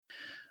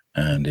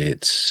And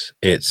it's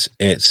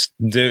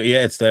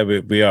there.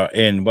 We are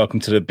in. Welcome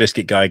to the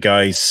Biscuit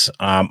guys.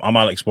 I'm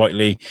Alex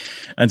Whiteley,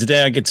 and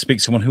today I get to speak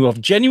to someone who I've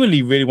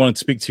genuinely really wanted to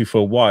speak to for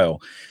a while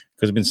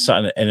because I've been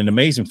sat in an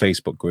amazing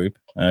Facebook group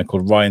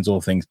called Ryan's All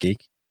Things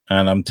Geek,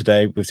 and I'm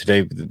today with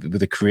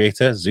the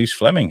creator Zeus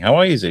Fleming. How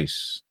are you,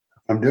 Zeus?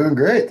 I'm doing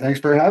great. Thanks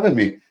for having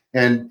me.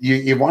 And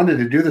you wanted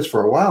to do this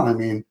for a while. I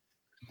mean,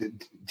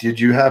 did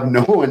you have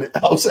no one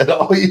else at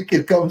all you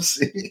could come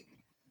see?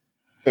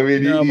 I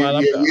mean, no,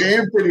 you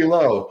aim pretty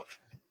low.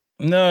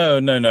 No.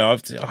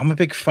 I'm a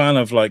big fan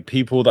of like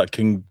people that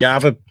can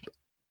gather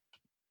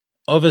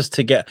others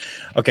to get.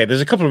 Okay, there's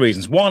a couple of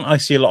reasons. One, I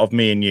see a lot of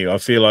me and you. I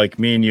feel like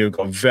me and you have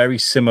got very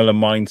similar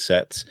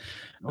mindsets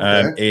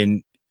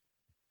in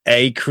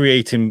A,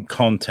 creating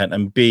content,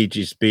 and B,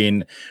 just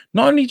being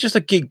not only just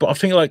a geek, but I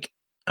think like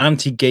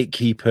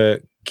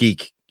anti-gatekeeper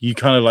geek. You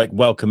kind of like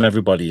welcome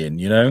everybody in,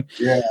 you know?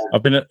 Yeah.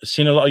 I've been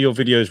seeing a lot of your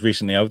videos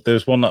recently.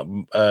 There's one that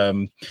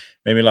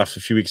made me laugh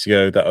a few weeks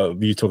ago that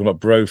you talking about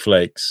bro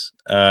flakes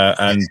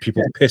and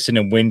people pissing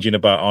and whinging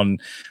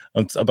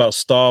about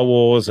Star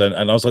Wars. And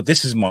I was like,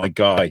 this is my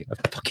guy.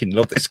 I fucking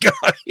love this guy.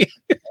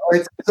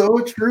 It's so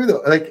true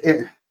though. Like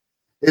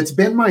it's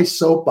been my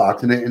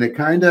soapbox and it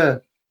kind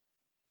of,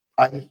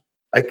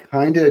 I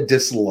kind of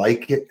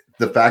dislike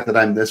the fact that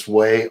I'm this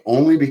way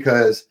only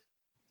because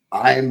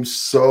I'm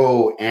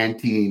so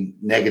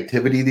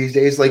anti-negativity these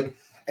days. Like,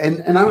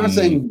 and I'm not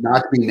saying not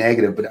to be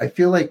negative, but I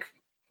feel like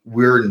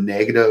we're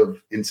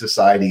negative in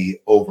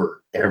society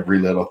over every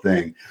little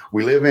thing.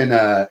 We live in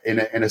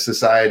a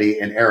society,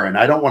 an era, and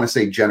I don't want to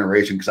say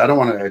generation because I don't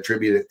want to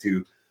attribute it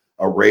to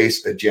a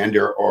race, a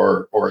gender,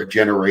 or a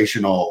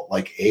generational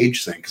like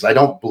age thing because I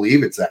don't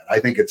believe it's that. I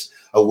think it's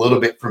a little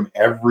bit from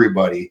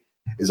everybody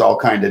is all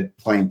kind of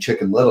playing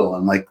Chicken Little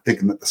and like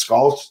thinking that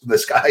the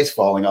sky's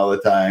falling all the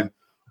time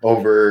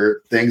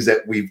over things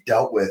that we've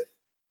dealt with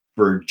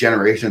for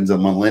generations of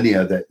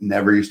millennia that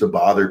never used to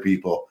bother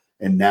people.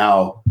 And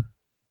now,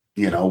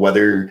 you know,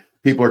 whether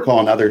people are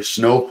calling others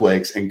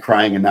snowflakes and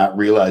crying and not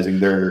realizing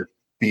they're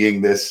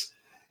being this,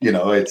 you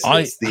know, it's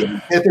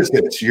the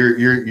antithesis.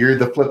 You're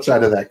the flip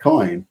side of that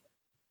coin.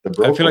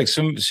 I feel like as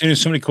soon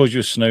as somebody calls you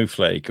a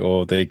snowflake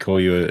or they call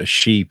you a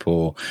sheep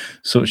or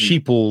sort of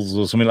sheeples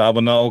or something like that,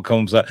 when that all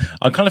comes out,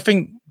 I kind of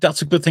think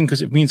that's a good thing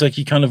because it means like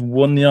you kind of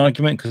won the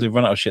argument because they've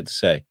run out of shit to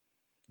say.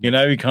 You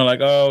know, you're kind of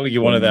like, oh,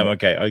 you're one of them.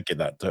 Okay, I get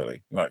that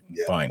totally. Right,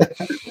 fine.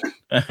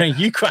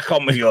 You crack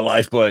on with your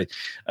life, boy.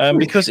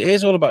 Because it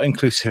is all about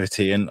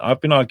inclusivity, and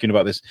I've been arguing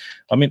about this.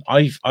 I mean,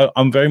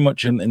 I'm very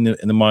much in the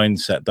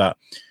mindset that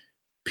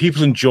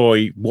people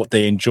enjoy what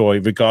they enjoy,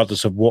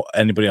 regardless of what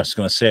anybody else is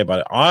going to say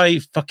about it.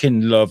 I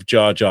fucking love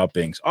Jar Jar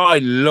Binks. I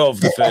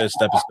love the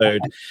first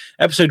episode.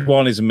 Episode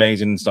 1 is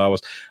amazing in Star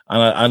Wars,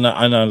 and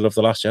I love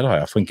The Last Jedi.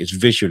 I think it's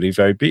visually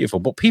very beautiful.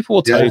 But people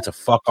will tell you to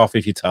fuck off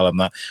if you tell them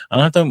that,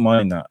 and I don't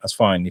mind that. That's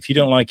fine. If you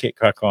don't like it,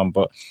 crack on.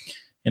 But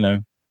you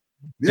know,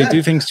 they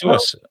do things to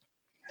us.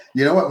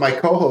 You know what? My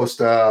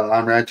co-host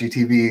on Ranchy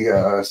TV,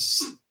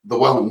 the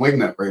Well and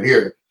Wingnut right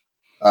here,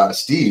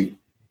 Steve.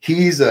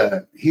 He's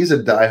a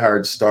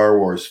diehard Star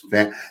Wars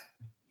fan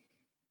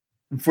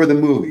for the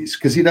movies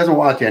because he doesn't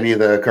watch any of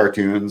the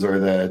cartoons or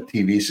the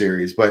TV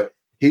series, but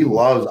he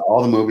loves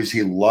all the movies.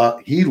 He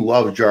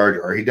loves Jar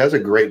Jar. He does a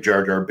great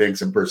Jar Jar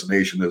Binks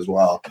impersonation as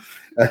well.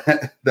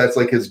 That's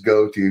like his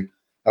go-to,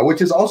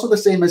 which is also the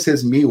same as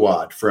his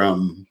Miwad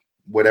from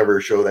whatever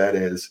show that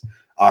is,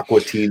 Aqua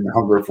Teen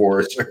Hunger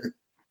Force.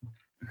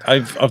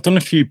 I've done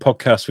a few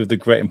podcasts with the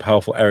great and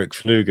powerful Eric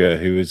Fluger,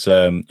 who is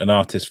an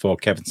artist for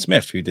Kevin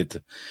Smith, who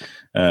did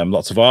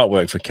lots of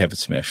artwork for Kevin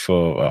Smith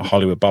for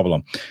Hollywood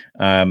Babylon.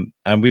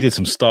 And we did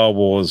some Star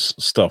Wars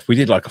stuff. We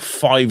did like a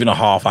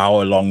 5.5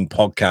 hour long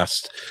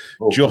podcast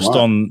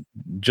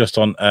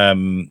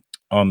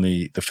on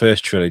the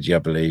first trilogy, I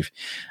believe.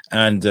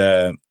 And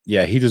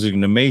he does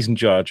an amazing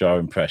Jar Jar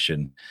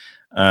impression.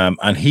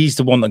 And he's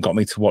the one that got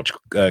me to watch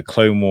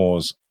Clone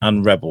Wars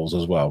and Rebels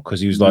as well, because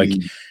he was like,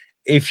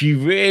 if you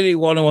really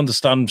want to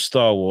understand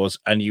Star Wars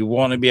and you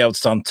want to be able to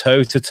stand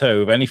toe to toe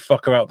with any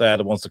fucker out there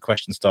that wants to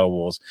question Star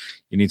Wars,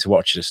 you need to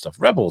watch this stuff.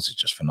 Rebels is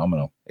just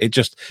phenomenal. It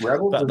just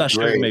that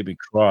show made me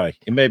cry.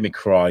 It made me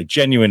cry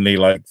genuinely.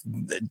 Like,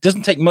 it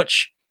doesn't take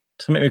much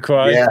to make me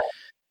cry. Yeah,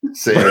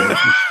 same.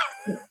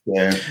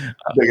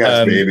 Big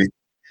ass baby.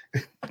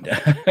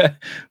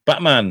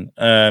 Batman,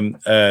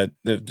 Under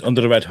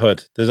the Red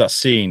Hood. There's that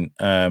scene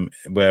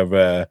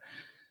where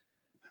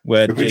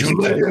Jason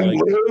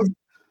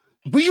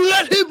will you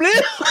let him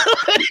live?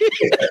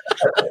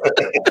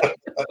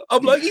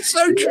 I'm like, it's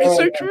so true,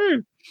 so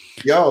true.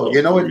 Yo,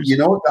 you know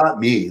what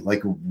got me?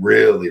 Like,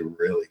 really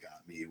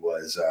got me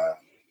was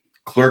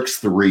Clerks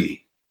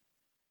 3.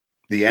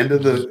 The end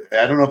of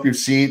I don't know if you've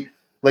seen.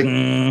 Like,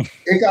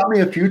 it got me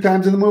a few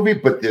times in the movie,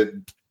 but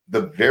the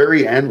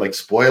very end, like,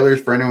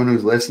 spoilers for anyone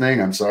who's listening.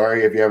 I'm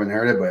sorry if you haven't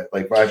heard it, but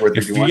like 5, 4,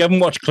 3, 2, 1. If you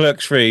haven't watched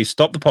Clerks 3,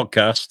 stop the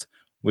podcast.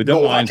 We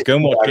don't mind. Go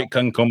and watch it.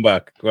 Come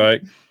back.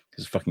 Right?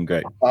 It's fucking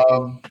great.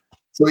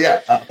 So yeah,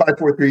 5,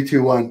 4, 3,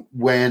 2, 1.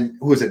 When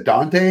who is it?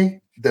 Dante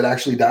that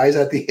actually dies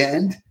at the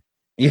end.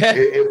 Yeah.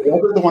 It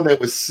wasn't the one that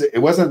was. It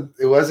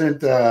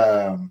wasn't.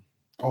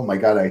 Oh my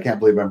god! I can't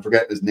believe I'm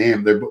forgetting his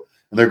name. They're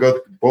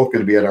both going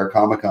to be at our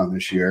Comic-Con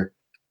this year.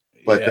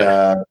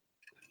 But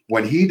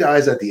when he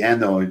dies at the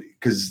end, though,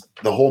 because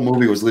the whole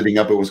movie was leading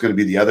up, it was going to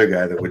be the other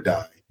guy that would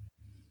die.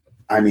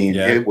 I mean,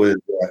 it was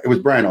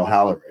Brian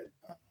O'Halloran.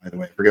 By the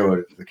way, I forget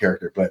what the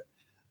character, but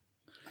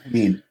I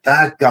mean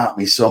that got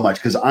me so much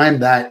because I'm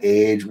that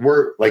age.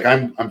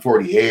 I'm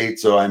 48,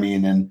 so I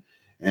mean,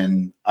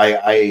 and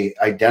I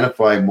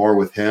identify more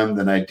with him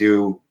than I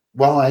do.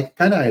 Well, I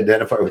kind of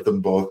identify with them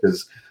both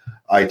because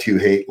I too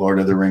hate Lord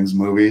of the Rings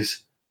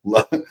movies.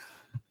 But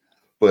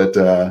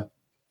man,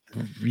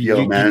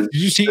 did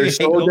you see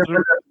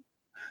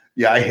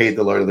yeah, I hate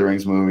the Lord of the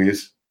Rings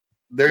movies.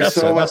 That's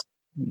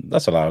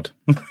allowed.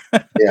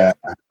 Yeah,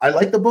 I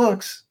like the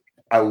books.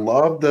 I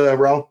love the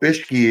Ralph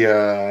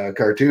Bishke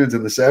cartoons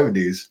in the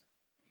 70s,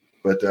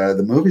 but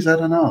the movies, I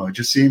don't know. It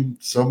just seemed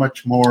so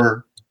much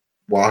more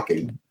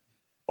walking.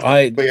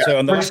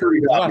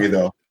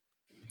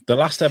 The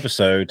last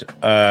episode,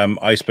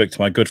 I spoke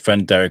to my good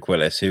friend Derek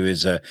Willis, who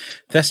is a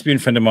thespian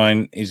friend of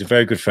mine. He's a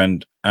very good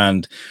friend,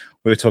 and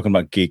we were talking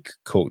about geek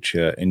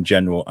culture in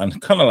general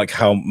and kind of like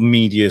how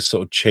media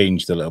sort of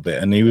changed a little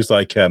bit. And he was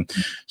like,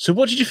 so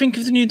what did you think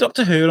of the new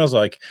Doctor Who? And I was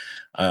like,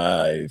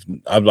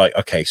 I'm like,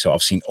 okay, so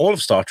I've seen all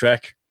of Star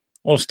Trek,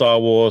 all of Star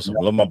Wars. I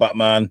love my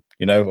Batman.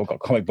 You know, I've got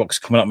comic books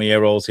coming up my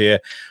ear rolls here.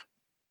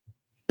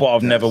 But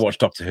I've never watched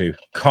Doctor Who.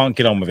 Can't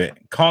get on with it.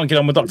 Can't get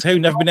on with Doctor Who.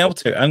 Never been able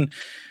to. And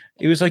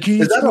he was like,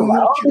 "Is that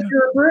allowed if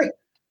you're a Brit?"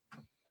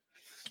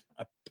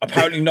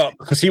 Apparently not,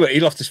 because he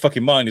lost his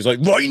fucking mind. He's like,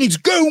 right, you need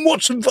to go and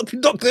watch some fucking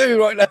Doctor Who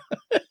right now.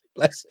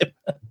 Bless him.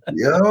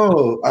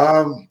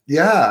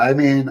 Yeah. I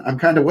mean, I'm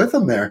kind of with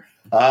him there.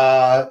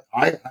 I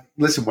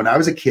listen. When I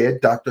was a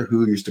kid, Doctor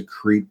Who used to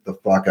creep the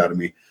fuck out of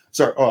me.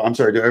 Sorry. Oh, I'm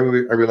sorry. Are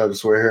we allowed to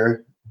swear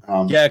here?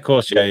 Yeah, of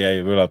course. Yeah,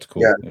 we're allowed to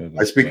call. Yeah,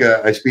 I speak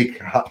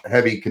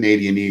heavy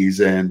Canadianese,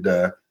 and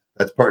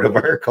that's part of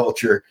our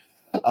culture.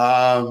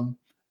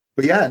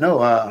 But yeah,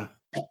 no.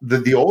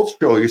 The old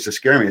show used to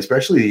scare me,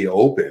 especially the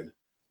open.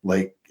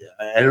 Like,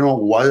 I don't know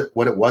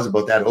what it was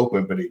about that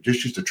open, but it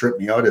just used to trip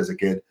me out as a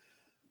kid.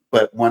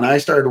 But when I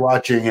started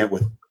watching it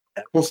with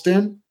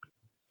Eccleston,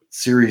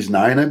 Series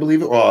 9, I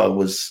believe it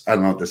was. I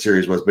don't know what the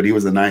series was, but he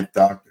was the 9th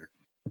Doctor.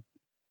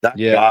 That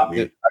got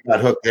me. I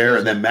got hooked there.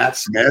 And then Matt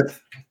Smith,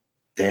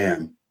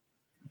 damn.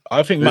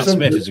 I think Matt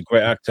Smith is a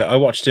great actor. I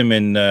watched him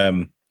in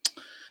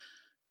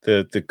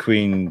the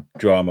Queen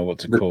drama.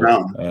 What's it called?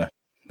 Crown.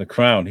 The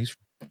Crown. He's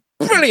a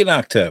brilliant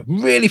actor.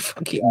 Really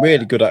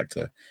good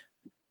actor.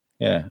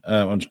 Yeah.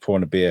 I'm just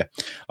pouring a beer.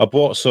 I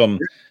bought some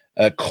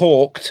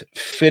corked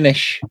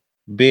Finnish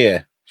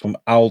beer from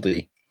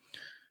Aldi.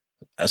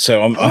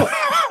 So I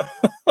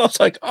was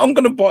like, I'm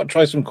going to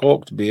try some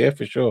corked beer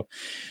for sure.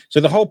 So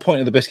the whole point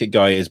of the Biscuit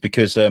Guy is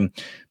because the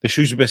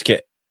Shrewsbury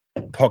Biscuit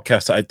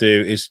podcast that I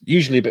do is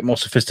usually a bit more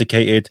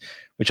sophisticated,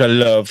 which I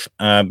love.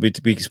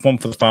 It's one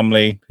for the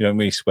family. We don't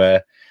really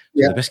swear.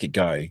 So the Biscuit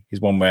Guy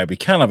is one where we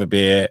can have a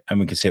beer and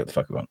we can say what the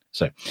fuck we want.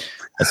 So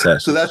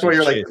that's why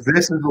you're like,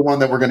 this is the one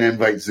that we're going to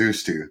invite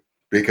Zeus to.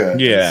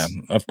 Because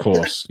of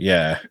course,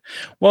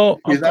 Well,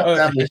 family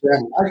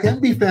friendly. I can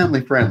be family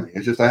friendly.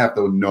 It's just I have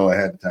to know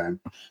ahead of time.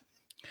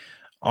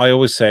 I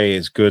always say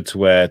it's good to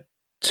wear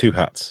two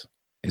hats.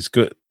 It's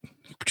good.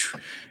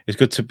 It's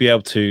good to be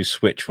able to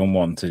switch from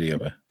one to the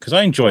other because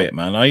I enjoy it,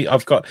 man.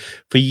 I've got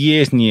for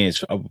years and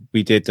years.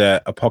 We did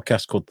a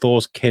podcast called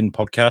Thor's Kin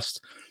Podcast,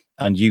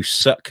 and You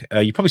Suck.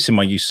 You probably seen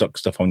my You Suck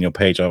stuff on your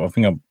page. I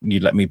think you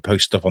let me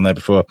post stuff on there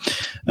before.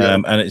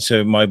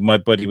 So my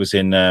buddy was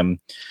in.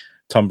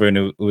 Tom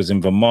Bruno was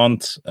in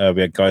Vermont.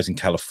 We had guys in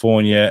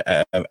California.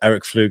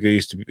 Eric Fluger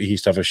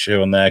used to have a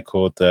show on there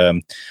called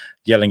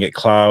Yelling at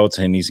Clouds,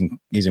 and he's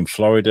in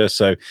Florida.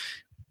 So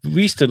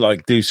we used to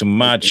like do some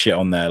mad shit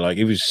on there. Like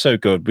it was so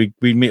good.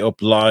 We'd meet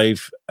up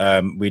live.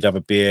 We'd have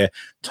a beer.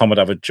 Tom would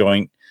have a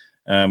joint.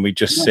 We'd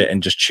just sit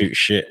and just shoot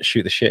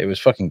the shit. It was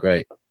fucking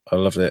great. I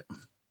loved it.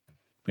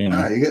 You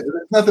know. There's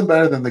nothing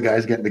better than the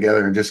guys getting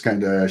together and just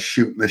kind of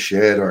shooting the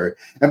shit.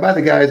 And by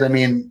the guys, I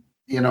mean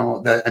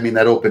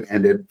that open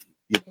ended.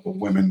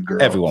 Women,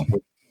 girls, everyone,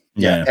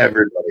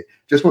 everybody.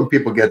 Just when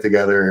people get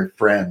together,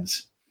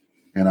 friends,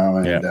 and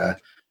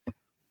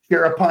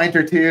share a pint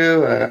or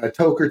two, a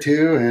toke or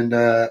two, and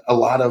a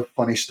lot of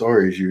funny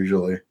stories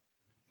usually.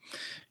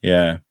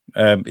 Yeah,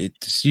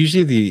 it's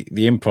usually the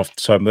improv.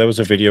 So there was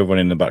a video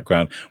running in the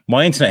background.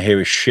 My internet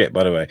here is shit,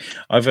 by the way.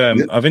 I've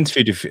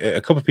interviewed a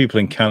couple of people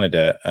in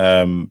Canada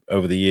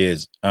over the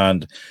years,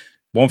 and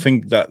one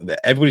thing that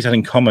everybody's had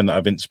in common that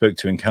I've spoke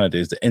to in Canada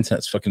is the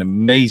internet's fucking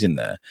amazing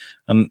there.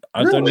 And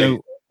I don't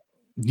know.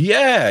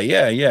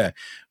 Yeah.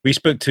 We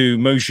spoke to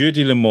Monsieur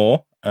de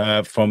Lamore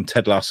from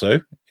Ted Lasso.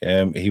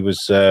 He was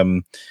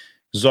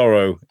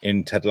Zorro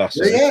in Ted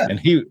Lasso. Yeah. And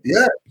he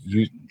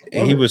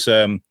was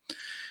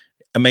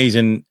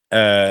amazing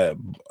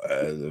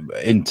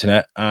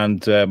internet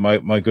and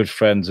my good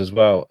friends as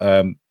well.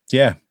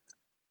 Is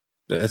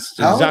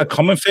that a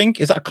common thing?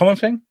 Is that a common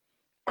thing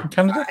in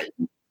Canada?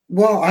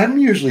 Well, I'm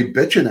usually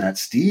bitching at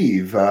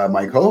Steve,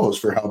 my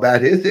co-host, for how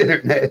bad his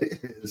internet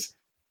is,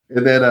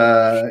 and then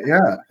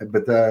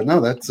but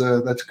no,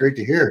 that's great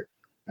to hear.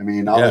 I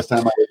mean, all this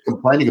time I was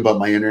complaining about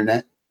my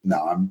internet.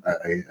 No,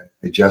 I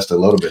just a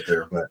little bit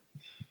there, but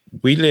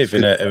we live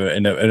in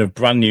a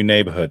brand new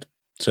neighborhood,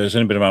 so it's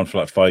only been around for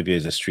like 5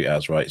 years. The street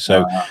has, right?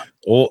 So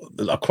all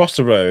across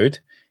the road,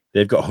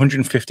 they've got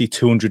 150,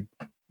 200.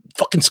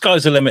 Fucking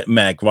sky's the limit,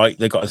 meg. Right?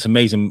 They've got this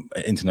amazing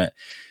internet.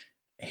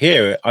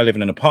 Here, I live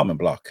in an apartment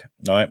block,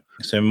 right?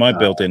 So in my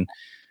building,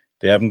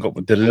 they haven't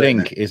got the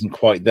link isn't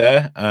quite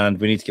there, and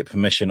we need to get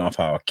permission off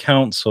our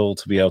council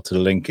to be able to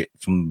link it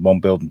from one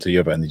building to the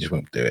other, and they just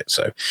won't do it.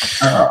 So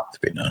it's a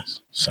bit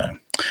nice. So,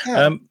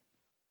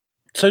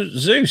 so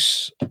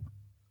Zeus,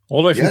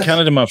 all the way from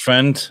Canada, my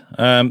friend.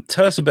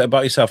 Tell us a bit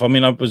about yourself. I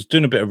mean, I was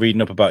doing a bit of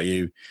reading up about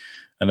you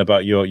and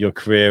about your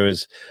career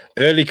as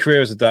early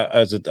career as an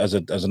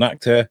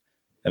actor,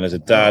 and as a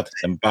dad,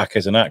 and back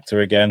as an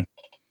actor again.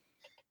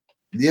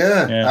 I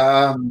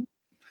don't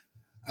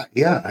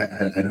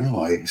know.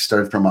 I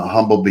started from a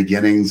humble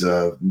beginnings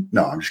of.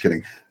 No, I'm just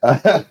kidding.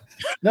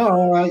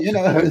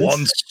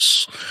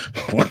 Once.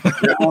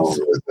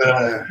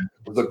 It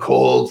was a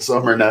cold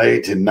summer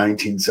night in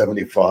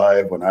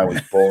 1975 when I was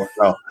born.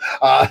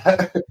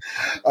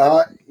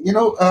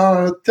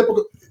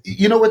 Typical.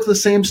 It's the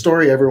same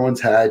story everyone's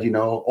had.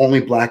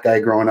 Only black guy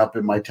growing up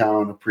in my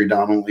town,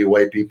 predominantly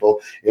white people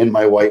in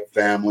my white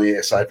family,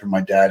 aside from my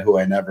dad, who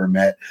I never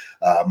met.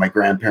 My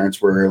grandparents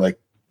were like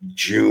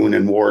June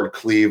and Ward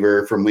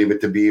Cleaver from Leave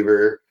It to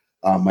Beaver.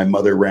 My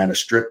mother ran a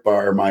strip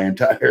bar my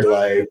entire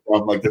life,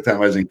 from like the time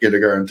I was in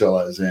kindergarten until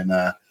I was in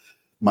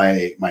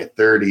my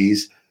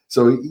 30s.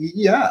 So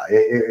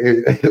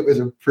it was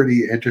a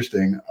pretty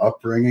interesting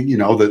upbringing.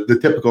 The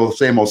typical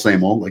same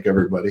old like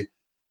everybody.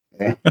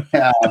 In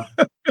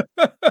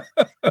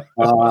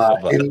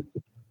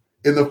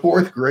the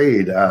fourth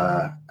grade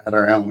at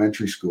our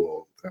elementary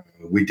school,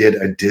 we did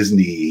a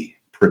Disney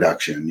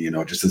production,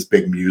 just this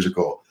big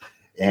musical,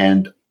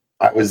 and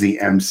I was the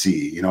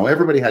MC.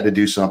 Everybody had to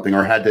do something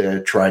or had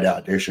to try to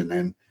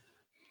audition,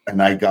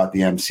 and I got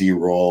the MC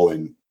role,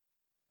 and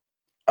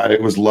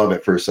it was love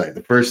at first sight.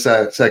 The first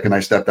second I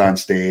stepped on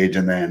stage,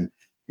 and then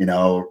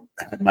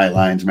had my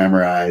lines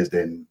memorized,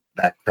 and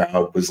that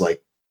crowd was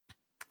like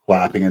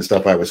clapping and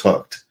stuff, I was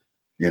hooked.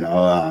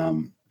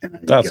 And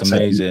that's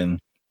amazing.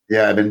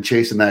 I've been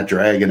chasing that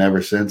dragon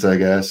ever since, I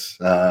guess.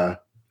 I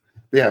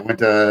went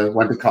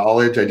to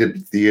college. I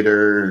did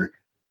theater.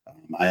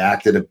 I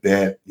acted a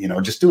bit,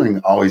 just doing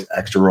always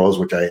extra roles,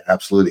 which I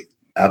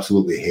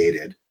absolutely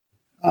hated.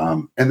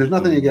 And there's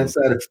nothing against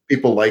that. If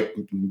people make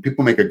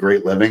a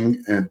great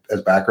living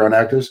as background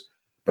actors,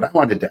 but I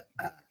wanted to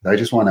act. I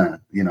just want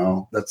to,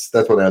 that's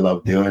what I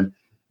love doing.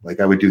 Like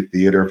I would do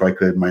theater if I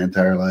could my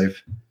entire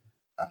life.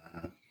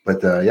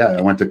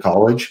 I went to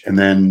college, and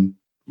then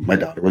my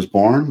daughter was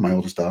born, my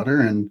oldest daughter,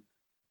 and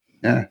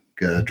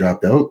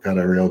dropped out, got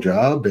a real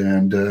job,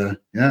 and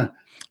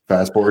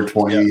fast forward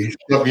 20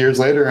 years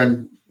later,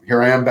 and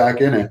here I am back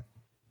in it.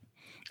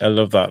 I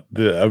love that,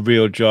 a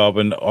real job.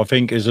 And I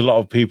think there's a lot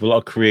of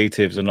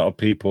creatives, and a lot of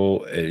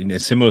people in a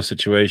similar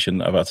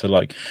situation about to,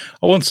 like,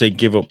 I won't say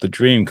give up the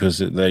dream, because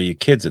they're your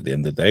kids at the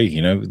end of the day,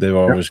 they're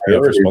always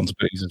have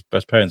responsibilities as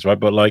best parents, right?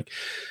 But like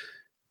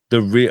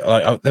there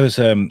was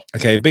a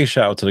big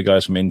shout out to the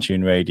guys from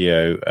InTune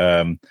Radio.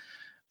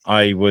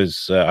 I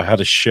had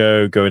a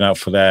show going out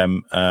for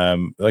them,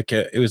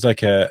 it was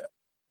like a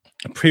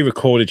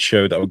pre-recorded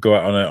show that would go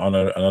out on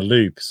a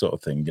loop sort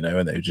of thing,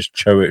 and they would just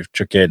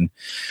chuck in.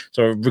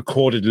 So I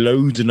recorded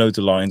loads and loads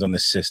of lines on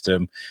this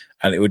system,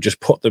 and it would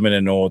just put them in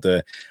an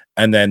order,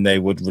 and then they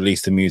would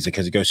release the music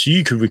as it goes. So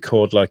you could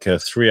record like a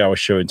 3-hour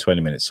show in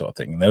 20 minutes sort of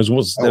thing. And that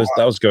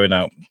was going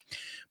out.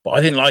 But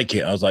I didn't like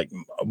it. I was like,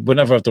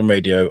 whenever I've done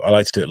radio, I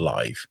like to do it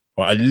live.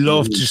 Right? I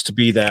love just to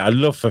be there. I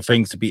love for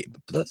things to be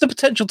the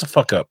potential to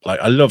fuck up. Like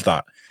I love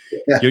that.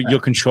 You're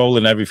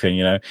controlling everything,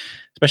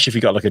 especially if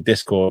you got like a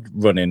Discord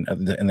running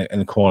in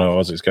the corner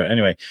as it's going.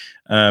 Anyway,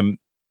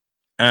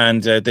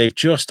 and they've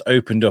just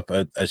opened up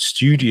a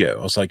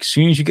studio. I was like, as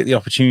soon as you get the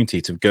opportunity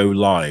to go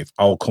live,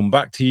 I'll come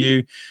back to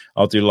you.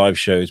 I'll do live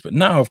shows. But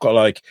now I've got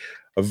like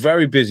a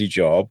very busy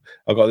job.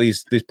 I've got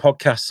these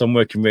podcasts I'm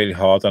working really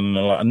hard on,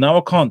 and now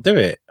I can't do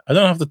it. I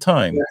don't have the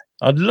time. Yeah.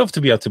 I'd love to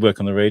be able to work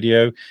on the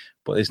radio,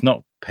 but it's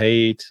not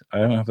paid. I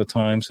don't have the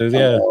time. So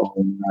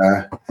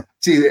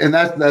see, and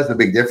that's the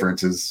big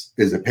difference is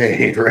it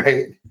paid,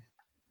 right?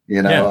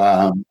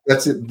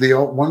 That's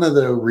one of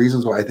the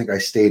reasons why I think I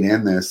stayed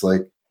in this.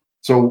 Like,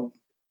 so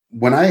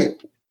when I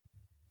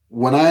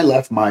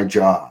left my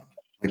job,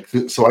 like,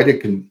 so I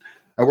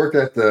worked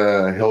at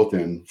the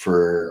Hilton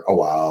for a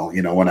while,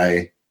 when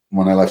I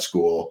left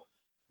school,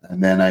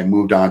 and then I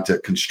moved on to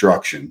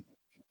construction.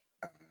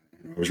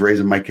 I was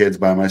raising my kids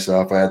by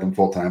myself. I had them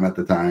full time at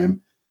the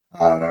time.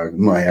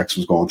 My ex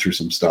was going through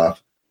some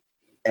stuff,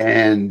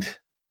 and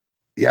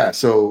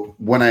so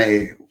when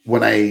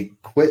I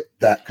quit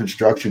that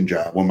construction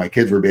job, when my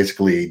kids were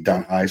basically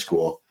done high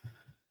school,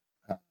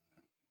 I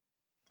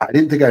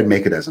didn't think I'd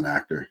make it as an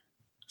actor.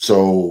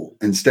 So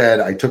instead,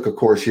 I took a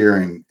course here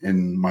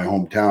in my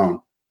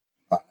hometown,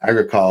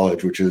 Agri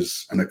College, which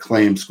is an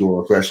acclaimed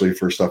school, especially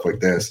for stuff like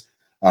this.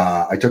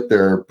 I took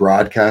their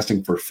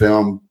broadcasting for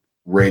film,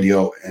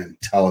 radio, and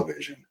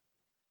television.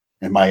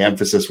 And my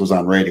emphasis was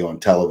on radio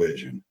and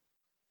television.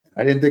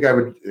 I didn't think I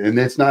would, and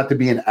it's not to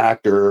be an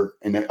actor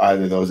in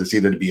either of those. It's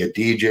either to be a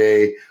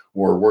DJ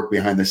or work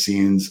behind the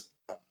scenes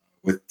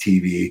with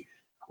TV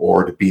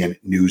or to be a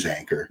news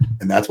anchor.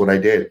 And that's what I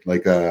did.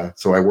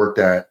 So I worked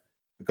at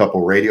a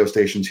couple radio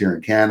stations here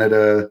in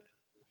Canada,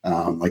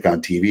 like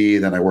on TV.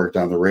 Then I worked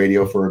on the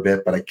radio for a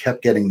bit, but I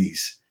kept getting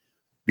these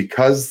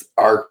because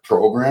our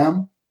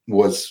program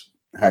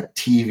had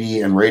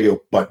TV and radio,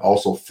 but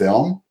also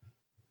film.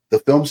 The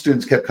film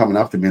students kept coming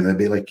up to me and they'd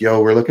be like,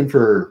 yo, we're looking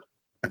for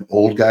an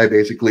old guy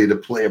basically to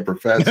play a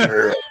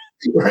professor.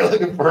 We're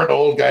looking for an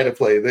old guy to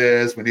play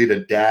this. We need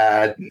a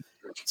dad.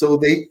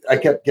 So I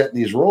kept getting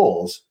these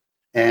roles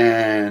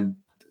and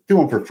do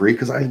them for free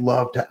because I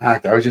love to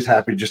act. I was just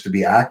happy just to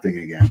be acting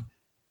again.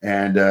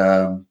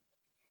 And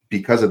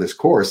because of this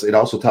course, it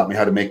also taught me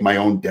how to make my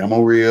own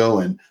demo reel,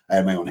 and I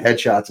had my own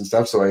headshots and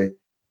stuff. So I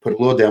put a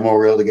little demo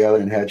reel together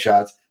and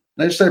headshots.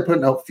 And I just started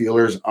putting out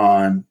feelers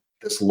on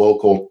this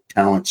local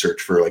talent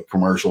search for like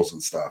commercials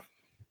and stuff.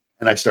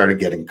 And I started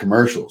getting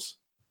commercials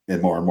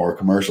and more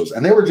commercials.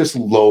 And they were just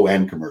low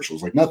end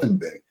commercials, like nothing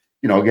big,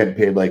 getting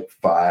paid like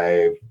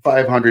 $500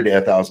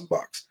 to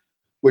 $1,000,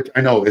 which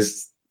I know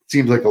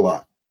seems like a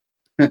lot.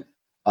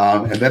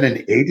 And then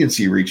an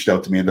agency reached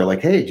out to me and they're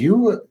like, hey, are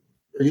you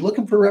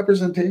looking for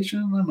representation?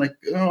 And I'm like,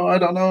 oh, I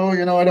don't know.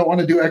 I don't want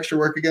to do extra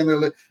work again.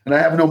 And I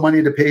have no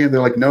money to pay. And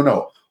they're like,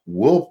 no,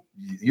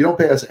 you don't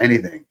pay us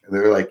anything. And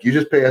they're like, you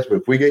just pay us.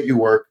 But if we get you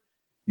work,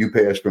 you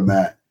pay us from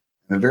that.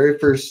 And the very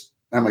first,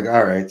 I'm like,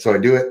 all right. So I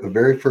do it. The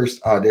very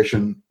first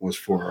audition was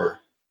for,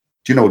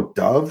 do you know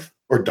Dove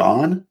or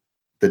Dawn,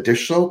 the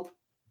dish soap?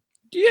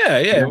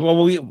 Yeah.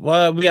 Well, we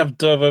have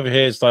Dove over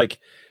here. It's like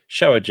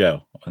shower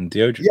gel and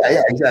deodorant.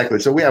 Yeah, exactly.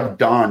 So we have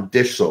Dawn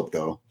dish soap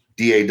though,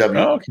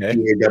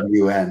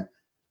 DAWN.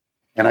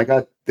 And I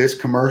got this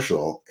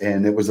commercial,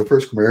 and it was the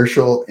first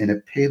commercial, and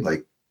it paid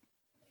like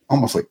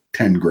almost like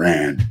 10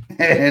 grand.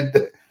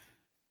 And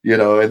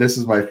and this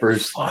is my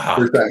first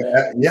time.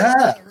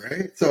 Yeah,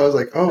 right. So I was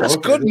like, oh, that's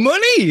good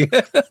money.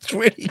 That's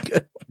really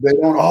good. They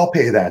don't all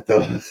pay that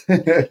though.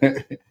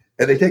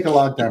 And they take a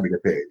long time to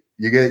get paid.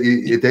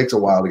 It takes a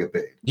while to get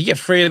paid. You get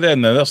 3 of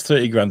them though. That's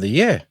 30 grand a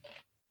year.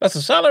 That's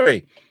a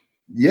salary.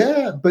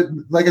 Yeah, but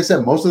like I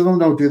said, most of them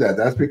don't do that.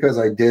 That's because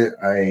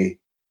I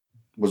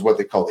was what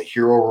they call the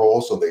hero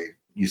role. So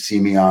you see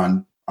me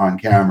on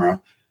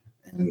camera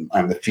and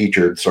I'm the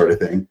featured sort of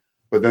thing.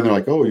 But then they're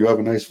like, oh, you have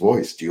a nice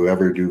voice. Do you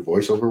ever do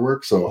voiceover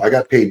work? So I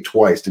got paid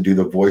twice to do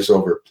the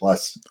voiceover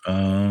plus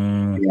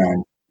on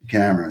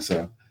camera.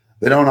 So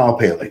they don't all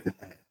pay like that.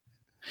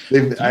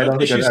 I don't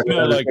think I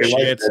smell like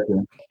shit.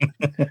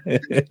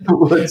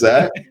 What's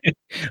that?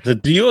 So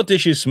do your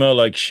dishes smell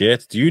like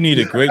shit? Do you need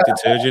a great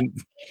detergent?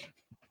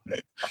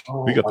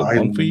 We got the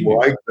one for you.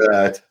 Like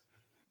that.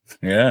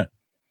 Yeah.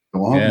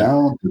 Come on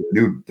now to the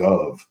new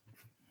Dove.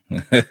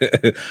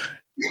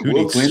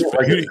 We'll clean it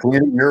like it's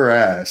cleaning your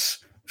ass.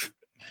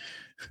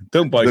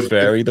 Don't buy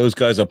Fairy. Those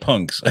guys are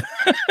punks.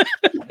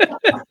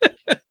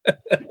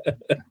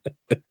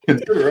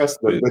 Consider us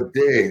the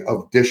day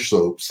of dish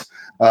soaps.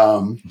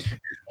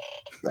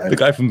 The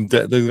guy from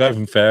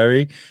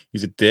Fairy,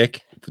 he's a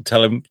dick.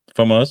 Tell him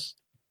from us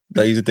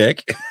that he's a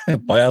dick.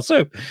 Buy our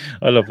soap.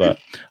 I love that.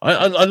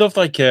 I love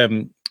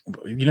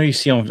you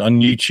see on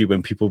YouTube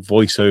when people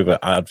voice over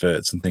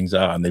adverts and things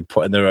like that, and they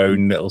put in their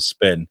own little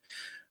spin.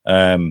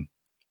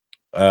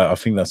 I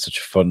think that's such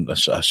a fun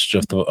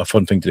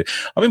thing to do.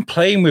 I've been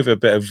playing with a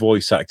bit of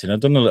voice acting. I've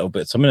done a little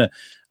bit. So I'm in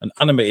an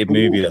animated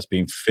movie that's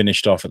being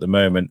finished off at the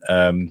moment.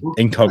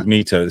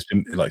 Incognito. It's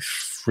been like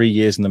 3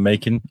 years in the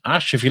making.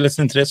 Ash, if you're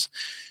listening to this,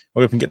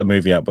 we can get the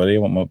movie out, buddy. I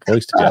want my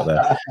voice to get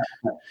there.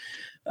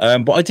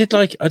 But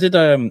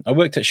I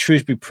worked at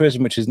Shrewsbury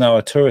Prison, which is now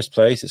a tourist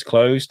place. It's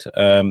closed.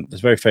 It's a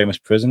very famous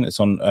prison. It's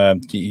on.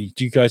 Do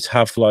you guys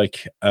have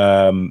like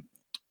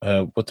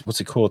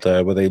what's it called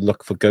there, where they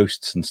look for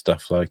ghosts and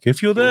stuff? Like,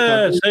 if you're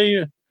there, say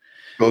you.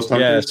 Ghost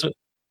hunters. So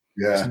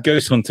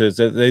ghost hunters.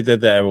 They're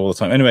there all the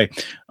time. Anyway,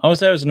 I was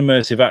there as an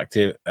immersive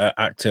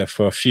actor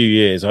for a few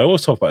years. I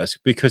always talk about this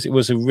because it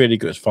was a really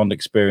good, fun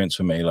experience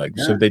for me.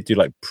 So they do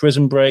like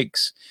prison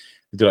breaks.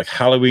 They do like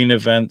Halloween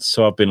events.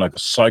 So I've been like a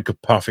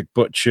psychopathic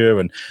butcher,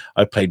 and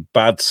I played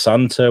Bad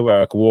Santa,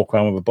 where I could walk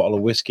around with a bottle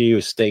of whiskey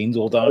with stains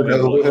all down.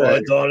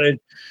 Oh, darling,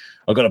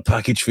 I got a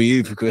package for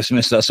you for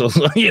Christmas. That's all,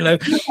 and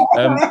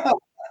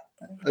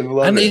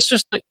it's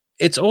just like,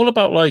 it's all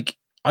about like,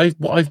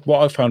 what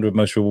I found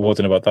most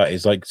rewarding about that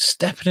is like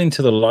stepping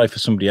into the life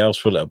of somebody else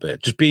for a little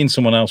bit, just being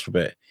someone else for a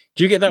bit.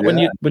 Do you get that when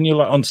you're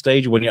like on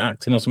stage or when you're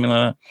acting or something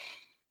like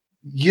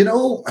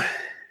that?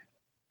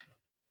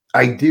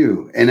 I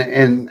do,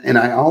 and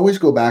I always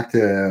go back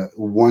to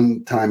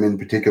one time in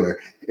particular.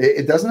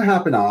 It doesn't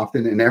happen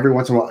often, and every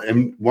once in a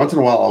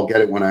while, I'll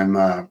get it when I'm.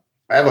 I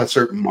have a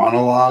certain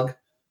monologue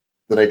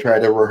that I try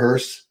to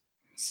rehearse.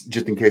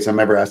 just in case I'm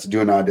ever asked to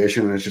do an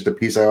audition and it's just a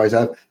piece I always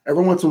have.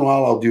 Every once in a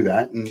while I'll do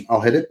that and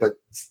I'll hit it. But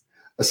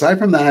aside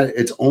from that,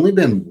 it's only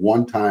been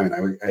one time.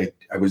 And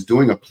I was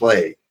doing a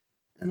play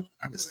and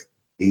I was like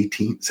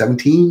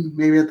 17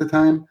 maybe at the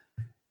time.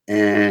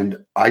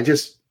 And I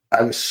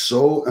was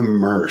so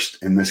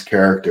immersed in this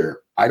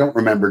character. I don't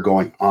remember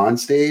going on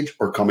stage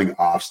or coming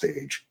off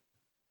stage.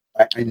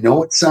 I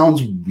know it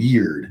sounds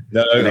weird.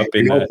 No,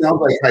 it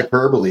sounds like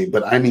hyperbole,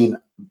 but I mean,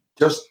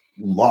 just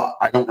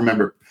I don't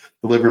remember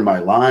delivering my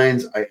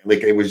lines. I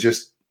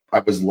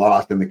was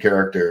lost in the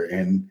character,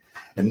 and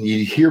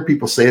you hear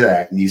people say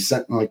that, and you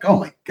sit like, oh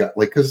my God,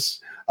 like,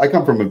 because I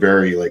come from a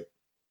very like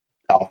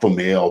alpha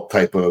male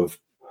type of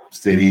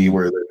city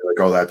where they're like,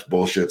 oh, that's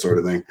bullshit sort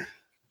of thing.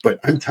 But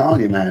I'm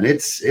telling you, man,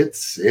 it's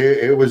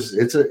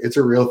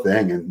a real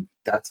thing, and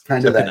that's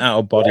kind of that out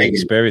of body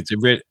experience.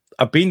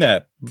 I've been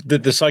there.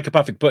 The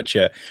psychopathic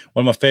butcher,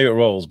 one of my favorite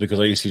roles, because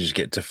I used to just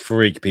get to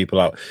freak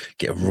people out,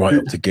 get right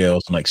up to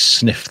girls and like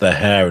sniff their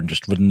hair and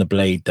just run the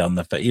blade down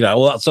their face,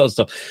 all that sort of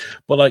stuff.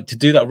 But like to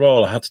do that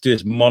role, I had to do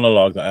this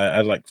monologue that I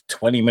had like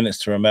 20 minutes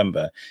to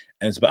remember.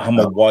 And it's about how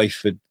my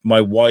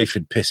wife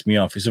had pissed me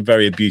off. It's a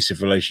very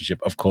abusive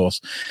relationship, of course.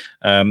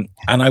 And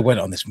I went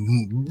on this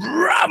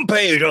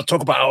rampage. I'll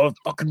talk about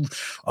how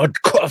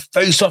I'd cut her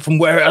face off and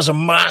wear it as a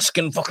mask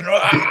and fucking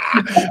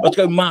let's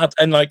go mad.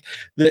 And like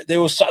they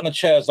were sat in the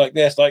chairs like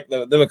this, like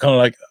they were kind of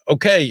like,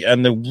 okay.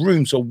 And the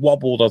room sort of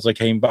wobbled as I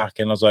came back,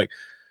 and I was like,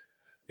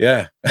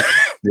 yeah.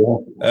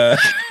 It's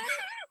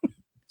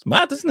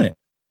mad, isn't it?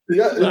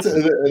 Yeah, it's a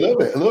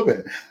little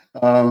bit.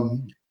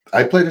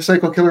 I played a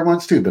psycho killer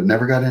once too, but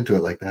never got into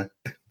it like that.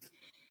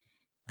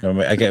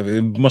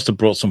 It must have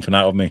brought something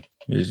out of me.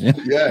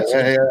 Yeah.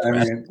 I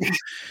mean,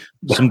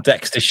 some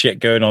Dexter shit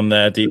going on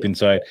there deep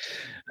inside.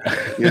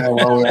 Yeah,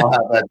 well, we all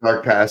have that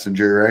dark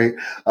passenger, right?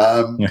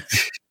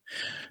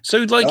 So,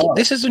 like,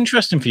 this is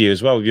interesting for you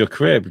as well with your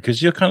career, because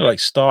you're kind of like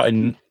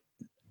starting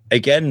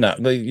again now.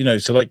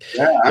 So like,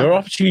 there are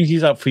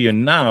opportunities out for you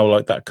now,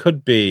 like that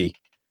could be,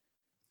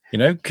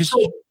 because.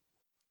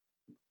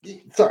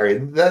 Sorry,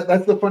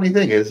 that's the funny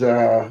thing is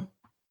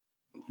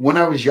when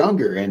I was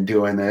younger and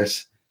doing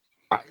this,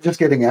 I was just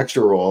getting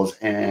extra roles,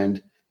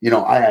 and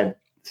I had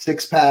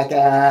 6-pack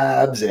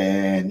abs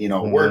and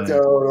worked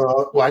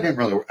out.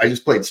 Well, I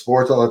just played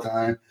sports all the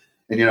time,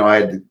 and I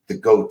had the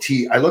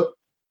goatee.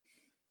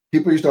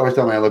 People used to always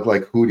tell me I look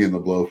like Hootie and the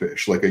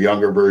Blowfish, like a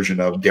younger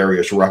version of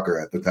Darius Rucker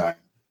at the time.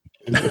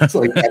 And it's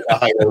like a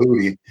higher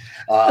Hootie.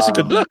 That's a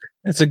good look.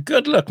 It's a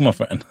good look, my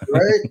friend.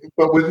 Right,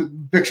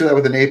 but picture that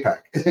with an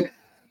 8-pack.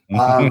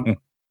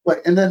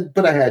 But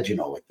I had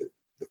like the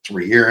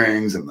 3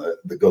 earrings and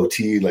the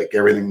goatee, like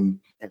everything,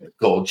 and the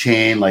gold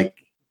chain, like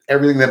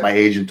everything that my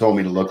agent told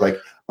me to look like.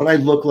 But I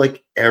look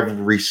like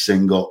every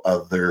single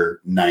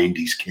other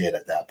 90s kid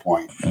at that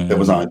point that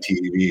was on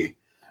TV.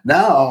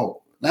 Now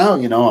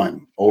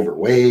I'm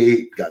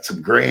overweight, got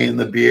some gray in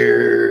the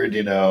beard,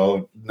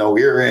 no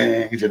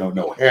earrings,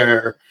 no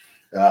hair,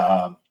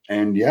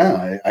 and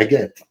yeah,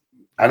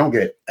 I don't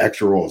get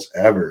extra roles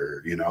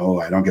ever,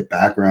 I don't get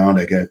background.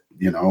 I get,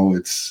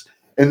 it's,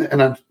 and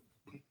I'm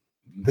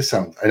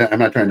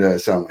not trying to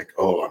sound like,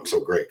 oh, I'm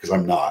so great, because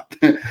I'm not.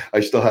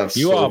 I still have.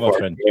 You are, my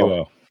friend. You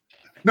are.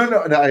 No,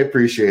 I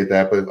appreciate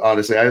that, but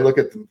honestly, I look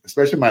at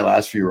especially my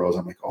last few roles,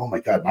 I'm like, oh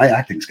my God, my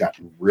acting's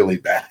gotten really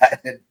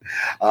bad.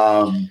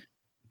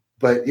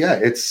 But yeah,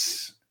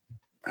 it's,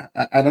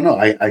 I don't know.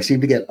 I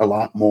seem to get a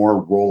lot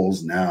more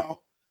roles now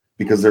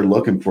because they're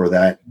looking for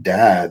that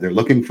dad. They're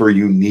looking for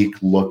unique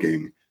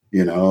looking,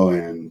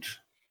 and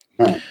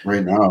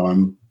right now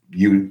I'm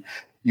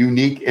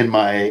unique in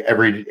my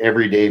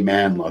everyday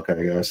man look,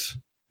 I guess.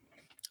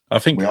 I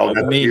think we all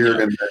got the beard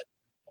and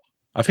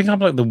I think I'm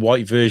like the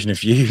white version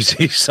of you,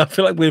 Zeus. I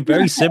feel like we're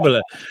very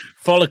similar.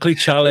 Follically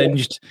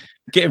challenged,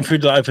 getting through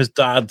life as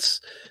dads.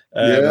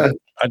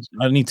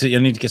 I need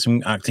to get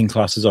some acting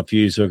classes off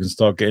you so I can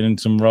start getting in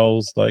some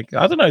roles. Like,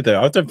 I don't know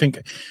though. I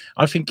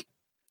think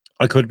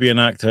I could be an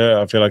actor.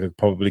 I feel like I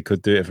probably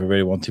could do it if I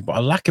really wanted, but I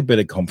lack a bit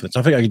of confidence.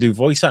 I think I could do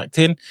voice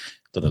acting.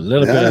 Done a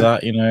little bit of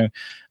that,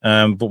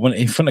 but when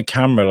in front of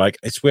camera, like,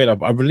 it's weird. I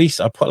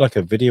put like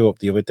a video up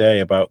the other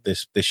day about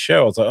this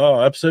show. I was like,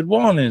 oh, episode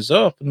 1 is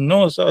up and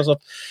all this other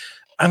stuff.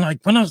 And like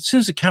as soon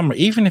as the camera,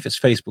 even if it's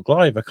Facebook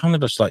Live, I kind of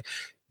just like,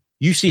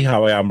 you see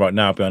how I am right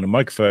now behind a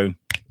microphone.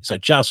 It's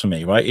like jazz for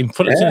me, right? In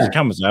front of the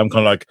cameras now, I'm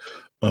kind of like,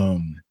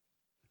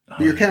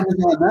 your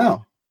camera's on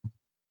now.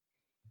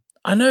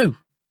 I know,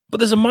 but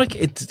there's a mic.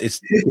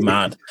 It's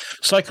mad.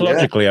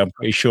 Psychologically, I'm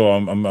pretty sure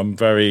I'm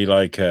very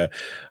like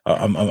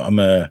I'm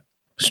a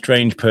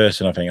strange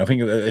person. I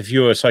think if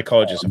you're a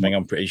psychologist,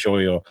 I'm pretty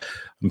sure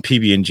I'm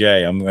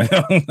PB&J. I'm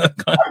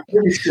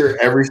pretty sure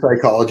every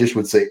psychologist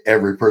would say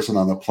every person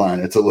on the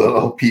planet's a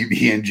little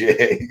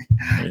PB&J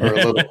or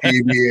a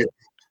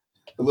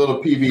little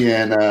PB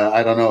and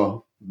I don't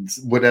know.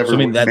 Whatever. So, I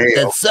mean,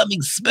 that's something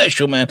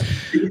special, man.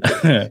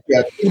 Yeah,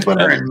 peanut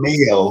butter and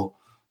mayo.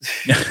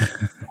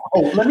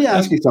 Oh, let me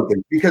ask you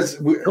something, because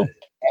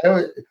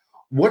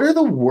what are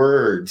the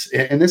words?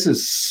 And this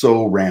is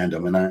so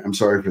random, and I'm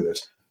sorry for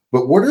this.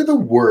 But what are the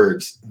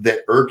words that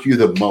irk you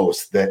the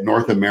most that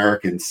North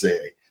Americans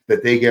say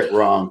that they get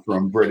wrong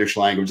from British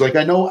language? Like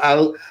I know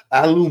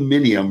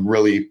aluminium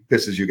really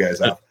pisses you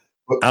guys off.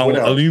 But what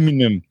else?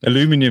 Aluminum.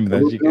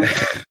 There you go.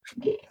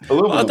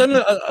 I don't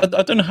know.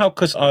 I don't know how,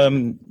 because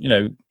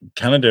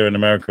Canada and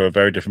America are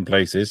very different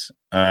places.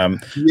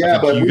 Yeah,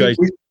 but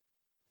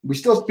we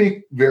still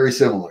speak very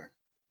similar.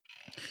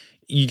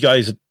 You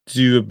guys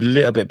do a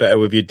little bit better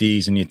with your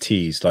D's and your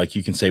T's. Like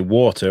you can say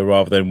water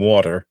rather than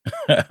water.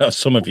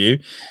 Some of you.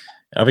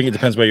 I think it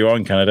depends where you are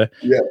in Canada.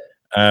 Yeah.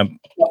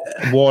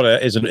 Water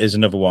is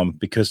another one,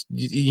 because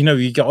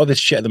you got all this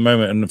shit at the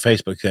moment on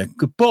Facebook saying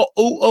 "good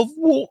bottle of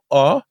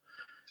water."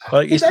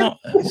 Like it's not.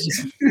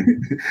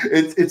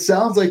 It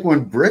sounds like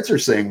when Brits are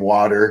saying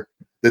water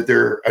that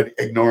they're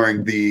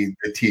ignoring the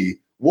T.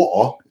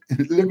 Water.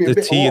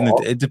 The T and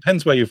it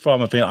depends where you're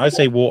from. I think I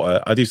say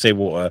water. I do say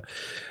water.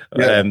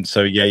 Yeah.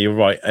 So yeah, you're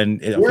right. And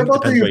where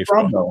about are you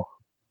from though?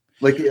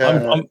 Like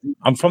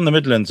I'm from the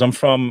Midlands. I'm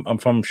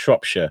from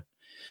Shropshire.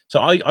 So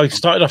I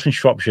started off in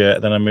Shropshire,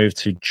 then I moved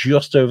to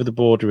just over the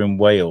border in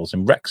Wales,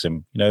 in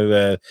Wrexham.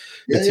 The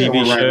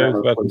TV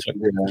show.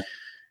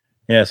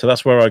 Yeah, so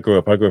that's where I grew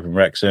up. I grew up in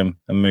Wrexham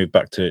and moved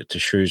back to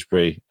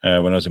Shrewsbury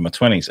when I was in my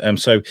 20s.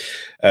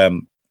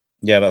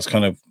 That's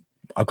kind of,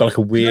 I've got like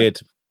a weird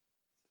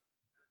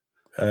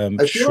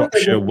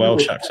Shropshire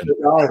Welsh accent.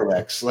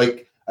 Dialects.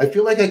 Like I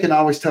feel like I can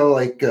always tell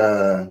like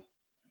the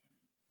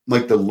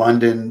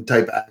London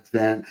type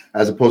accent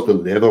as opposed to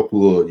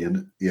Liverpool, yeah.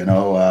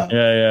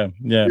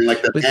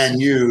 Like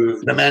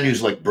the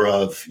menu's like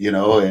bruv,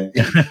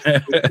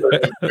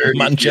 and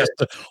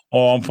Manchester.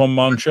 Oh, I'm from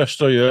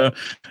Manchester, yeah.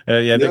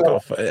 They've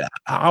got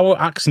our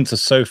accents are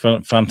so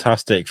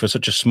fantastic for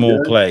such a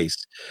small place.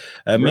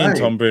 Me and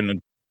Tom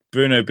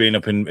Bruno being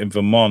up in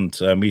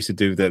Vermont, we used to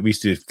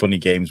do funny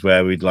games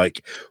where we'd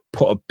like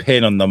put a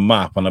pin on the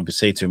map, and I'd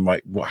say to him,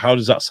 like, how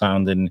does that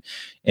sound in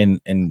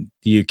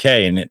the UK?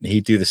 And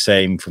he'd do the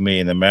same for me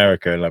in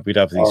America. Like we'd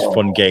have these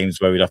fun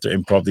games where we'd have to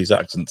improv these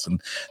accents, and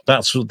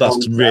that's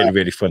really,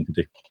 really fun to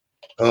do.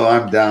 Oh,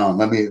 I'm down.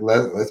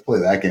 Let's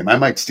play that game. I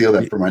might steal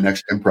that for my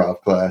next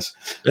improv class.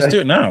 Let's do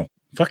it now.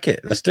 Fuck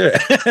it. Let's do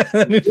it.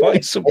 Let me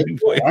find something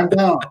for you. I'm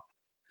down.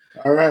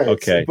 All right.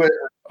 Okay. So,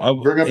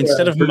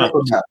 instead of maps.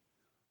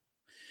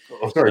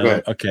 Oh, sorry, go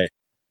ahead. Okay.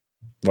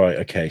 Right,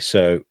 okay.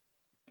 So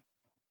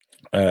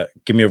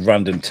give me a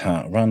random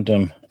town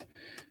in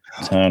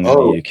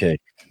the UK.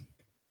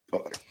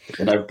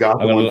 And I've got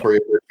the one for you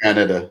for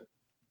Canada.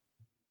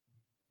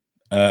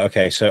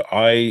 Okay, so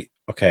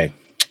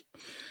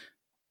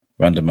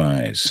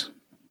randomize.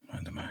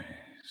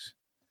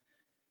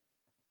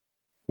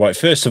 Right,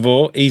 first of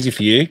all, easy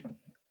for you.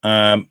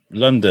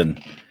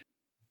 London.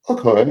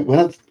 Okay.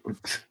 Well,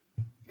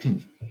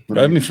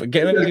 let me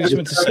get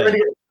something to say.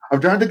 I'm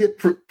trying to get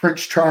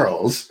Prince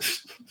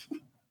Charles.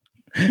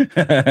 Okay,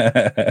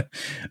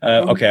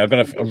 I've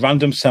got a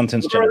random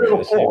sentence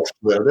generator.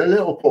 They're a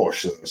little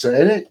Porsche, though. So I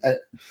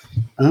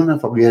don't know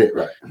if I'll get it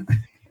right.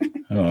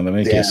 Hold on, let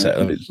me get set.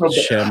 Let me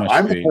share my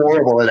screen. I'm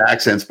horrible at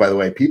accents, by the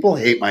way. People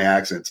hate my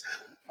accents.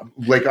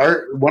 Like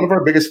one of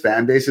our biggest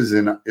fan bases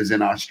is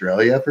in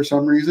Australia for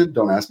some reason.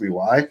 Don't ask me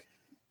why.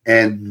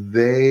 And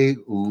they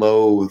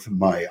loathe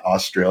my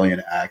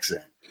Australian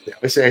accent. They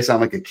always say I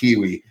sound like a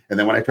Kiwi, and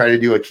then when I try to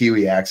do a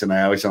Kiwi accent,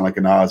 I always sound like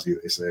an Aussie.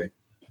 They say,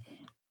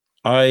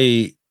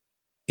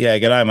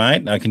 g'day,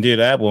 mate. I can do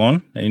that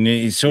one, and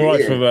it's all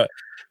right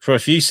for a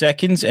few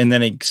seconds, and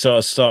then it sort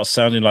of starts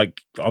sounding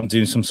like I'm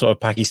doing some sort of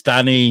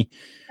Pakistani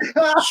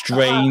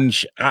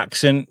strange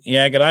accent.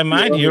 Yeah, g'day,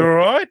 mate.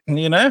 You're all right.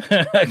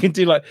 I can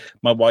do like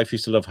my wife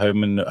used to love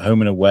Home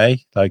and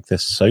Away, like the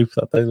soap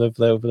that they love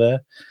over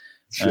there.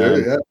 Sure,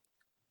 yeah.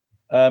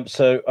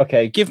 So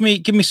okay, give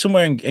me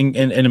somewhere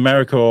in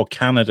America or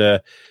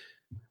Canada,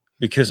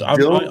 because I'm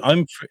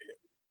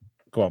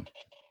go on.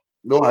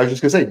 No, I was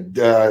just gonna say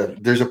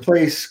there's a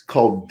place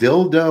called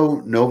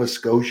Dildo, Nova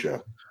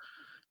Scotia.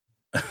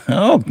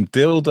 Oh,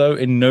 Dildo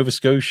in Nova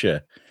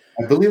Scotia.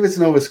 I believe it's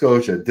Nova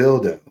Scotia.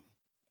 Dildo.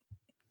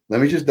 Let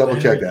me just double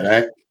check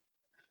that.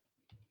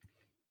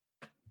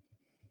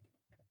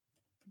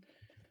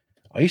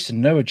 I used to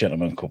know a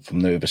gentleman called from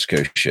Nova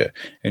Scotia,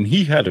 and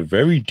he had a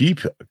very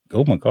deep.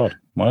 Oh my God!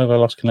 Why have I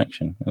lost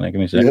connection? Give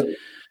me a second. Yep.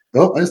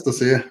 Oh, I still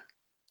see you.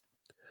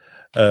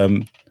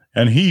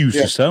 And he used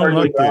to sound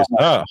like this.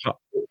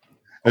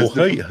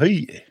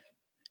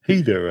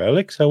 Hey there,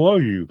 Alex. How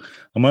are you?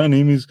 My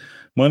name is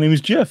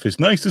Jeff. It's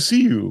nice to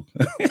see you.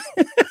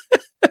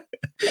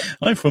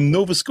 I'm from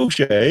Nova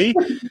Scotia, eh?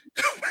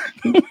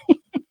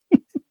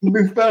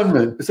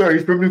 Newfoundland. Sorry,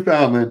 he's from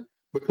Newfoundland,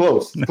 but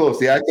close. Close.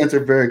 The accents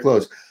are very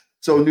close.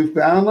 So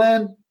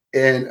Newfoundland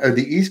and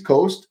the East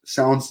Coast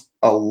sounds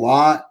a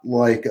lot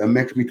like a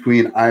mix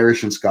between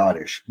Irish and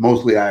Scottish.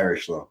 Mostly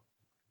Irish, though.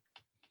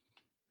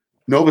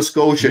 Nova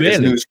Scotia is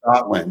New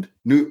Scotland.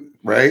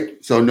 Right?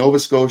 So Nova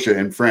Scotia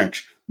in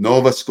French.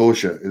 Nova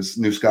Scotia is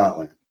New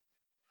Scotland.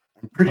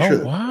 I'm pretty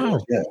sure. Wow.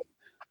 Yeah.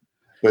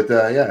 But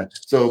yeah.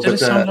 So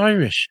does it sound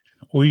Irish?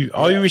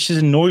 Irish is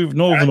in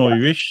Northern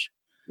Irish.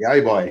 Yeah,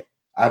 boy.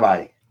 Aye,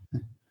 bye.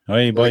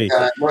 Hey, Like boy.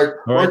 Lord,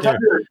 Right Lord there.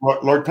 Thunder,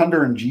 Lord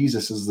Thunder and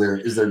Jesus is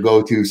their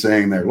go-to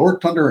saying there.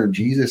 Lord Thunder and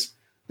Jesus.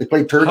 They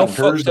play Turd How on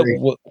fucked up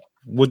Thursday.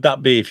 would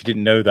that be if you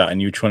didn't know that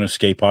and you were trying to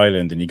escape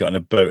Ireland and you got on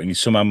a boat and you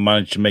somehow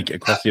managed to make it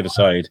across the other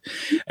side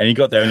and you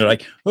got there and they're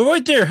like, "Oh,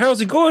 right there,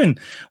 how's it going?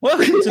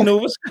 Welcome to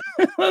Nova."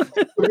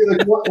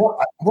 Like,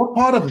 what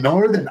part of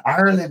Northern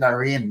Ireland are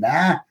we in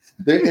now?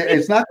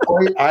 It's not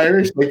quite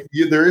Irish. Like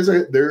there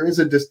is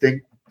a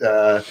distinct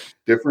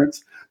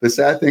difference. The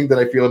sad thing that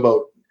I feel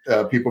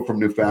about people from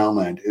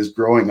Newfoundland is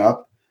growing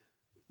up,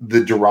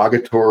 the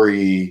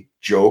derogatory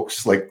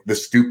jokes, like the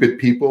stupid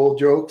people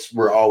jokes,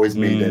 were always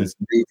made as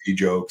Newfie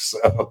jokes.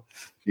 So,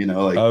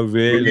 like oh,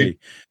 really?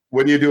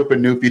 What do you do if a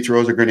Newfie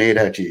throws a grenade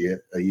at you?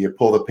 You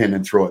pull the pin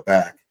and throw it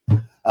back.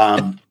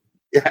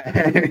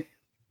 Yeah.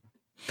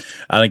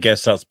 And I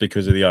guess that's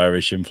because of the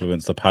Irish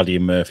influence, the Paddy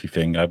and Murphy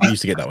thing. I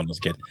used to get that when I was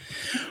a kid.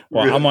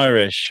 Well, really? I'm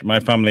Irish.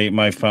 My family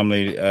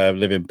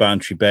live in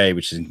Bantry Bay,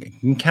 which is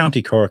in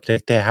County Cork.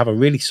 They have a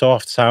really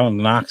soft sound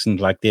and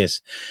accent like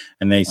this,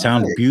 and they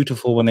sound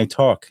beautiful when they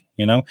talk,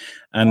 and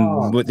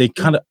they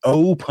kind of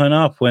open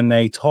up when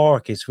they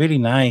talk. It's really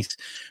nice.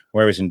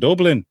 Whereas in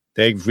Dublin,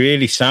 they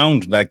really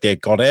sound like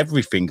they've got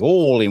everything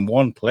all in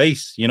one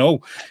place.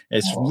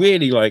 It's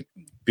really like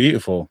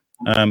beautiful.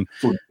 So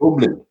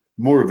Dublin.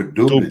 More of a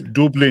Dublin.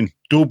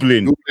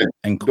 Dublin.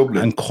 And Cork.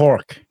 And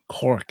Cork.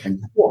 Cork.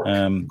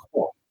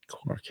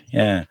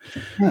 Yeah.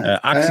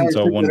 Accents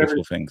are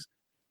wonderful things.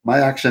 My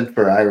accent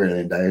for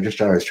Ireland, I just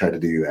always try to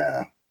do,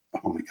 oh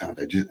my God,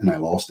 I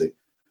lost it.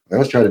 I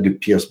always try to do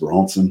Pierce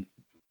Brosnan.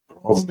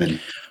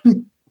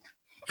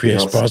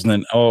 Pierce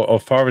Brosnan.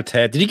 Or Father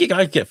Ted. Did you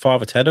guys get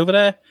Father Ted over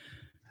there?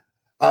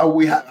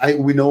 We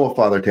know of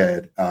Father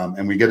Ted,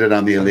 and we get it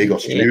on the illegal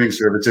streaming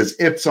services.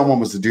 If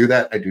someone was to do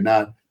that, I do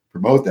not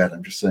promote that.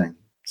 I'm just saying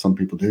some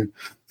people do.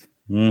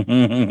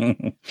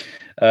 Yeah,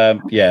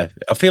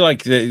 I feel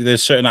like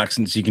there's certain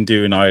accents you can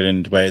do in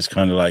Ireland where it's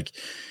kind of like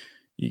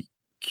you're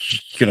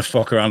gonna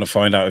fuck around to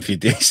find out if you're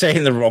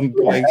saying the wrong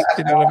place.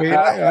 You know what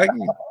I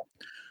mean?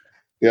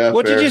 Yeah.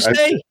 What did you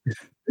say?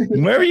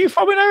 Where are you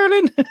from in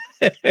Ireland?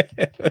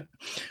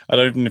 I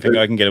don't even think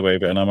I can get away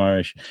with it, and I'm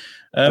Irish.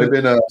 I've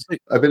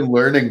been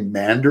learning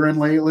Mandarin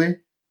lately,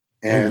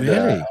 and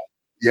really?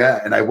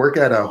 Yeah, and I work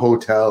at a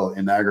hotel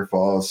in Niagara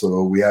Falls,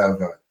 so we have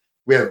a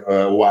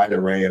wide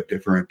array of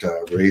different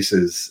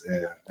races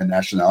and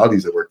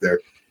nationalities that work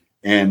there.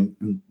 And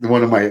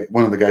one of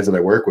the guys that I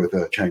work with,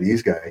 a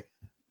Chinese guy,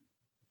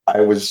 I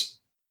was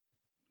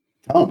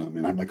telling him,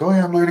 and I'm like, "Oh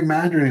yeah, I'm learning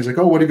Mandarin." He's like,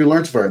 "Oh, what have you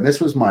learned so far?" And this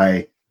was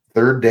my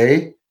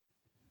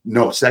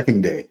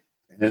second day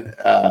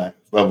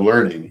of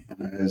learning.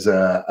 As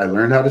I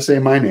learned how to say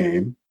my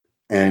name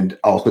and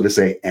also to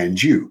say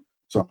 "and you."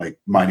 So I'm like,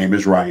 "My name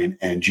is Ryan,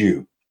 and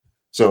you."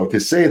 So to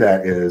say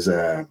that is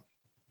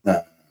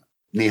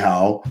ni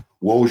hao,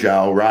 wo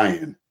zhao,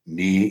 Ryan,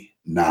 ni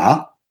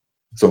na.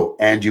 So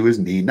and you is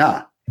ni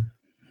na.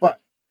 But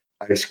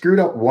I screwed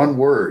up one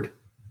word.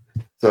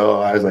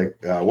 So I was like,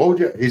 wo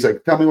zhao. He's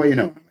like, "Tell me what you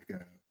know." I'm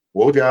like,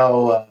 wo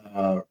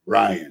zhao,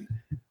 Ryan,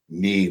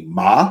 ni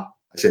ma.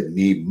 I said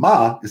ni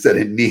ma instead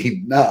of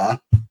ni na.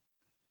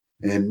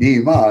 And ni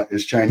ma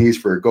is Chinese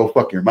for go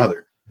fuck your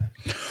mother.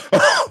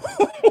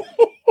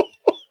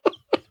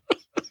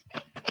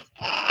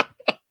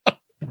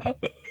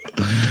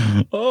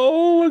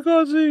 Oh my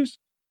God, Zeus.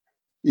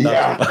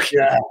 Yeah.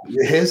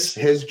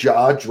 His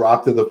jaw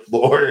dropped to the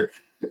floor.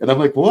 And I'm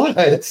like, "What?"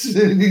 And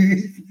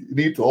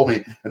he told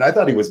me. And I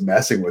thought he was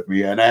messing with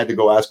me. And I had to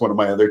go ask one of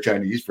my other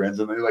Chinese friends.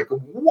 And they're like,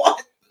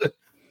 "What?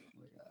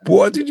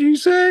 What did you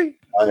say?"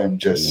 I am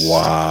just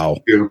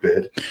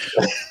stupid.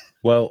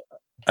 Well,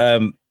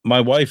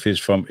 my wife is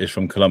from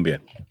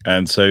Colombia.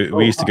 And so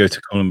we used to go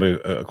to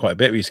Colombia quite a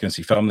bit. We used to go and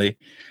see family.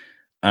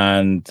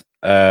 And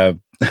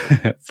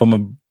from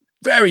a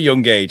very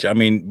young age, I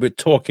mean, we're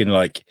talking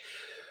like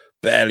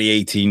barely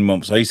 18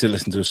 months. I used to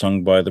listen to a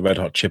song by the Red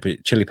Hot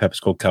Chili Peppers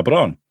called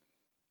Cabron.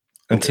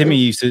 And Timmy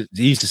used to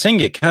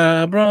sing it,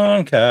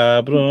 Cabron,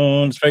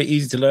 Cabron. It's very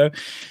easy to learn.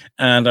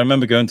 And I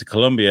remember going to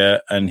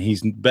Colombia, and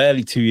he's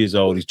barely 2 years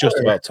old. He's just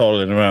about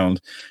toddling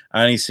around,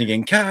 and he's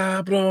singing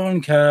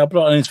Cabron,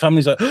 Cabron. And his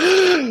family's like,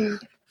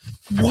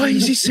 "Why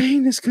is he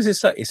saying this?" Because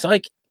it's a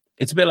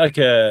bit like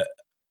a.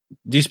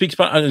 Do you speak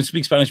Spanish? I don't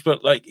speak Spanish,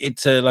 but like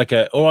it's like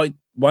a all right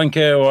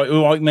wanker,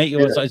 all right mate.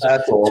 It's a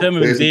term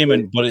of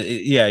endearment, but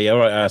all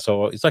right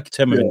asshole. It's like a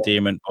term of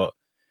endearment, but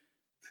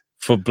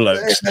for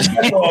blokes.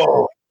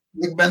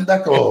 Big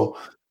Bendeco.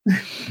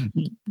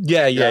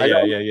 Yeah.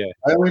 I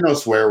only know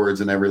swear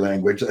words in every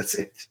language. That's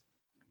it.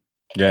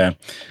 Yeah.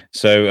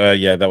 So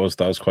that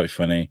was quite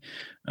funny.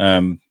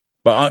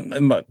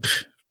 But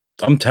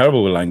I'm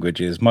terrible with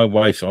languages. My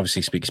wife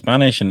obviously speaks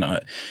Spanish, and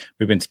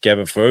we've been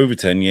together for over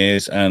 10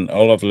 years. And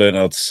all I've learned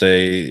how to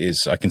say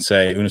is I can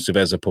say una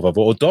cerveza por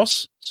favor, or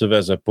dos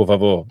cerveza por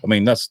favor. I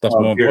mean that's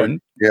more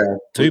important. Yeah,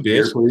 2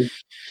 beers.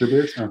 2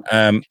 beers.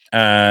 And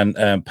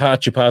pa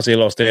chupase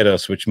los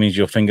dedos, which means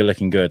your finger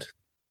licking good.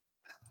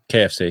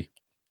 KFC.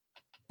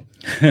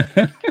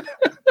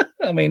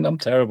 I mean, I'm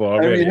terrible. I I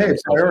really mean, hey, am.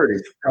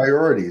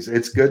 priorities.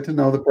 It's good to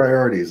know the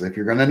priorities. If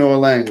you're going to know a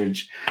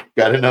language,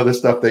 got to know the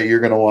stuff that you're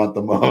going to want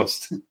the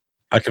most.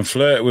 I can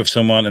flirt with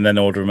someone and then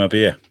order them a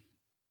beer.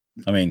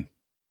 I mean,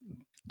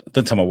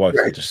 don't tell my wife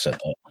I just said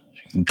that.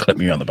 She can clip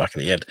me on the back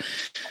of the head.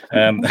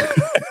 I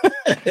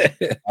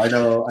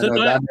know.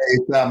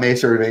 Dame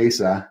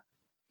cerveza.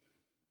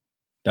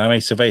 Dame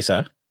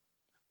cerveza.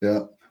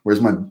 Yeah.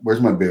 Where's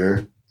my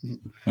beer?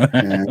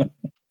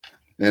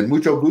 And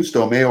mucho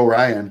gusto, Me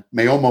O'Ryan.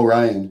 Mayomo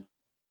Ryan.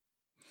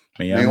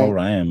 Mayomo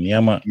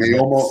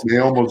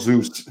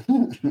Zeus.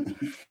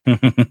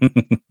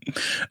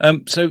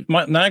 So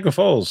Niagara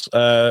Falls,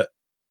 that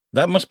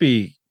must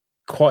be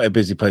quite a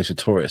busy place for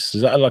tourists.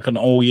 Is that like an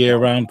all year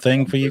round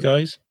thing for you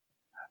guys?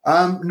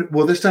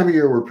 Well, this time of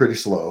year we're pretty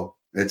slow.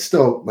 It's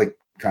still like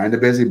kind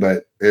of busy,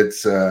 but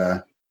it's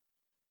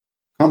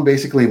come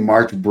basically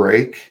March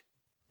break.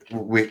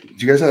 Do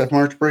you guys have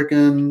March break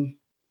in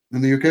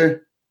the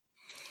UK?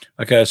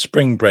 Like a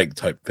spring break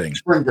type thing.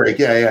 Spring break,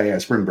 yeah.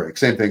 Spring break,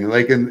 same thing.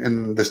 Like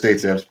in the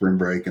States, they have spring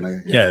break,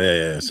 and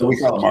yeah. So we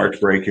call it March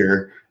break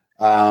here.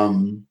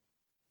 And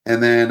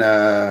then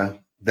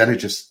it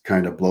just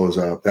kind of blows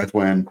up. That's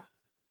when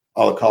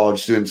all the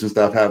college students and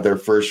stuff have their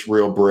first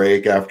real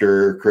break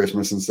after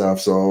Christmas and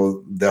stuff.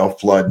 So they'll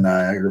flood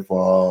Niagara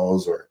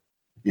Falls, or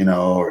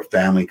or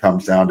family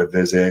comes down to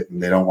visit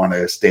and they don't want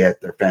to stay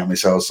at their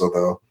family's house, so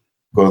they'll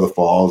go to the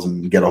falls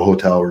and get a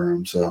hotel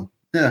room. So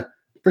yeah,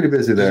 pretty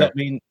busy there.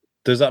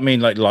 Does that mean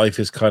like life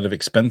is kind of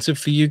expensive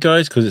for you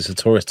guys because it's a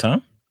tourist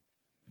town?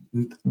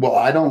 Well,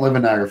 I don't live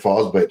in Niagara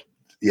Falls, but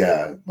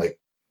yeah, like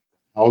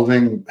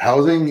housing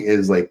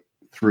is like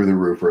through the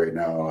roof right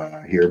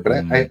now here. But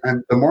I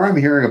the more I'm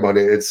hearing about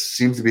it, it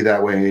seems to be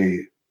that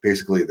way.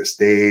 Basically, the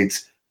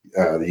States,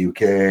 the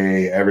UK,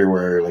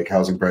 everywhere, like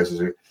housing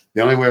prices are.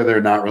 The only way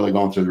they're not really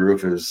going through the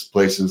roof is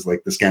places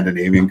like the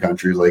Scandinavian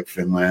countries, like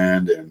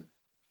Finland and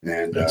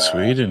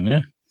Sweden.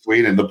 Yeah,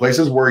 Sweden. The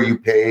places where you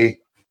pay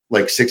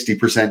like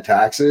 60%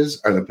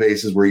 taxes are the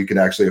places where you could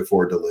actually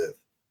afford to live.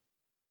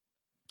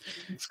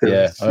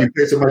 Yeah, you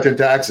pay so much in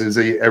taxes,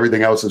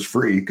 everything else is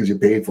free because you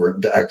paid for it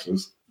in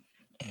taxes.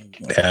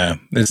 Yeah,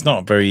 it's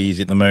not very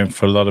easy at the moment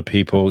for a lot of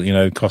people.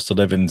 Cost of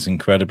living is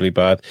incredibly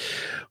bad.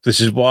 This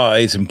is why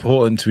it's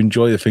important to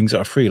enjoy the things that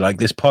are free, like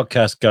this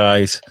podcast,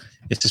 guys.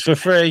 It's just for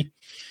free.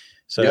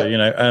 So,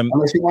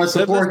 unless you want to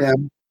support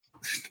him.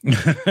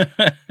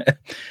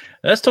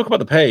 Let's talk about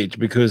the page,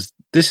 because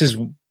this is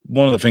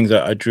one of the things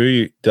that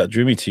drew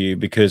me to you,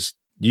 because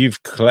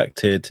you've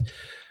collected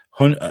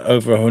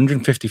over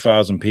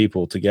 150,000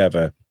 people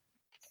together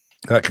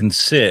that can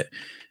sit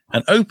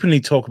and openly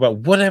talk about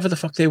whatever the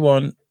fuck they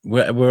want,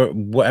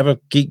 whatever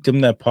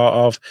geekdom they're part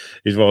of.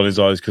 He's rolling his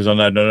eyes because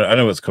I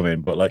know what's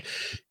coming, but like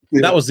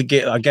that was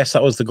I guess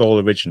that was the goal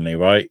originally,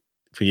 right,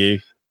 for you?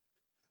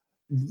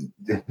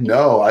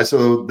 No,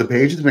 so the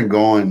page has been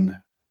going.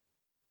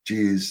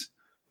 Geez,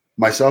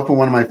 myself and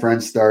one of my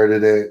friends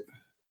started it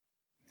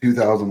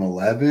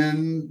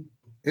 2011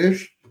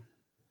 ish.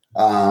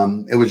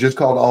 It was just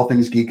called All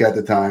Things Geek at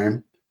the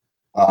time.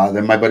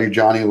 Then my buddy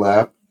Johnny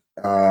left,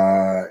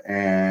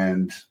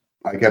 and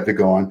I kept it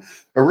going.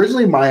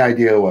 Originally, my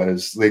idea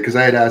was because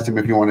I had asked him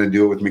if he wanted to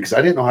do it with me, because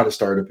I didn't know how to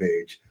start a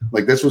page.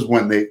 Like this was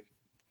when they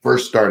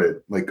first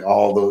started, like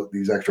all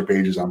these extra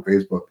pages on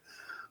Facebook.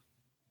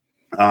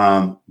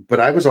 But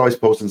I was always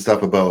posting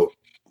stuff about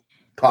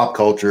pop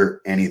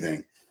culture,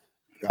 anything.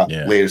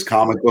 Latest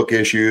comic book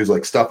issues,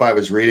 like stuff I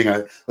was reading.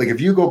 Like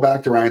if you go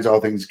back to Ryan's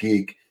All Things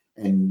Geek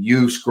and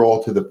you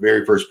scroll to the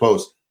very first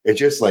post, it's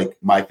just like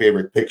my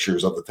favorite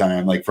pictures of the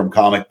time, like from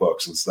comic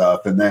books and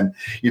stuff. And then,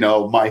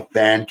 my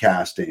fan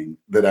casting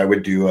that I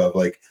would do of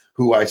like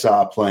who I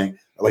saw playing.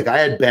 Like I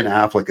had Ben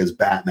Affleck as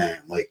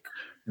Batman, like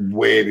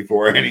way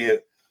before any of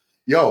it.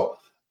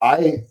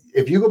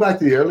 If you go back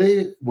to the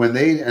early, when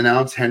they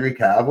announced Henry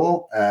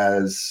Cavill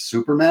as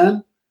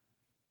Superman,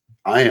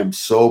 I am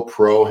so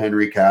pro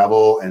Henry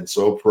Cavill and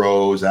so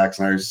pro Zack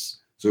Snyder's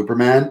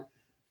Superman.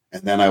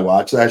 And then I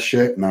watch that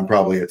shit and I'm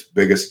probably its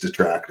biggest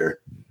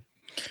detractor.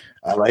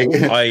 I like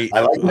it. I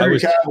like Henry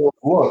Cavill's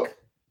look,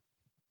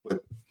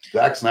 but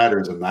Zack Snyder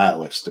is a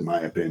nihilist, in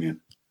my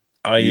opinion.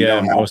 I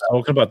was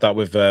talking about that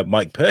with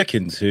Mike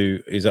Perkins, who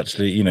is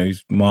actually,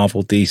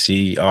 Marvel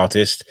DC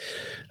artist.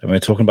 And we were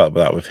talking about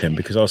that with him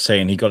because I was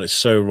saying he got it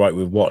so right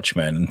with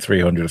Watchmen and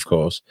 300, of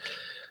course,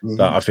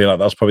 that I feel like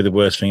that's probably the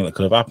worst thing that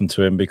could have happened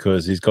to him,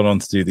 because he's gone on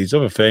to do these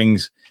other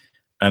things.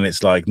 And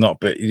it's like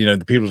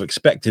the people have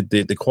expected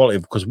the quality,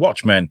 because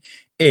Watchmen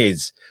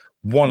is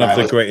one of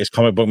the greatest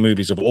comic book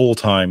movies of all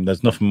time.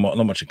 There's not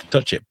much that can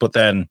touch it. But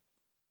then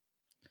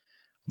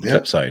the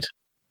flip side,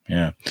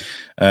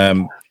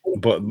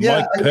 but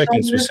Mike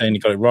Perkins was saying he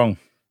got it wrong.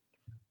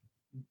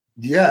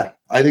 Yeah,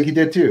 I think he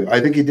did too.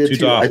 I think he did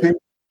too. I think,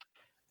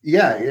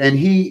 and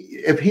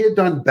if he had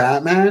done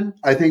Batman,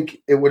 I think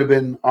it would have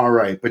been all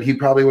right. But he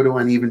probably would have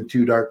went even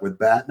too dark with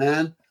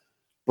Batman.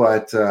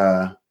 But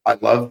I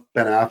love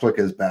Ben Affleck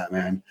as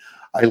Batman.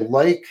 I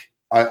like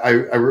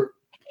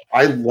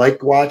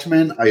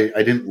Watchmen. I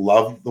didn't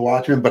love the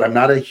Watchmen, but I'm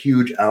not a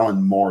huge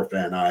Alan Moore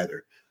fan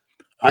either.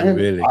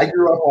 Really? I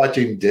grew up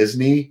watching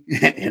Disney,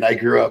 and I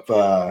grew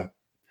up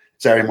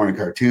Saturday morning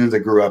cartoons. I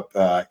grew up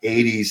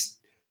 80s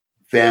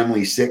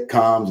family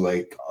sitcoms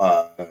like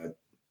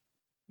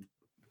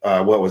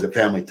what was it?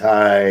 Family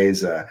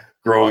Ties,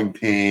 Growing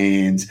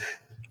Pains.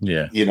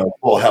 Yeah.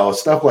 Full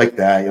House, stuff like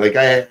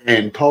that.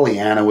 And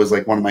Pollyanna was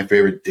like one of my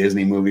favorite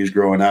Disney movies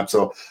growing up.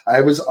 So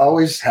I was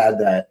always had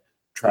that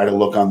try to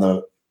look on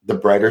the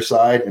brighter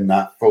side and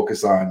not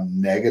focus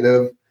on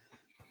negative.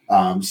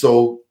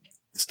 So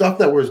stuff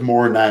that was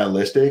more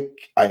nihilistic,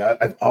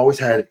 I've always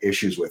had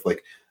issues with.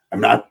 Like,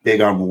 I'm not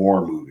big on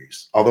war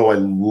movies, although I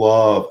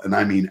love, and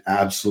I mean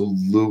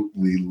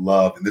absolutely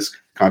love, and this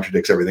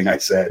contradicts everything I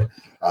said,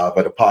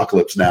 but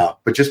Apocalypse Now,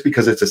 but just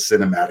because it's a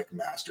cinematic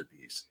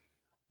masterpiece.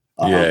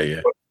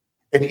 Yeah.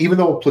 And even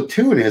though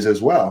Platoon is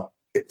as well,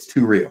 it's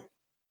too real.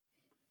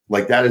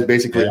 Like, that is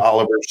basically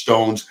Oliver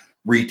Stone's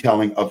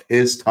retelling of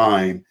his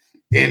time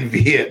in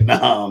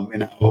Vietnam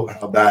and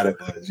how bad it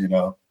was,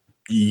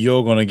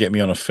 You're gonna get me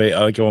on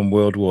I go on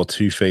World War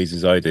II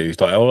phases. I do.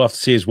 It's like all I have to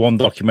see is one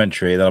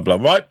documentary, then I'll be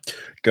like, right,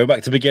 go back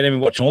to the beginning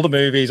and watching all the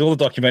movies, all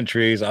the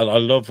documentaries. I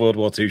love World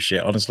War II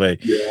shit, honestly.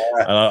 Yeah.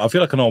 And I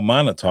feel like an old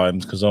man at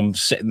times because I'm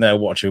sitting there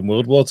watching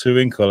World War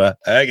II in color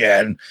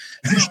again.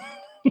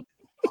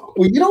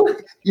 Well,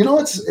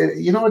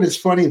 what is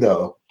funny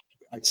though?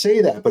 I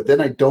say that, but then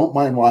I don't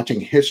mind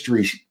watching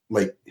history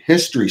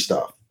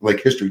stuff,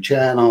 like History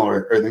Channel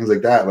or things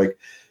like that. Like,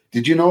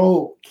 did you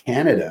know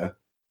Canada?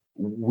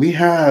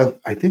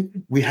 I think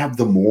we have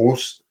the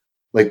most,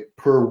 like,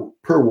 per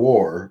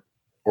war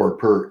or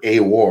per a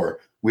war,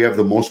 we have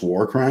the most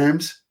war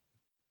crimes.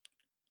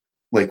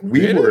 Like,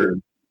 we were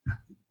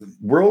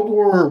World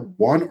War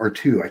One or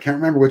two. I can't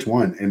remember which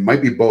one. It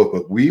might be both,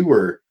 but we.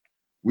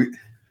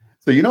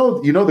 So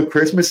the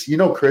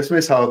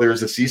Christmas, how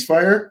there's a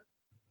ceasefire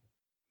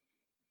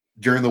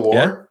during the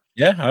war.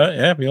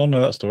 Yeah, we all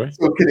know that story.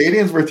 So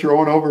Canadians were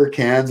throwing over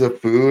cans of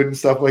food and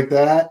stuff like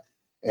that,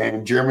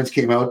 and Germans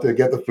came out to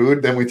get the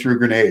food. Then we threw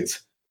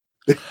grenades.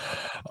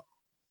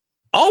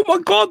 Oh my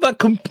god!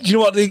 Do you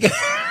know what?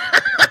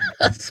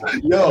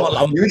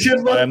 You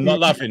should look. I am not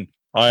laughing.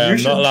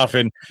 Not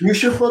laughing. You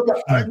should look.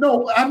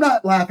 No, I'm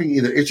not laughing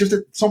either. It's just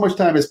that so much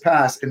time has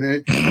passed,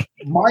 and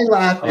my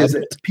laugh is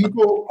that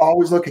people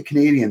always look at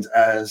Canadians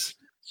as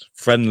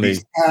friendly.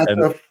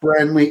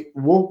 Friendly.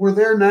 Well, we're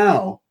there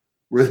now.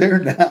 There's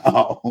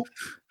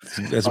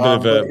a bit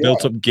of a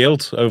built-up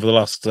guilt over the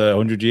last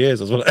 100 years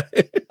as well.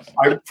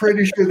 I'm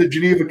pretty sure the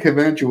Geneva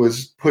Convention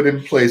was put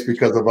in place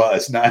because of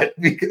us, not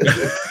because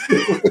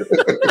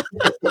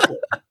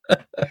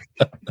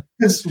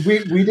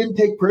we didn't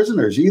take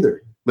prisoners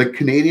either. Like,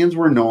 Canadians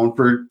were known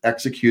for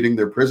executing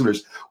their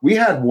prisoners. We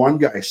had one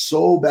guy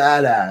so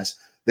badass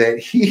that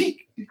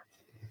he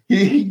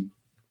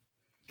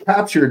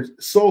captured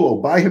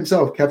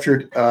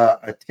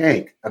a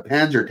tank, a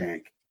Panzer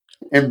tank,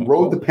 and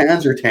rode the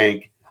Panzer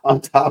tank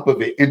on top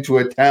of it into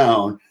a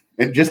town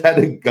and just had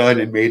a gun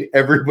and made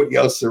everybody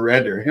else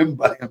surrender, him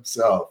by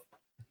himself.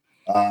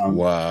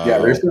 Wow. Yeah,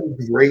 there's some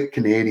great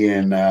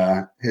Canadian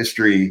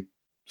history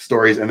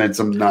stories and then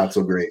some not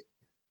so great.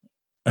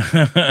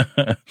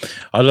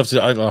 I'd love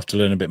to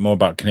learn a bit more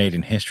about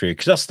Canadian history,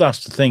 because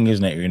that's the thing,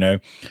 isn't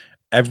it?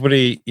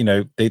 Everybody,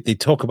 they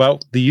talk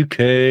about the UK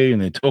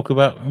and they talk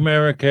about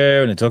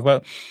America and they talk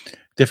about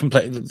different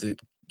places.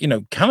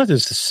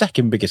 Canada's the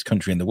second biggest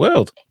country in the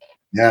world.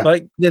 Yeah,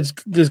 like there's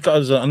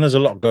a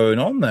lot going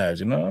on there. Do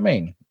you know what I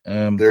mean?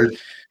 There's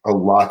a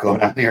lot going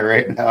on here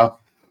right now.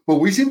 But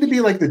we seem to be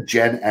like the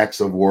Gen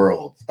X of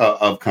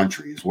of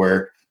countries,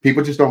 where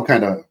people just don't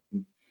kind of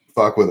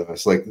fuck with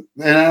us. Like,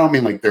 and I don't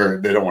mean like they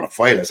don't want to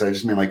fight us. I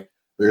just mean like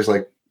there's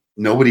like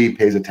nobody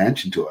pays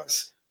attention to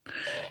us.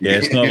 Yeah,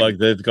 it's not like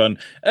they've gone,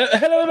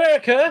 hello,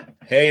 America.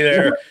 Hey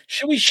there.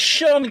 Should we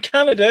shun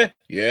Canada?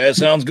 Yeah,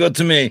 sounds good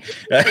to me.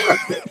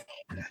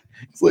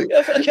 It's like,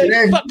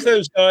 okay, fuck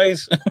those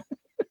guys.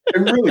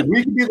 And really,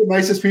 we could be the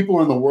nicest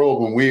people in the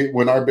world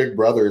when our big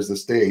brother is the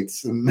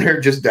States, and they're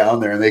just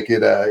down there and they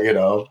could,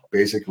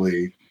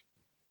 basically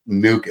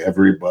nuke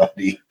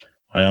everybody.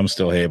 I am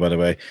still here, by the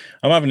way.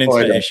 I'm having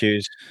internet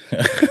issues.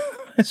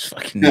 It's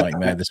fucking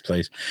nightmare, this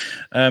place.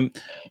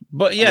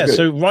 But yeah,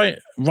 so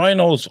Ryan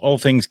All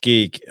Things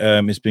Geek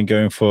has been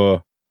going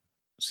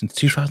since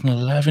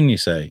 2011, you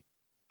say?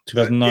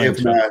 2009?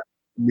 If not,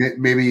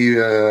 maybe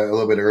a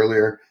little bit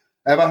earlier.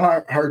 I have a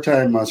hard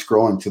time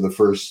scrolling to the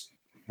first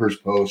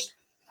post.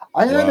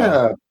 I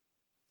had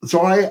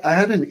I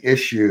had an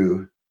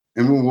issue,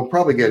 and we'll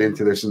probably get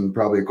into this, and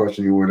probably a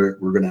question we're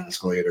going to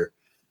ask later,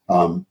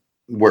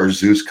 where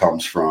Zeus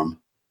comes from.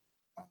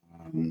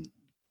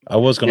 I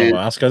was going to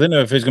ask. I didn't know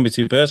if it's going to be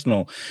too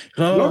personal.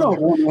 No,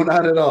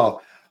 not at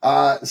all.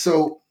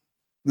 So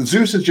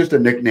Zeus is just a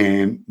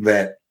nickname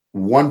that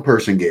one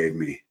person gave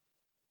me,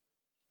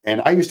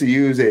 and I used to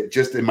use it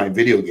just in my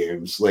video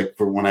games. Like,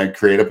 for when I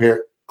create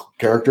a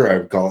character, I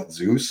would call it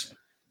Zeus.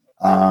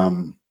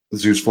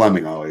 Zeus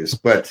Fleming always,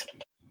 but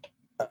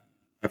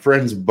a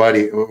friend's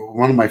buddy,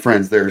 one of my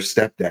friends, their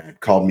stepdad,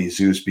 called me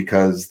Zeus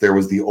because there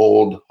was the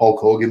old Hulk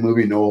Hogan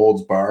movie, No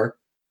Holds Bar.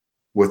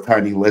 with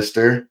Tiny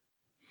Lister.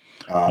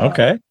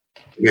 Okay.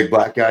 Big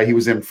black guy. He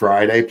was in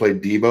Friday,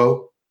 played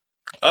Debo.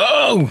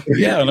 Oh,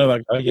 yeah, I know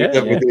that guy. Yeah,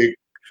 yeah.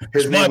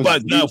 His my name was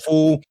bad now,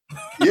 fool.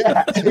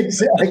 Yeah,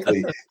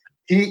 exactly.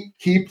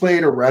 He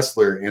played a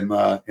wrestler in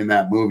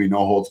that movie, No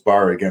Holds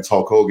Barred, against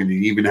Hulk Hogan. He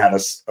even had a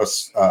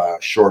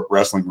short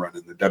wrestling run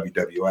in the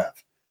WWF.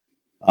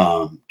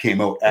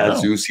 Came out as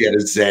Zeus. He had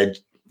his Z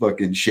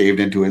fucking shaved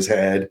into his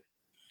head.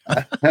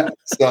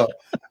 So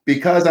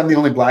because I'm the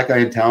only black guy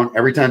in town,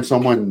 every time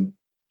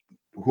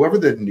whoever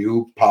the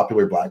new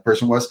popular black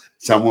person was,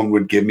 someone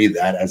would give me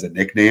that as a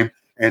nickname.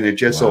 And it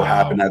just so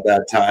happened at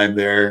that time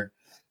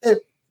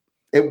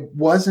it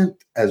wasn't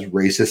as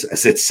racist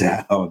as it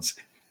sounds.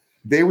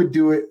 They would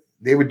do it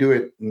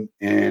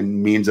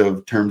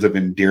in terms of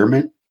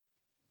endearment,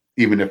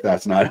 even if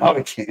that's not how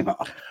it came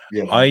out.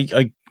 You know?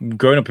 I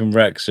growing up in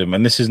Wrexham,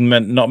 and this is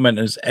not meant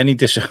as any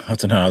dish. I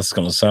don't know how it's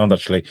going to sound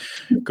actually.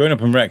 Growing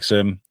up in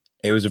Wrexham,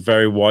 it was a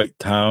very white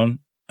town,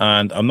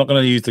 and I'm not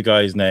going to use the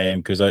guy's name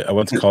because I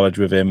went to college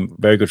with him.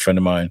 Very good friend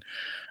of mine.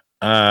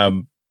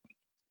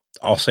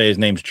 I'll say his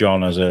name's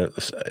John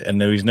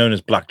and he's known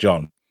as Black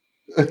John.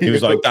 He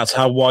was like, that's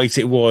how white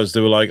it was.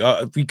 They were like,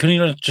 can you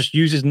not just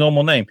use his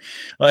normal name?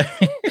 Like,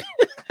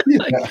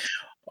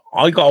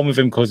 I got on with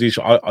him because he's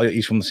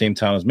from the same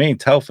town as me,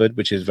 Telford,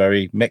 which is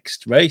very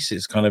mixed race.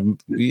 It's kind of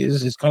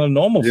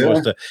normal for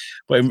us to,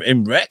 but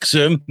in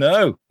Wrexham,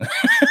 no,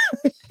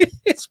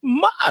 it's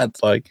mad.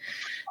 Like,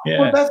 yeah,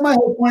 well, that's my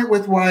whole point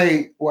with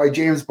why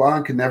James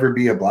Bond could never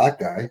be a black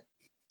guy,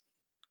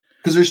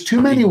 because there's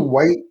too many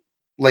white,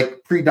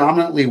 like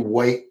predominantly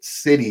white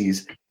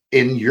cities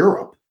in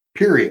Europe.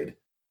 Period.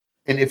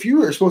 And if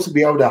you are supposed to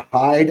be able to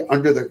hide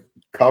under the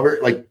cover,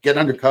 like get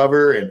under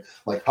cover and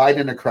like hide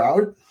in a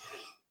crowd,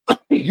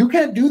 you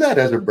can't do that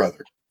as a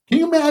brother. Can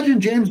you imagine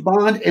James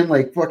Bond in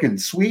like fucking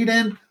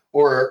Sweden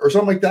or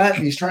something like that?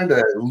 And he's trying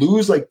to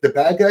lose like the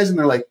bad guys, and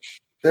they're like,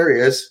 there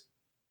he is.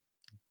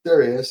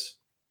 There he is.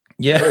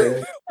 Yeah. There he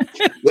is.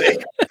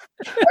 Like,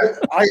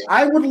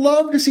 I would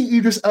love to see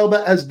Idris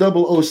Elba as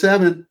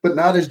 007, but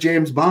not as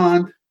James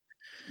Bond.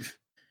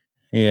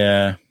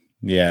 Yeah.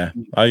 Yeah,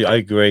 I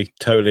agree.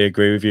 Totally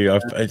agree with you.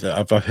 I've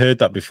heard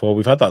that before.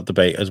 We've had that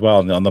debate as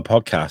well on the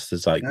podcast.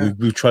 It's like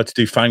we've tried to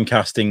do fan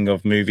casting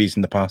of movies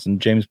in the past, and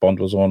James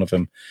Bond was one of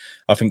them.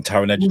 I think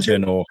Taron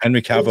Egerton or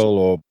Henry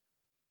Cavill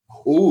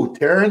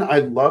Taron. I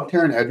love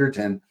Taron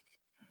Egerton.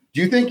 Do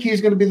you think he's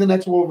going to be the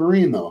next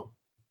Wolverine though?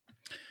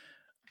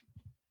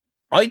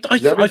 I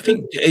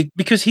think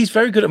because he's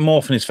very good at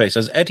morphing his face.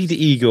 As Eddie the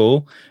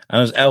Eagle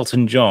and as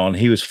Elton John,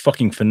 he was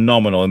fucking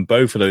phenomenal in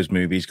both of those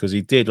movies because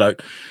he did,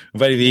 like,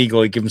 with Eddie the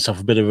Eagle, he gave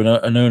himself a bit of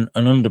an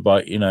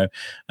underbite, you know,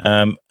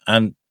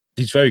 and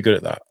he's very good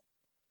at that.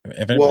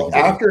 Well,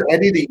 after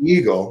Eddie the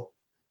Eagle,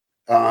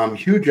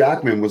 Hugh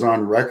Jackman was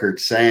on record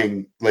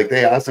saying, like,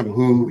 they asked him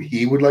who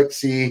he would like to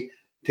see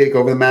take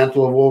over the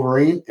mantle of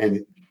Wolverine,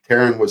 and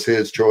Taron was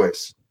his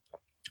choice.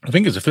 I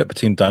think it's a flip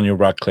between Daniel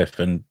Radcliffe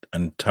and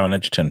Taron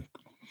Egerton.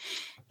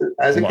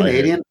 As a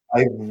Canadian,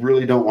 I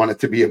really don't want it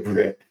to be a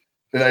Brit,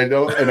 and I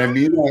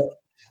mean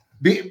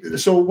that.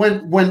 So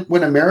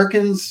when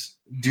Americans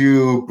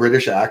do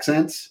British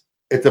accents,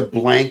 it's a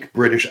blank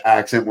British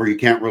accent where you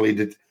can't really.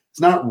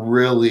 It's not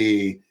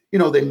really. You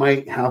know, they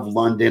might have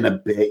London a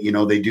bit. You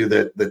know, they do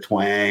the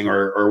twang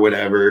or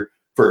whatever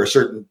for a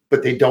certain,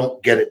 but they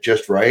don't get it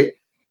just right.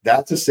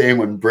 That's the same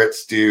when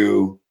Brits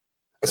do,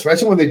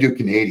 especially when they do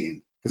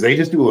Canadian, because they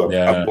just do a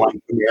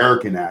blank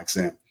American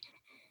accent.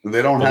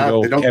 They don't have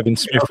Kevin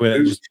Smith with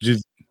it.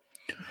 Just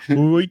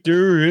right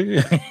there.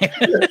 Yeah.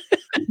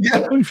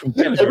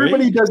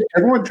 Everybody does.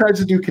 Everyone tries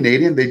to do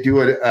Canadian. They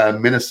do a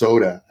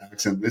Minnesota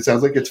accent. It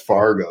sounds like it's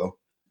Fargo.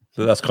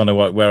 So that's kind of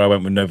where I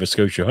went with Nova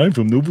Scotia. I'm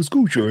from Nova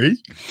Scotia, eh?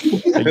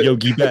 And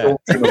Yogi Bear.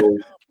 No,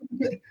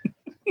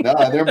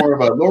 they're more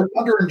of a Lord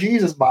Thunder and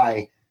Jesus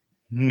by.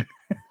 Yeah.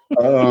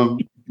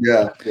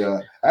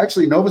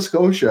 Actually, Nova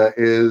Scotia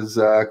is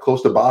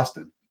close to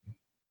Boston.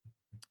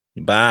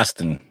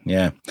 Boston,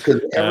 yeah.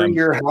 Because every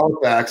year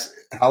Halifax,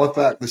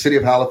 the city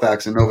of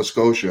Halifax in Nova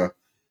Scotia,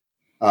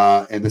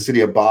 and the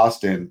city of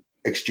Boston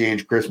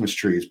exchange Christmas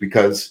trees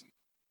because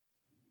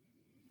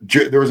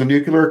there was a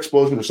nuclear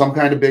explosion or some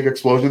kind of big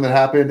explosion that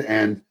happened,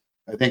 and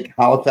I think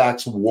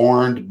Halifax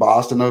warned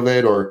Boston of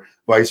it, or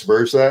vice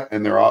versa,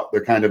 and they're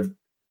kind of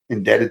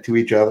indebted to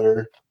each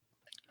other.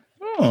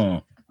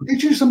 Oh, I'll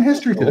get you some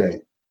history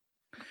today.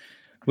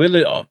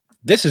 Well,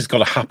 this has got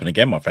to happen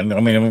again, my friend.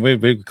 I mean,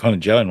 we're kind of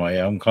gelling right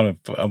here. I'm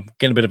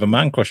getting a bit of a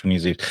man crush on you,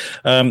 Zeus.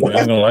 I'm not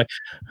gonna lie.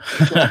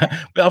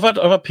 But I've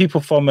had people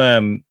from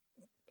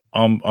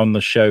on the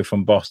show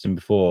from Boston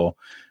before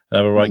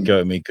have a right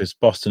go at me because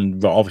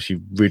Boston obviously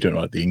really don't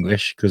like the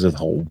English because of the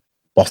whole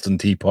Boston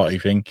Tea Party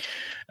thing,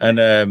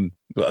 and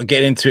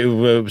getting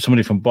into it with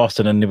somebody from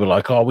Boston, and they were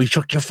like, "Oh, we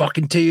chucked your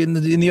fucking tea in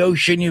the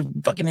ocean, you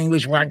fucking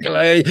English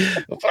wanker!"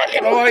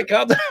 Fucking oh my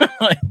god!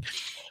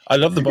 I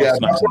love the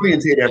Boston accent.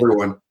 Orientate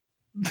everyone.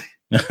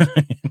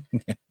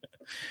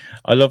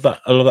 I love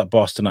that. I love that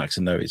Boston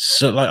accent though. It's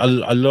so like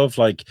I love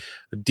like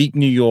deep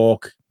New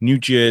York, New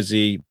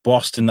Jersey,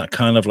 Boston. That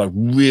kind of like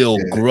real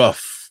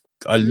gruff.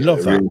 I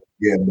love that.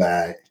 Yeah,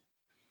 bye.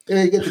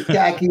 Hey, get the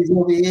khakis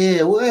over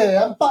here.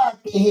 Where I'm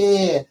parking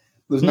here.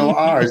 There's no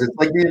R's. It's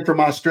like being from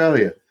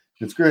Australia.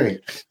 It's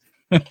great.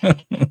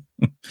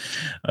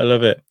 I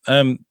love it.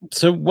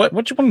 So what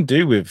do you want to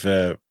do with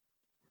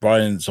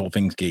Ryan's All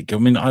Things Geek? I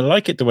mean, I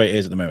like it the way it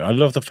is at the moment. I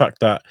love the fact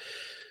that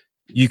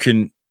you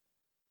can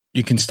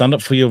stand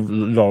up for your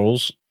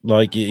laurels.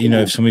 Like, you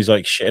know, if somebody's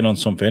like shitting on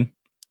something,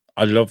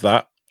 I love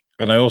that.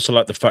 And I also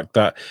like the fact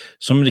that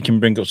somebody can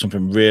bring up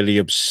something really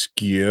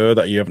obscure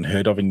that you haven't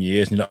heard of in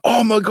years. And you're like,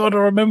 oh my God, I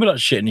remember that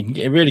shit. And you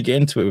can really get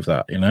into it with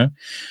that, you know?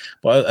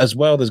 But as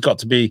well, there's got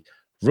to be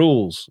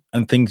rules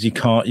and things you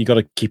got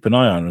to keep an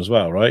eye on as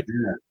well, right?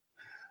 Yeah.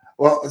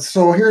 Well,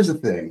 so here's the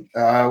thing.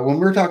 When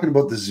we were talking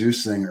about the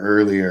Zeus thing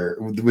earlier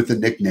with the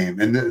nickname,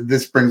 and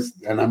this brings,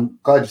 and I'm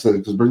glad you said it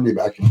because it brings me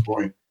back to the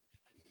point.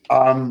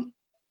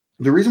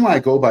 The reason why I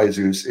go by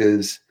Zeus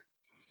is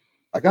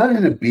I got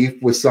in a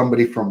beef with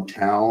somebody from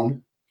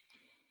town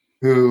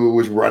who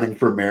was running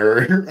for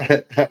mayor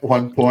at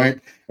one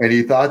point, and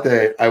he thought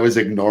that I was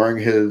ignoring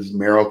his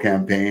mayoral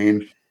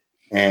campaign,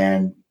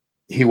 and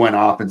he went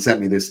off and sent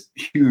me this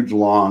huge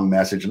long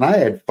message, and I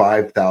had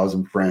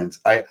 5,000 friends.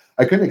 I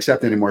couldn't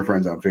accept any more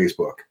friends on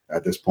Facebook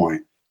at this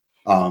point.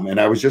 And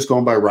I was just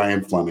going by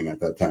Ryan Fleming at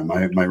that time,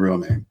 my real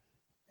name.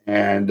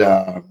 And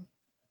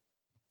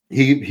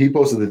he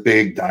posted this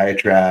big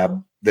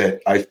diatribe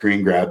that I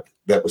screen grabbed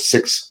that was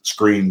 6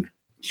 screen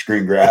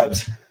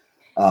grabs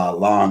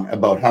long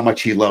about how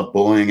much he loved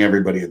bullying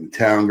everybody in the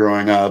town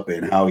growing up,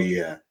 and how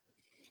he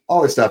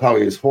all this stuff, how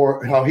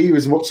he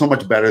was so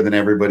much better than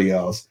everybody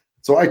else.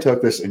 So I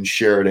took this and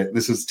shared it.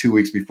 This is 2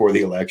 weeks before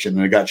the election,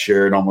 and it got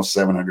shared almost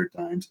 700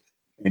 times.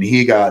 And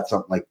he got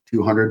something like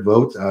 200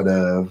 votes out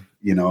of,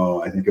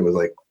 I think it was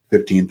like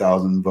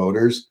 15,000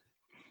 voters.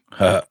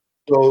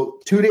 So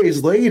 2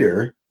 days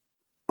later,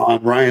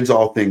 on Ryan's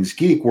All Things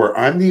Geek, where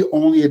I'm the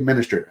only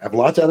administrator, I have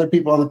lots of other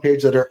people on the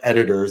page that are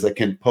editors that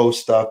can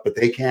post stuff, but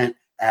they can't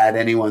add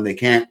anyone. They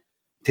can't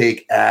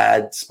take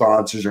ad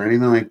sponsors or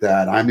anything like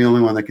that. I'm the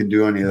only one that can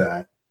do any of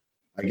that.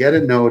 I get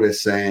a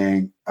notice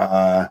saying,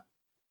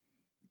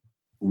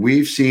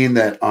 we've seen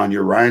that on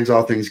your Ryan's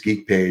All Things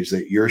Geek page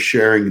that you're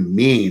sharing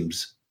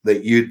memes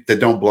that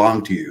don't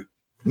belong to you.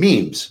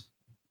 Memes.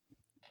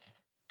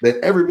 That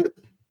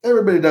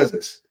everybody does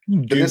this.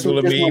 Google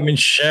a meme and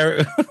share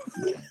it.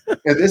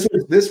 And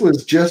this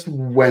was just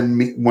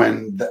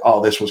when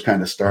all this was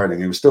kind of starting.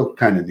 It was still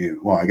kind of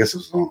new. Well, I guess it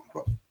was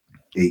about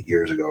 8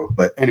 years ago.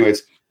 But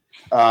anyways,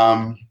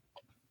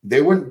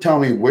 they wouldn't tell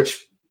me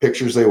which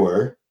pictures they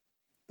were.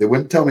 They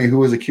wouldn't tell me who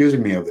was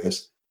accusing me of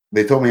this.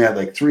 They told me I had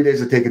like 3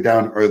 days to take it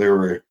down, or they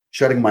were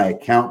shutting my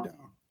account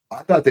down.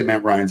 I thought they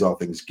meant Ryan's All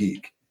Things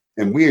Geek.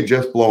 And we had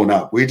just blown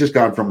up. We had just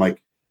gone from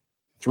like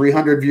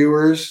 300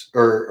 viewers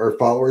or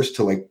followers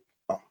to like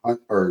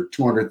or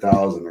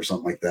 200,000 or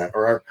something like that,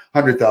 or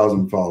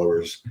 100,000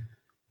 followers.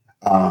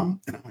 And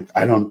I'm like,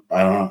 I'm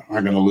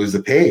going to lose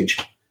the page.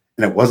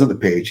 And it wasn't the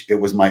page. It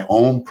was my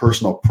own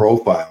personal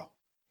profile.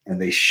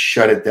 And they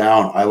shut it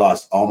down. I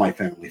lost all my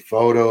family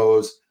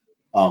photos.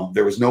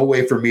 There was no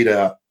way for me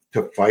to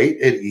fight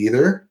it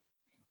either.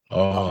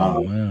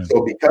 Man.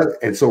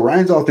 So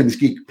Ryan's All Things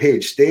Geek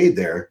page stayed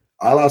there.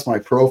 I lost my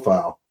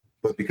profile,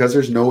 but because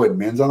there's no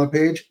admins on the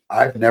page,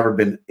 I've never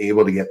been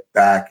able to get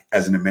back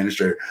as an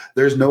administrator.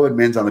 There's no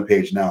admins on the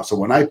page now. So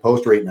when I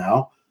post right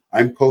now,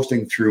 I'm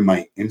posting through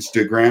my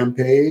Instagram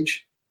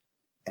page,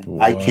 and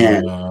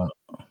wow.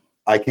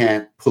 I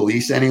can't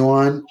police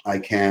anyone.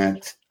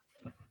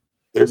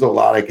 There's a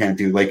lot I can't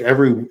do. Like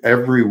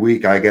every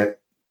week I get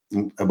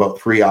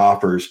about 3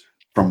 offers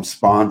from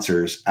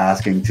sponsors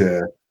asking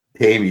to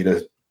pay me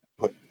to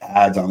put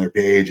ads on their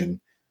page, and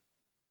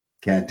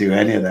can't do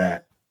any of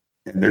that.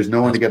 And there's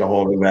no one to get a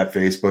hold of at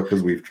Facebook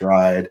because we've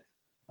tried.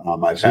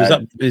 Is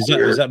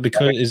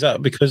that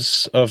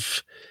because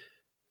of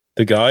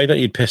the guy that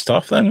you pissed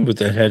off then?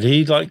 Had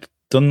he like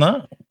done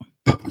that?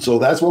 So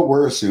that's what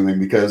we're assuming,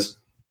 because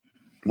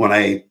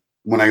when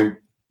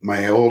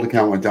my old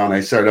account went down, I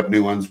started up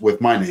new ones with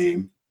my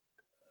name,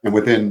 and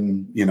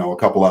within a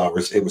couple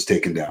hours it was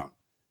taken down.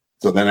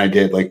 So then I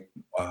did like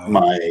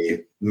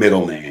my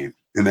middle name,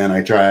 and then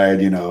I tried,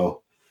 then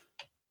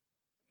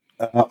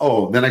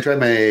I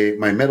tried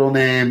my middle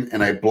name,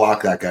 and I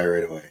blocked that guy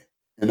right away.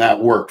 And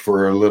that worked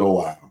for a little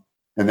while.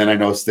 And then I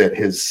noticed that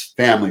his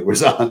family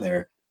was on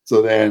there.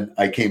 So then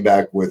I came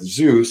back with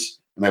Zeus,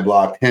 and I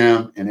blocked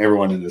him and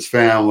everyone in his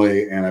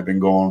family. And I've been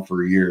going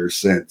for years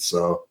since.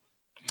 So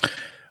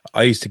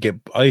I used to get,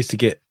 I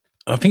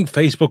think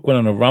Facebook went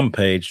on a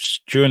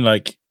rampage during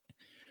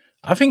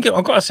I think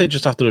I've got to say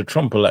just after the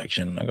Trump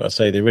election. I've got to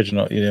say the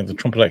original, the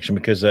Trump election,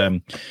 because there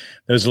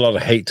was a lot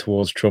of hate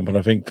towards Trump, and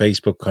I think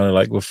Facebook kind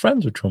of we're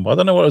friends with Trump. I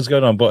don't know what was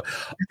going on, but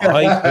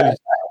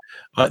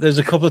there's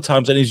a couple of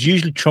times, and it's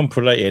usually Trump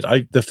related.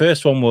 The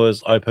first one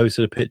was I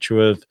posted a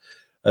picture of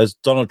as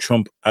Donald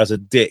Trump as a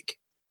dick,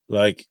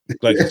 like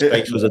his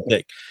face was a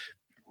dick.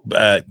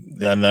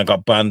 and I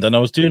got banned, and I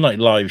was doing like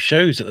live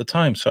shows at the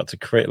time, so I had to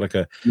create like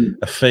a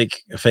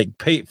fake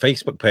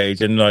Facebook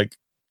page and like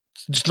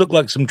just look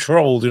like some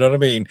troll. You know what I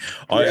mean?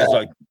 I was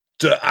like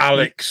the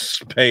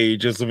Alex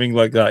page or something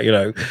like that, you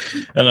know,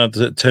 and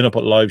I'd turn up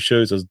at live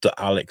shows as the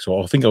Alex,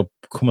 or I think I'll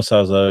come as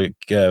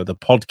the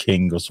Pod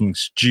King or something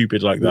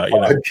stupid like that, you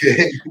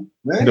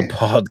know. The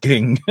Pod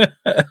King.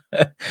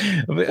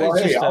 Well,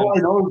 hey, all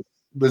I know is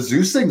the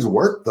Zeus things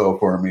work though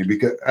for me,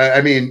 because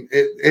I mean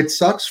it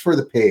sucks for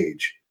the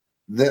page.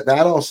 That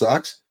all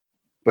sucks.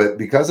 But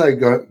because I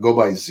go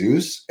by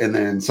Zeus, and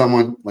then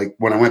someone, like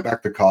when I went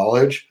back to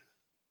college,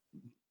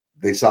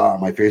 they saw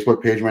on my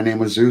Facebook page my name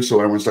was Zeus, so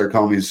everyone started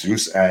calling me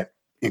Zeus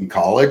in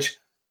college.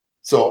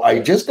 So I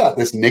just got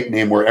this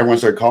nickname where everyone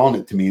started calling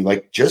it to me,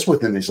 like just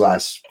within these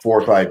last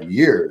 4 or 5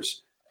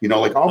 years. You know,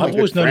 like I've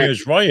always known you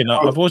as Ryan.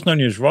 I've always known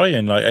you as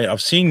Ryan. Like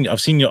I've seen you.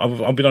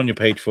 I've been on your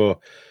page for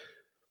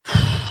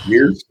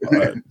years.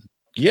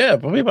 Yeah,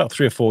 probably about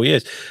 3 or 4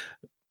 years.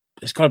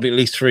 It's got to be at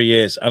least 3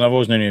 years, and I've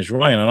always known you as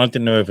Ryan, and I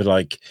didn't know if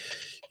like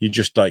you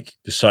just like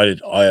decided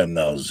I am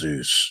now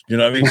Zeus. You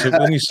know what I mean? So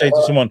when you say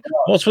to someone,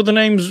 "What's with the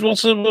names?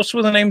 What's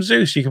with the name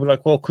Zeus?" You can be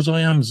like, "Well, because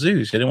I am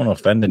Zeus. I didn't want to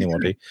offend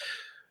anybody."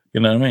 You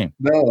know what I mean?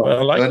 No, but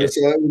I like it.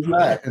 It was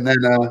that.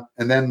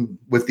 And then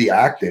with the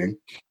acting,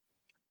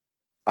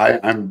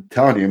 I'm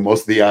telling you,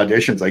 most of the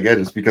auditions I get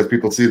is because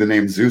people see the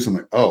name Zeus. I'm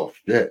like, oh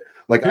shit!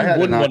 Like I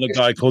wouldn't want a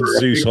guy called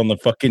Zeus on the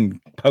fucking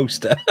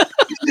poster.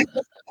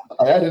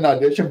 I had an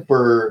audition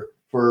for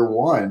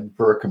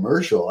a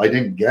commercial. I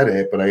didn't get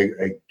it, but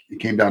it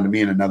came down to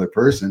me and another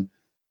person,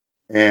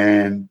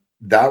 and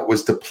that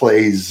was to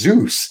play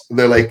Zeus.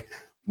 They're like,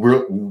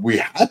 we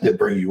had to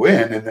bring you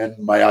in, and then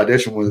my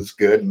audition was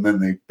good, and then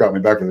they brought me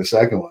back for the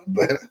second one.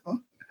 But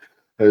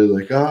I was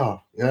like,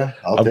 oh yeah,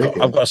 I'll take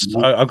it.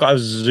 I've got a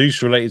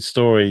Zeus related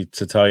story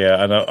to tell you,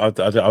 and I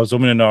was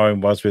umming and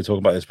ahhing whilst we were talking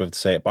about this, whether to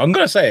say it, but I'm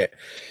going to say it.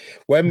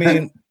 When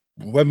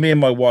me and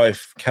my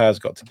wife Kaz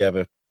got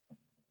together,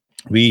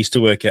 we used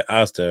to work at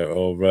Asda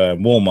or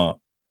Walmart,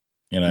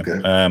 you know.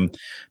 Okay.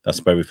 That's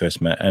where we first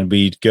met, and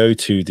we'd go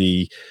to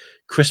the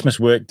Christmas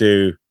work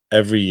do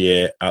every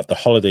year at the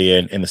Holiday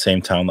Inn in the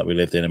same town that we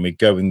lived in, and we'd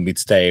go and we'd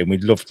stay, and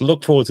we'd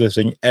look forward to this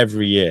thing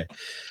every year.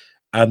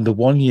 And the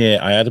one year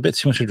I had a bit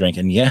too much to drink,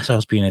 and yes, I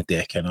was being a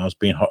dick, and I was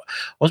being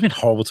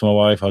horrible to my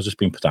wife. I was just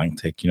being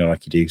pedantic, you know,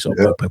 like you do, sort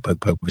of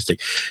poke with a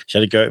stick. She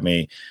had to go at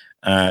me.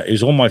 It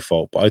was all my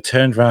fault, but I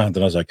turned around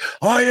and I was like,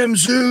 I am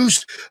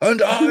Zeus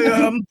and I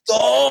am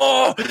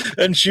Thor.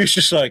 And she was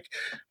just like,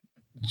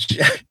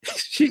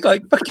 she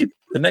like fucking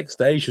the next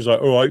day, she was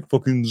like, all right,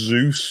 fucking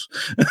Zeus.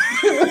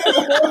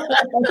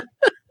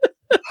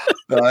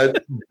 That's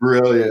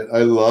brilliant.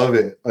 I love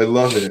it.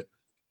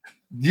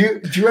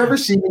 Do you ever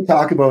see me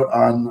talk about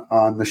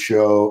on the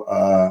show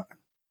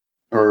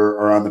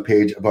or on the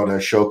page about a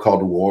show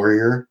called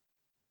Warrior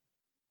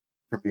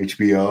from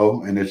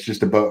HBO, and it's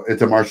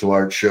a martial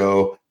arts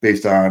show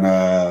based on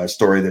a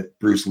story that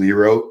Bruce Lee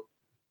wrote?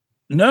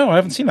 No, I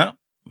haven't seen that.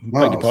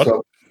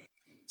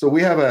 So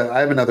I have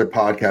another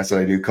podcast that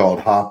I do called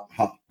Hop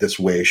This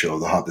Way Show,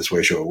 the Hop This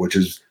Way Show, which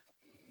is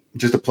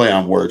just a play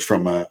on words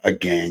from a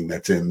gang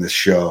that's in this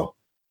show.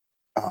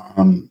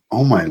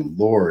 Oh my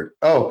Lord.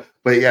 Oh,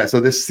 but yeah, so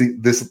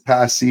this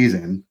past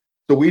season,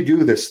 so we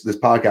do this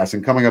podcast,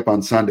 and coming up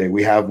on Sunday,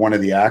 we have one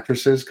of the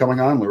actresses coming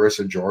on,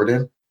 Larissa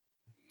Jordan.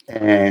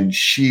 And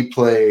she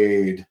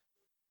played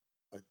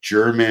a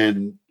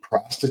German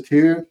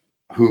prostitute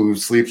who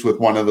sleeps with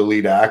one of the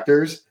lead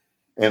actors,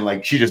 and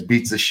like she just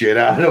beats the shit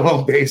out of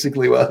him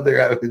basically while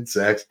they're having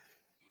sex.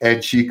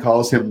 And she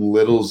calls him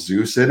Little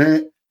Zeus in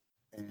it.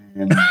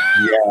 And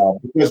yeah,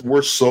 because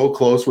we're so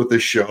close with the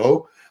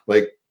show,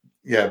 like,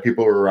 yeah,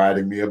 people were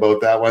writing me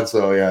about that one.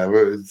 So yeah,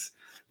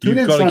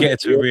 you've got to get her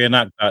to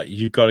reenact that.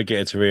 You've got to get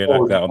her to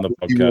reenact that on the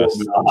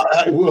podcast.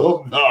 I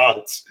will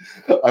not.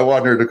 I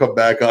want her to come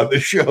back on the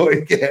show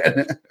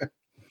again.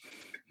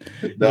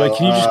 No, like,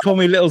 can you just call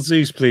me Little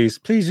Zeus, please?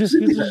 Please just.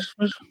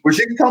 Well,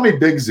 she can call me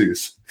Big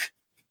Zeus.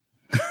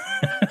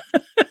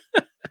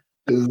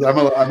 I'm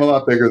a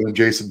lot bigger than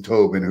Jason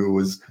Tobin, who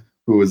was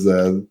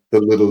the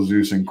little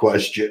Zeus in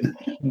question.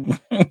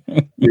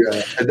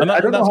 Yeah, I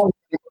don't know how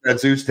that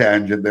Zeus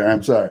tangent there.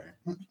 I'm sorry.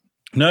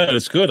 No,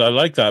 it's good. I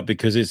like that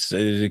because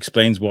it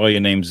explains why your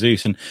name's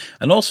Zeus, and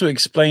also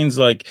explains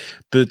like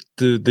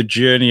the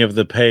journey of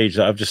the page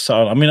that I've just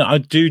saw. I mean, I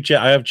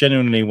have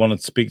genuinely wanted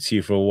to speak to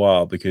you for a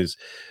while because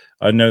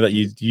I know that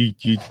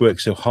you work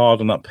so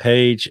hard on that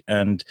page,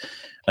 and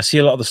I see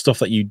a lot of the stuff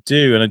that you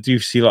do, and I do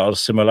see a lot of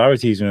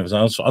similarities with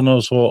us. And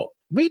also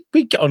we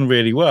get on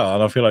really well,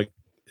 and I feel like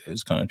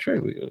it's kind of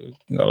true.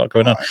 We got a lot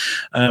going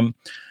on.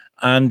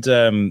 And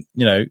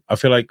you know, I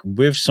feel like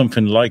with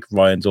something like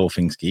Ryan's All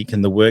Things Geek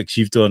and the works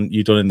you've done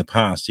in the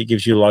past, it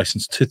gives you a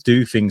license to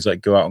do things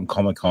like go out on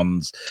Comic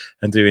Cons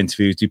and do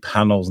interviews, do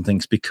panels and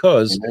things,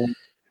 because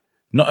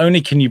not only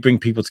can you bring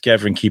people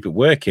together and keep it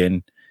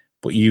working,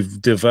 but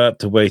you've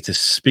developed a way to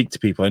speak to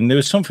people. And there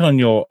was something on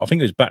your, I think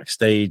it was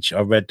backstage.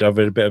 I read a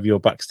bit of your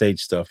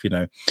backstage stuff, you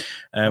know,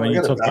 and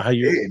you talked about how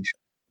you.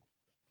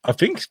 I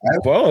think,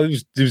 well,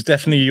 it was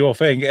definitely your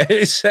thing.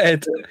 It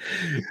said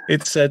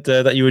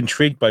that you were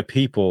intrigued by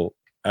people,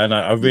 and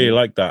I really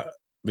like that,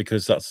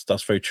 because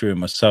that's very true in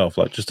myself.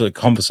 Like, just a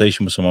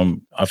conversation with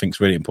someone, I think, is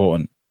really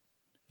important.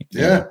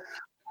 Yeah.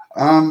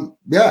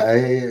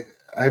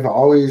 I've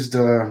always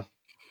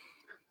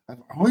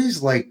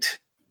liked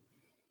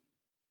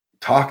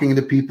talking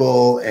to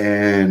people,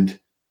 and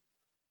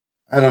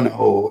I don't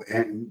know,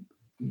 and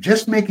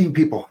just making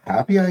people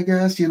happy, I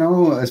guess,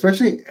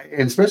 especially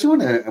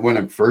when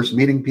I'm first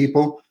meeting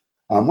people.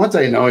 Once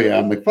I know you,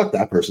 I'm like, fuck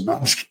that person. No,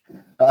 I'm just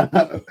kidding.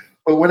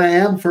 But when I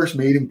am first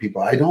meeting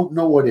people, I don't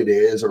know what it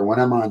is, or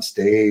when I'm on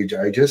stage,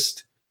 I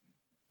just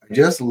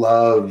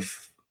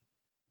love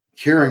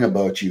hearing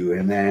about you,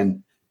 and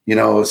then,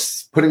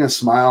 putting a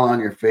smile on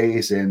your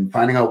face and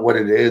finding out what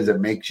it is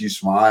that makes you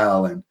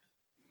smile. And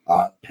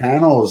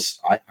panels,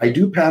 I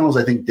do panels,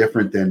 I think,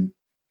 different than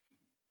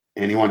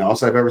anyone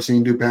else I've ever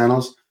seen do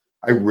panels.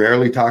 I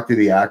rarely talk to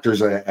the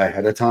actors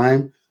ahead of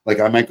time.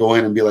 Like, I might go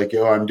in and be like,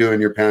 yo, I'm doing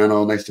your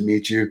panel. Nice to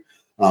meet you.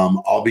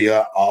 I'll be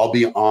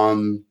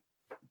on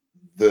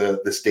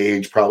the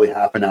stage probably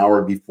half an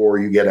hour before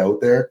you get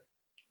out there.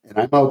 And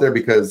I'm out there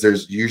because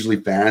there's usually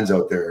fans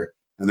out there,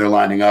 and they're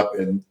lining up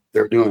and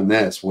they're doing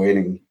this,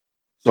 waiting.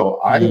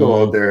 So I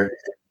go out there,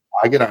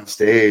 I get on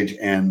stage,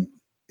 and,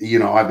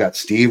 I've got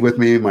Steve with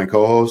me, my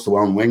co-host, the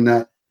one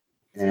Wingnut,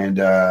 and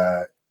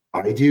I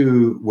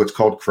do what's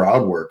called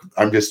crowd work.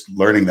 I'm just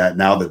learning that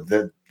now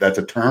that that's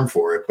a term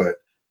for it. But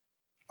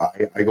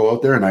I go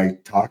out there and I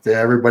talk to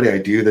everybody. I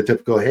do the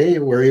typical, hey,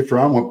 where are you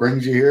from? What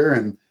brings you here?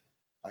 And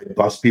I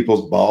bust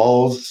people's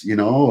balls,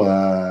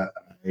 I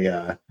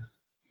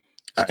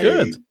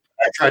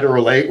try to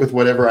relate with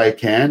whatever I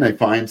can. I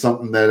find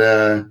something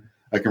that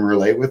I can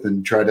relate with,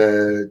 and try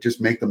to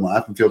just make them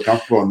laugh and feel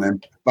comfortable. And then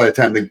by the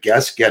time the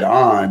guests get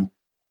on,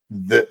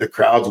 the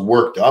crowd's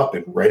worked up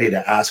and ready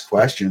to ask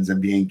questions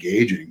and be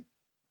engaging.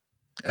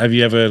 Have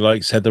you ever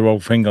said the wrong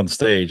thing on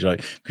stage?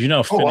 Like,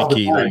 because how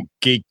finicky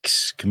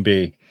gigs can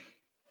be.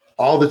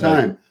 All the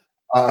time.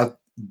 A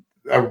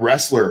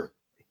wrestler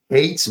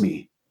hates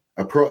me.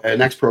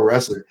 An ex-pro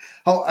wrestler.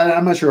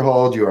 I'm not sure how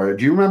old you are.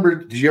 Do you remember?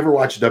 Did you ever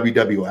watch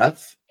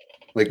WWF?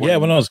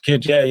 When I was a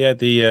kid,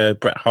 the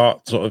Bret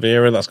Hart sort of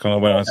era. That's kind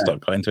of when I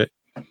got into it.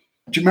 Do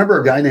you remember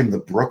a guy named the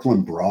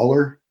Brooklyn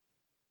Brawler?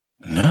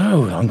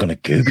 No, I'm going to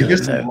Google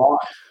it now.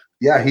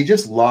 He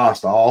just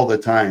lost all the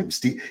time.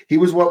 He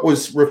was what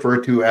was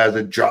referred to as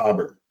a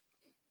jobber,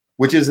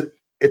 which is,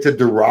 it's a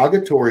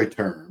derogatory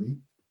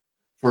term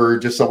for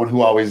just someone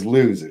who always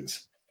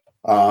loses.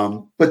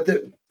 But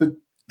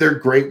they're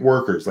great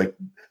workers. Like,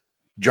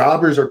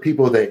 jobbers are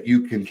people that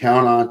you can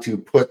count on to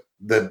put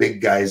the big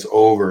guys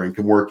over and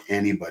can work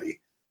anybody.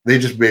 They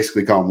just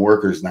basically call them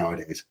workers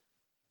nowadays.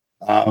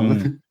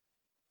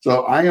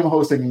 So I am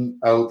hosting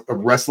a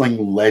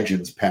Wrestling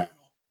Legends panel,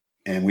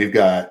 and we've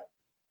got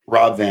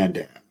Rob Van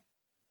Dam,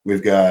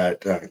 we've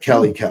got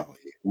Kelly,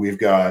 we've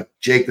got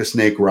Jake the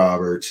Snake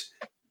Roberts,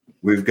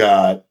 we've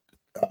got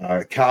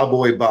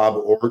Cowboy Bob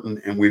Orton,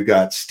 and we've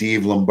got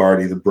Steve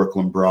Lombardi, the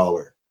Brooklyn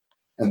Brawler.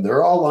 And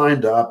they're all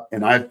lined up,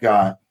 and I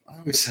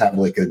always have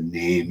like a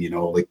name,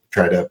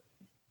 try to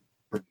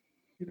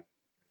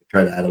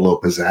add a little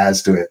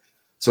pizzazz to it.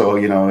 So,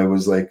 it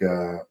was like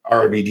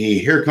RVD,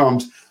 here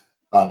comes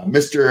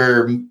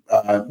Mr.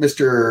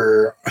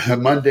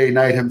 Monday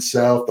Night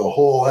himself, the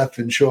whole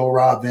effing show,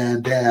 Rob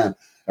Van Dam,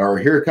 or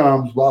here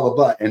comes blah, blah,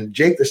 blah. And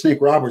Jake the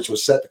Snake Roberts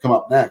was set to come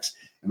up next.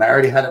 And I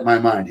already had it in my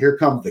mind. Here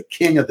comes the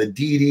king of the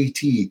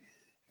DDT.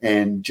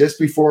 And just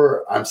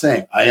before I'm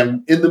saying, I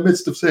am in the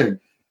midst of saying,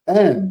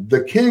 and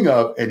the king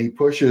of, and he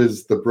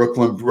pushes the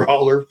Brooklyn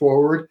Brawler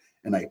forward,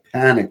 and I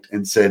panicked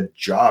and said,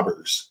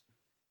 jobbers.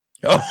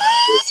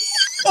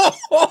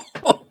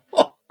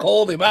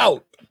 Called him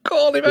out.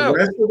 The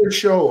rest of the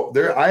show,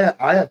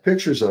 I have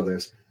pictures of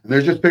this, and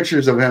there's just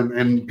pictures of him.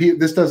 And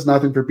this does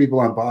nothing for people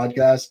on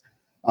podcasts,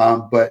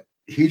 but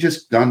he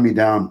just gunned me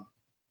down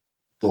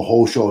the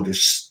whole show.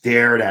 Just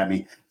stared at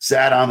me,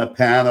 sat on the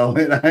panel,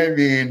 and I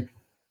mean,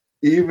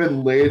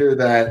 even later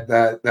that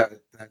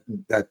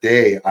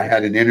day, I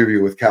had an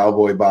interview with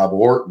Cowboy Bob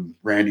Orton,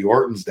 Randy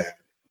Orton's dad,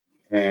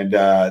 and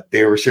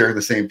they were sharing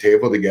the same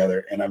table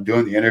together. And I'm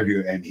doing the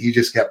interview, and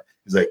he's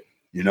like,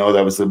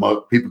 that was the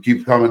most, people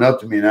keep coming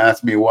up to me and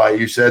asking me why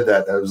you said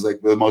that. That was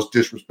like the most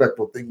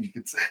disrespectful thing you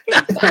could say.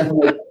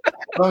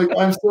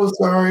 I'm so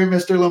sorry,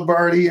 Mr.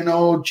 Lombardi.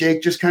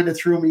 Jake just kind of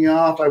threw me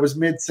off. I was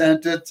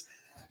mid-sentence.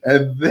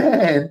 And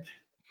then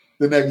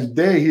the next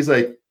day, he's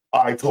like,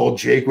 I told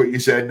Jake what you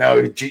said. Now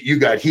you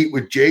got heat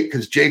with Jake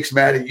because Jake's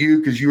mad at you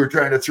because you were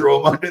trying to throw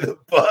him under the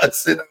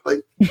bus. And I'm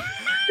like,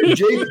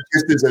 Jake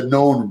just is a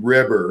known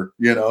ribber,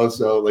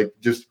 so like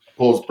just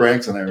pulls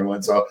pranks on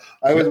everyone. So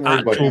I wasn't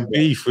worried about him.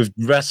 Beef with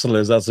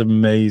wrestlers. That's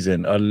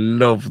amazing. I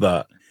love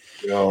that.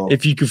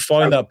 If you could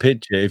find that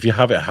picture, if you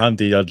have it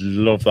handy, I'd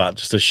love that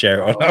just to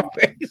share it on our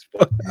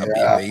Facebook.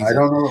 I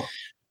don't know.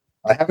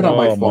 I have it on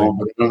my phone,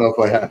 but I don't know if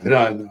I have it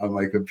on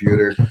my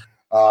computer.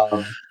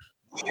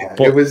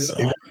 It was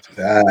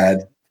bad.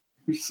 It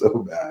was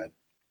so bad.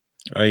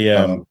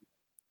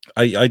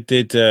 I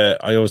did.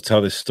 I always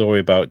tell this story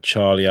about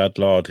Charlie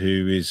Adlard,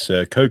 who is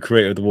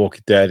co-creator of The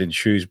Walking Dead in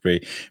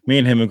Shrewsbury. Me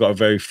and him have got a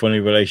very funny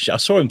relationship. I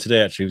saw him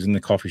today. Actually, he was in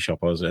the coffee shop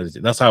I was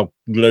editing. That's how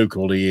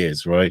local he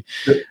is, right?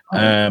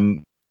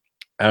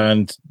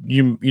 And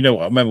you know,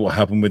 I remember what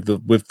happened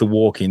with the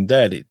Walking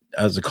Dead.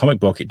 As a comic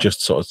book, it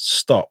just sort of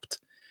stopped.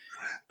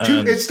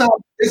 It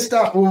stopped. It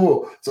stopped.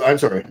 Whoa. So I'm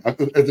sorry. As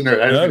a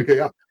nerd, I was going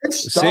to it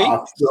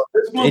stopped. So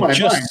it blew my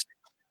mind.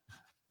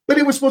 But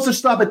it was supposed to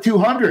stop at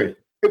 200.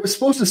 It was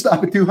supposed to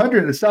stop at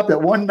 200 and it stopped at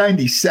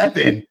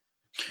 197.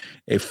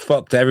 It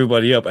fucked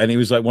everybody up, and it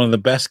was like one of the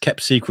best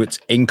kept secrets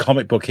in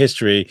comic book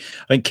history.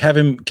 I think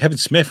Kevin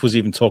Smith was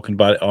even talking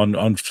about it on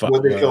when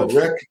they killed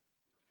Rick.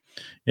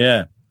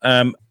 Yeah.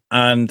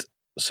 And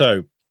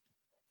so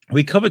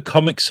we covered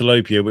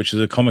Comixolopia, which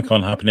is a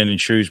Comic-Con happening in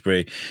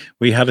Shrewsbury.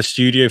 We had a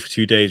studio for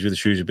 2 days with the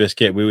Shrewsbury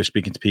Biscuit. We were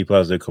speaking to people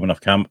as they were coming off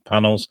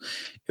panels.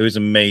 It was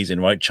amazing,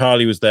 right?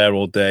 Charlie was there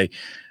all day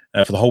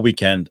for the whole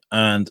weekend,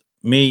 and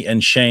me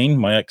and Shane,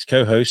 my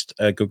ex-co-host,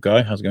 a good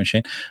guy, how's it going,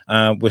 Shane?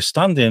 We're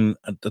standing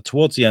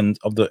towards the end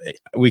of the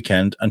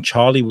weekend, and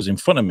Charlie was in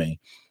front of me.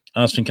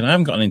 And I was thinking, I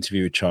haven't got an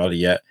interview with Charlie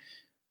yet.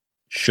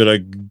 Should I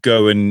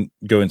go and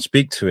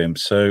speak to him?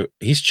 So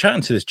he's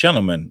chatting to this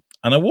gentleman,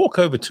 and I walk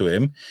over to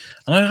him,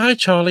 and I, hi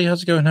Charlie,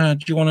 how's it going?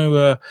 Do you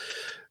want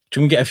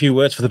to get a few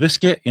words for the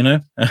biscuit? You know,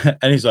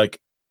 and he's like,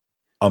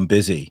 I'm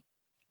busy.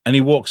 And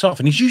he walks off,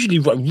 and he's usually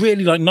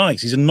really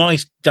nice. He's a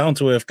nice, down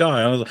to earth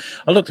guy.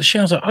 I looked at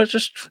Shane. I was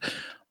like,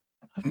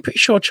 I'm pretty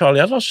sure Charlie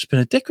Adler's just been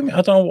a dick with me.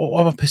 I don't know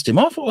what I've pissed him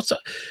off. What's that?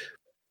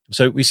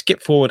 So we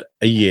skip forward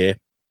a year.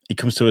 He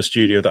comes to a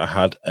studio that I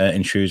had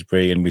in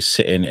Shrewsbury, and we're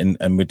sitting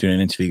and we're doing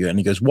an interview. And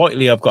he goes,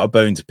 Whiteley, I've got a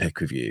bone to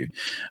pick with you.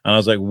 And I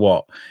was like,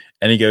 what?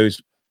 And he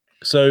goes,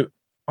 so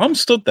I'm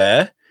stood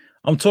there.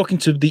 I'm talking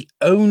to the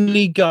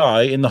only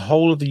guy in the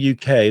whole of the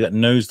UK that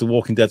knows The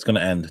Walking Dead's going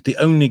to end. The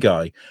only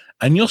guy.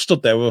 And you're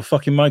stood there with a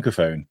fucking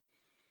microphone.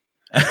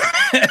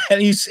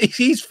 And he's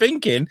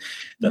thinking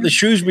that the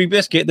Shrewsbury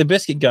Biscuit, the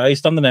biscuit guy, is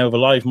standing there with a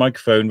live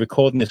microphone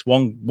recording this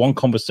one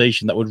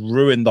conversation that would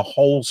ruin the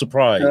whole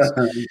surprise.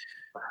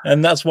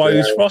 And that's why he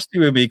was frosty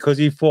with me, because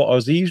he thought I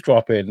was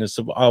eavesdropping.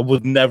 So I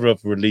would never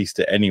have released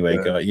it anyway,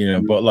 you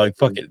know. But like,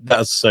 fuck it,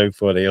 that's so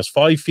funny. I was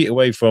 5 feet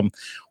away from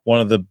one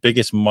of the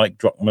biggest mic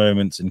drop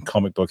moments in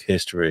comic book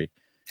history,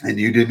 and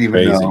you didn't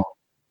even know.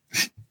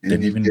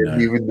 Didn't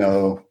even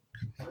know.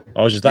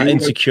 I was just that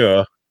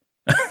insecure.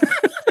 I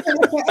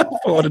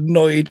got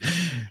annoyed.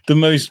 The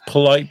most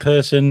polite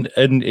person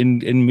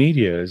in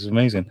media. It's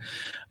amazing.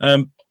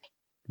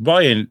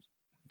 Ryan,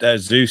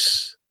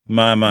 Zeus,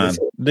 my man.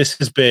 This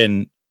has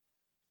been.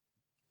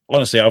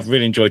 Honestly, I've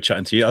really enjoyed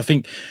chatting to you. I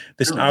think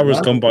this hour has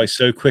gone by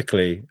so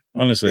quickly.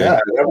 Honestly, yeah,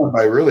 that went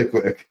by really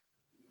quick.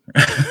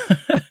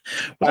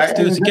 Let's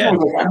do this again.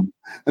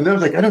 And then I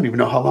was like, I don't even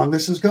know how long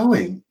this is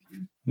going.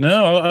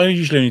 No, I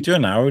usually only do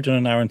an hour. We've done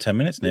an hour and 10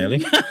 minutes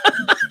nearly.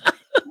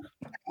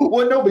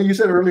 Well, no, but you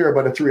said earlier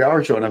about a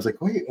 3-hour show, and I was like,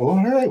 wait, all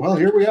right, well,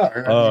 here we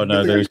are. Oh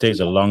no, those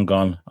days are long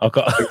gone. I've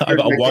got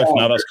a wife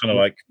now that's kind of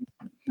like,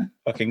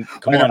 fucking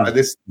come on.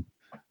 This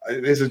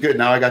is good.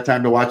 Now I got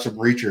time to watch some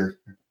Reacher.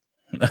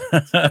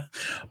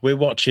 We're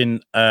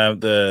watching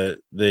the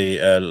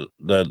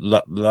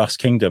Last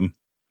Kingdom.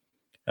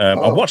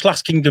 I've watched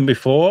Last Kingdom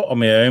before on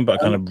my own, but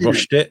I kind of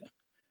rushed it.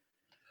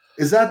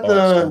 Is that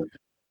the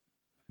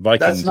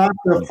Vikings? That's not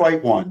the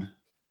fight one.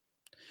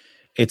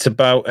 It's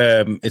about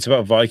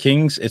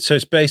Vikings.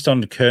 It's based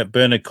on the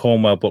Bernard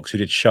Cornwell books who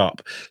did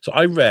Sharp. So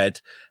I read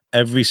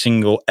every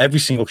single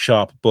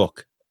Sharp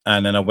book.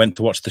 And then I went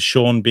to watch the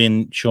Sean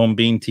Bean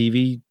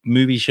TV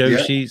movie show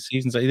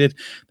seasons that he did.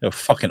 They were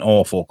fucking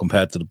awful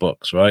compared to the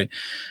books, right?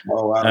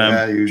 Oh,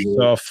 wow.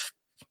 Usually.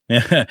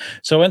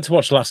 So I went to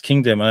watch Last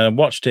Kingdom, and I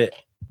watched it.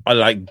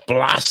 I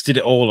blasted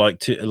it all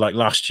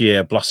last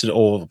year, blasted it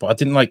all, but I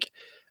didn't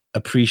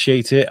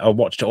appreciate it. I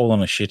watched it all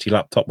on a shitty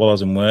laptop while I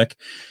was in work.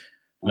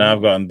 Now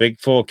I've got a big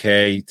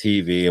 4K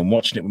TV and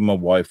watching it with my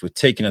wife. We're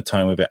taking our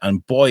time with it,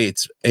 and boy,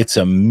 it's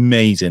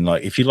amazing.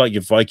 Like, if you like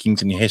your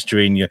Vikings and your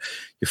history and your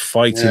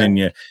fighting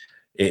and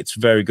it's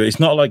very good. It's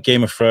not like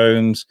Game of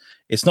Thrones.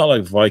 It's not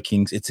like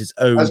Vikings. It's its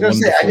own. I was going to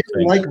say, I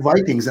didn't like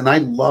Vikings, and I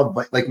love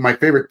my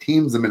favorite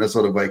team's the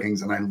Minnesota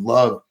Vikings, and I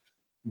love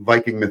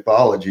Viking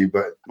mythology,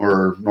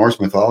 or Norse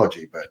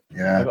mythology. But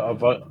yeah, I've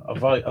got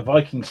a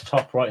Vikings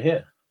top right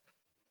here.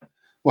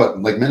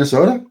 What, like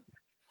Minnesota?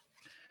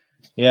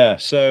 Yeah,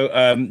 so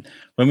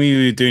when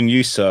we were doing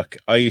You Suck,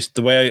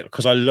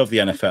 because I love the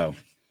NFL.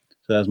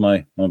 So that's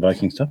my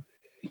Viking stuff.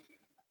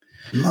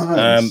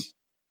 Nice.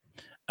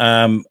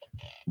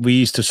 We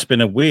used to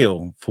spin a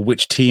wheel for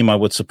which team I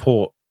would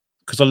support,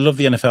 because I love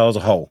the NFL as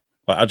a whole.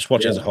 I just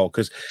watch it as a whole,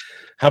 because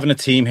having a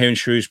team here in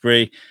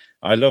Shrewsbury,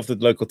 I love the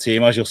local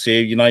team. As you'll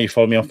see, you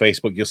follow me on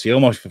Facebook, you'll see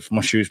all my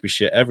Shrewsbury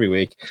shit every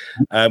week.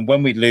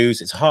 When we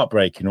lose, it's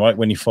heartbreaking, right?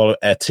 When you follow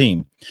a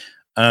team.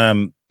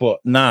 But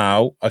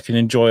now I can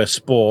enjoy a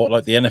sport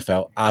like the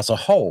NFL as a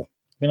whole.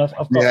 I mean, I've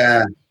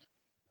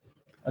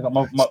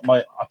got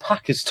my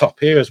Packers top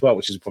here as well,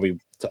 which is probably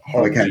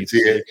I can't see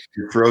it.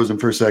 You're frozen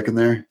for a second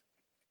there.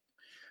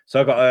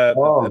 So I got a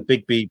Oh.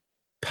 Big B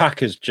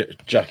Packers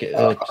jacket.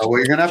 Well,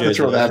 you're gonna have to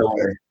throw that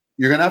away.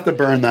 You're gonna have to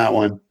burn that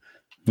one.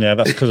 Yeah,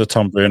 that's because of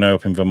Tom Bruno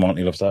up in Vermont.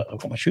 He loves that. I've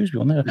got my shoes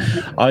on there.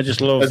 I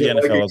just love the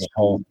NFL as a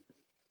whole.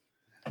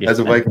 Yeah. As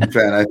a Viking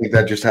fan, I think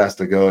that just has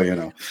to go, you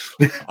know.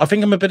 I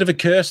think I'm a bit of a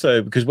curse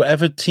though, because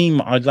whatever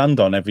team I land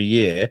on every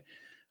year,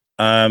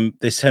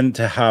 they tend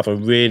to have a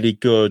really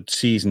good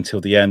season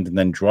till the end and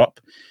then drop.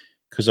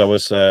 Because I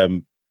was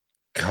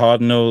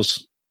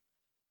Cardinals.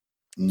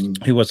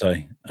 Who was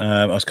I?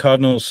 I was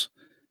Cardinals.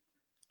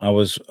 I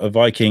was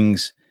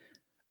Vikings,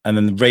 and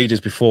then the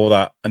Raiders before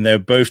that, and they were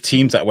both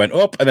teams that went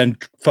up and then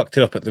fucked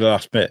it up at the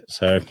last bit.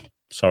 So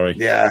sorry,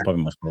 yeah,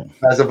 probably my fault.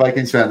 As a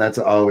Vikings fan, that's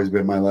always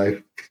been my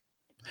life.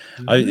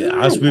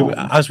 As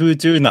we were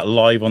doing that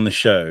live on the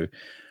show,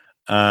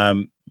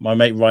 my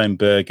mate Ryan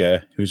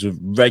Berger, who's a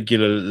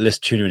regular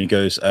list tuner, and he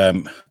goes,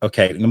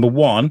 "Okay, number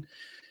one,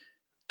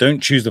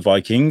 don't choose the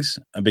Vikings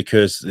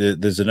because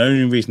there's an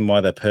only reason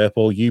why they're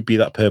purple. You'd be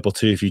that purple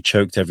too if you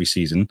choked every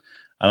season."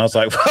 And I was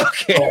like,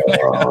 "Okay."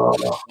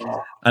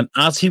 And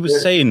as he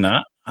was saying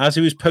that, as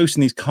he was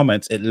posting these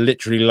comments, it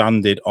literally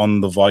landed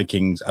on the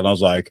Vikings, and I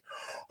was like,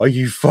 "Are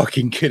you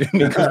fucking kidding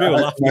me?" Because we were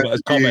laughing about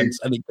his comments,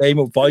 and it came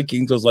up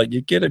Vikings. I was like,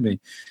 "You're kidding me."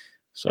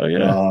 So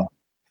yeah,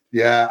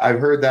 yeah, I've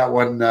heard that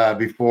one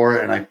before,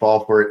 and I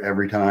fall for it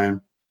every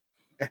time.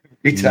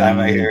 Every time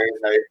I hear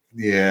it,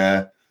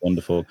 yeah,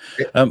 wonderful.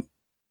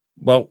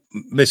 Well,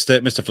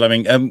 Mr.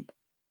 Fleming,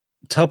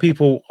 tell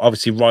people,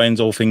 obviously,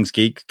 Ryan's All Things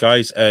Geek.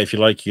 Guys, if you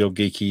like your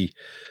geeky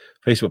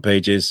Facebook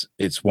pages,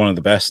 it's one of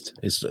the best.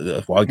 It's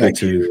what I go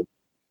to.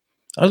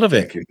 I love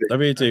it. I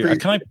really do. I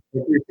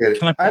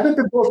haven't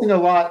been posting a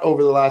lot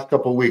over the last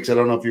couple of weeks. I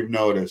don't know if you've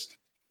noticed.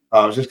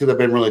 It's just because I've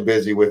been really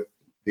busy with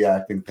the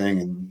acting thing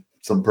and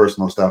some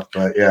personal stuff.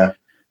 But yeah,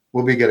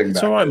 we'll be getting back.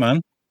 It's all right,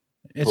 man.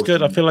 It's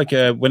good. I feel like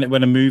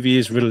when a movie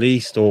is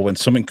released or when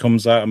something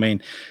comes out, I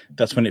mean,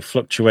 that's when it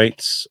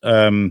fluctuates.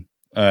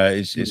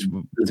 It's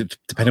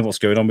depending on what's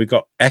going on. We've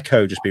got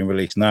Echo just being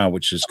released now,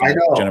 which is going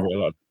to generate a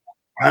lot.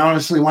 I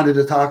honestly wanted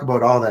to talk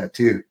about all that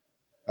too,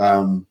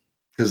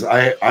 because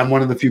I'm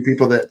one of the few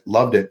people that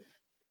loved it.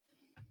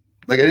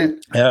 Like I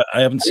didn't. Yeah,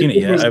 I haven't seen it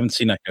yet. I haven't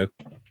seen Echo.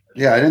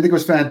 Yeah, I didn't think it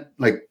was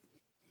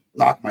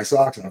knocked my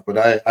socks off, but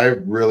I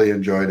really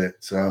enjoyed it.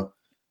 So,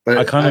 but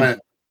I kind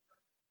of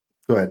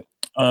go ahead.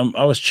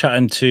 I was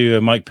chatting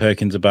to Mike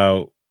Perkins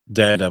about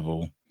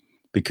Daredevil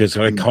because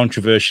I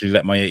controversially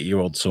let my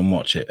 8-year-old son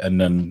watch it, and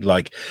then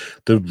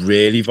the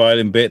really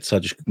violent bits, I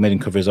just made him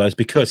cover his eyes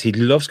because he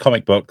loves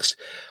comic books.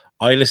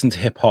 I listen to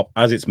hip hop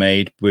as it's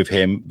made with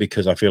him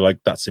because I feel like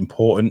that's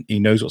important. He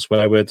knows what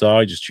swear words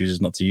are. He just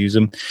chooses not to use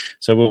them.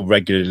 So we'll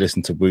regularly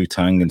listen to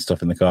Wu-Tang and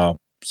stuff in the car.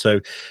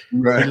 So he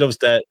loves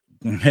that.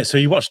 So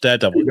you watched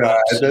Daredevil.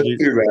 That's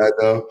too bad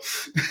though.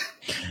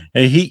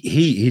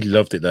 He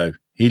loved it though.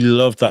 He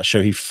loved that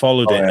show. He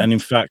followed it. Yeah. And in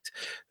fact,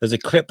 there's a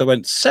clip that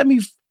went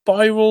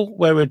semi-viral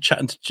where we're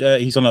chatting to,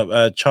 he's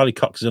on Charlie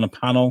Cox is on a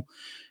panel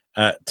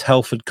at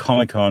Telford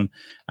Comic-Con,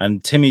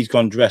 and Timmy's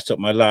gone dressed up,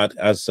 my lad,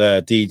 as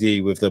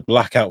DD with the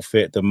black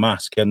outfit, the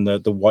mask, and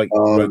the white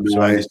ropes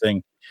around his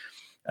thing.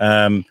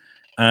 And,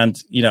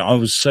 I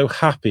was so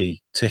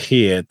happy to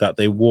hear that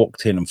they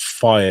walked in and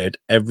fired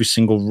every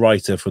single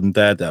writer from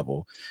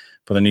Daredevil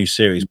for the new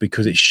series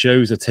because it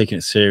shows they're taking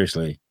it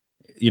seriously.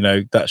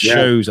 That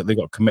shows that they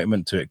got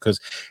commitment to it because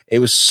it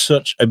was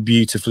such a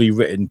beautifully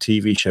written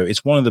TV show.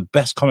 It's one of the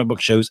best comic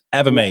book shows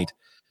ever made.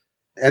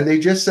 And they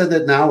just said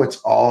that now it's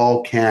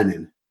all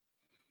canon.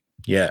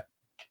 Yeah.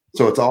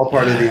 So it's all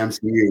part of the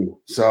MCU.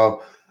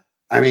 So,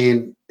 I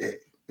mean,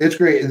 it's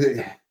great.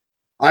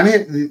 I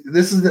mean,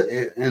 this is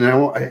and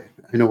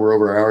I know we're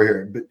over an hour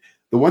here, but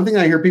the one thing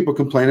I hear people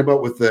complain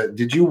about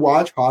did you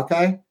watch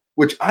Hawkeye?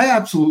 Which I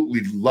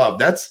absolutely love.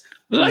 That's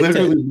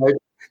literally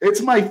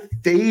it's my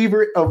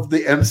favorite of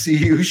the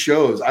MCU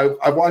shows.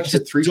 I've watched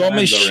it 3 times. Dumb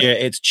as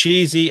shit. It's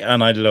cheesy,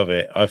 and I love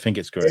it. I think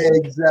it's great.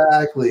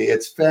 Exactly.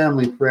 It's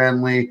family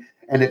friendly,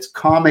 and it's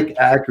comic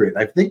accurate.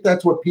 I think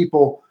that's what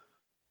people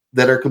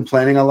that are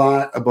complaining a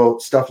lot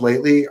about stuff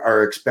lately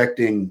are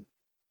expecting.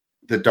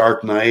 The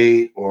Dark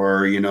Knight,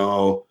 or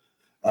they're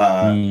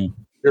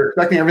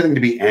expecting everything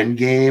to be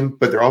Endgame,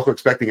 but they're also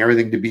expecting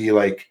everything to be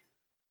like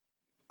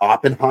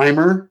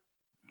Oppenheimer.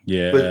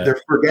 Yeah, but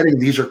they're forgetting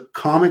these are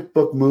comic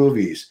book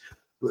movies.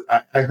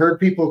 I heard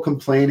people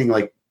complaining,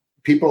 like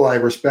people I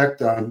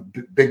respect on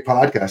big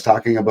podcasts,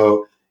 talking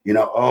about,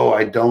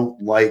 I don't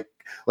like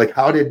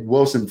how did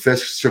Wilson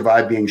Fisk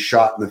survive being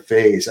shot in the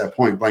face at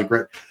point blank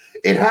range?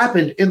 It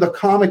happened in the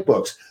comic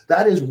books.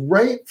 That is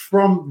right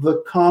from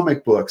the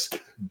comic books.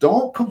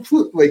 Don't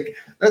completely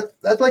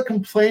that's like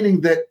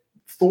complaining that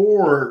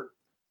Thor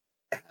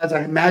has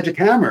a magic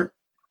hammer.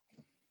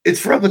 It's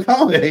from the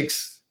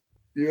comics.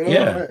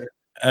 Yeah.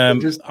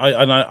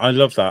 I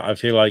love that. I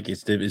feel like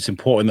it's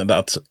important that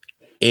that's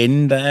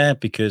in there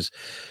because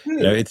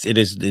it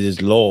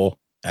is law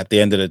at the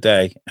end of the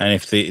day. And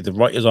if the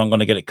writers aren't going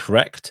to get it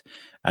correct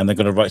and they're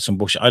going to write some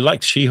bullshit, I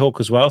liked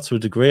She-Hulk as well to a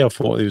degree. I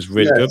thought it was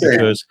really good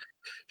because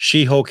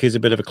She-Hulk is a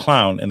bit of a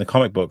clown in the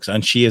comic books,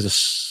 and she is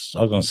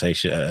I was going to say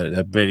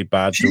a really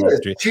bad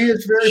director. She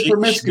is very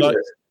promiscuous.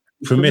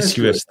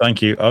 Promiscuous. Thank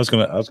you. I was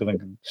gonna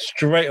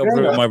straight up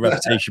ruin my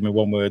reputation with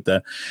one word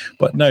there,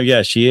 but no,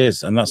 yeah, she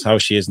is, and that's how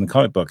she is in the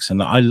comic books,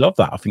 and I love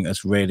that. I think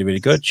that's really, really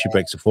good. She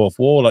breaks the fourth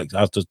wall, like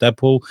as does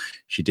Deadpool.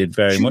 She did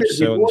very much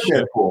so on the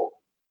show. Deadpool.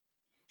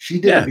 She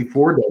did it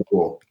before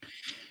Deadpool.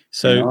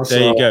 So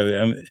there you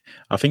go.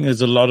 I think there's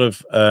a lot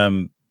of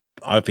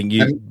I think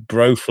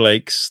bro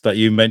flakes that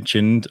you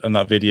mentioned in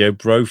that video,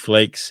 bro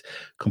flakes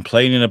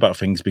complaining about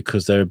things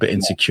because they're a bit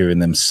insecure in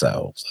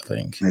themselves, I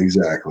think.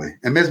 Exactly.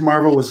 And Ms.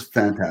 Marvel was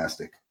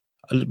fantastic.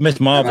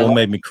 Miss Marvel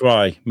made me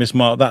cry. Miss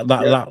Marvel, that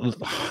I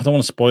don't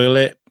want to spoil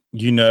it.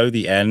 You know,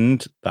 the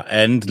end,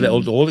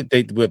 all it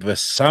did with a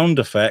sound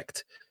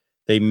effect,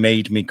 they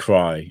made me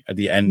cry at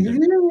the end.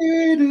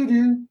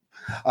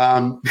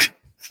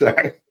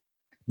 Sorry.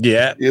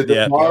 Yeah.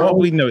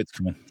 We know it's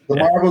coming. The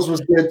Marvels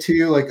was good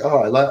too. Like,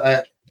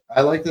 I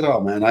liked it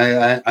all, man.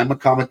 I'm a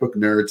comic book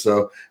nerd,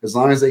 so as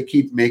long as they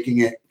keep making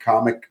it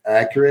comic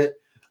accurate.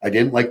 I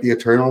didn't like the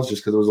Eternals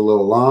just because it was a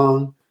little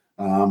long.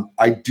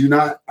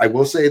 I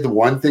will say the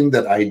one thing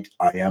that I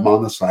am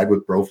on the side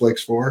with Broflix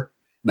for,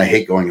 and I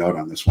hate going out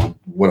on this one.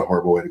 What a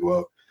horrible way to go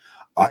out.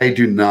 I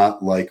do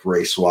not like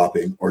race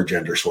swapping or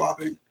gender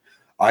swapping.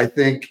 I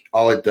think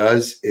all it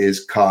does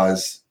is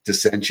cause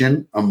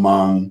dissension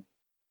among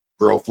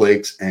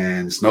Broflakes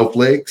and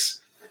Snowflakes.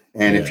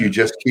 And if you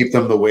just keep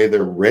them the way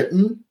they're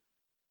written,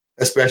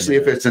 especially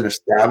if it's an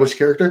established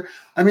character.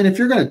 I mean, if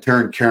you're going to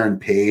turn Karen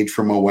Page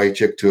from a white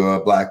chick to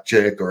a black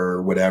chick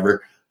or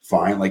whatever,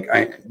 fine. Like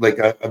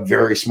a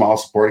very small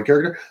supporting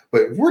character.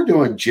 But if we're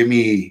doing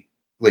Jimmy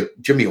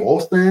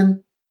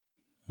Olsen,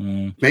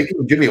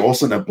 making Jimmy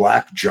Olsen a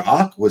black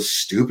jock was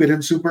stupid in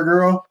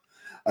Supergirl.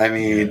 I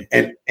mean,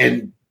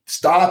 and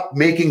stop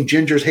making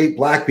gingers hate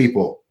black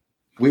people.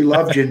 We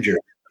love ginger.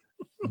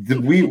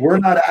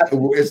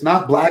 It's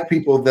not black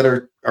people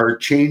that are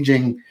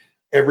changing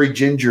every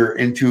ginger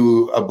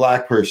into a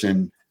black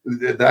person.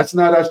 That's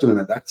not us doing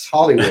it. That's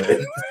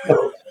Hollywood.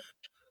 So,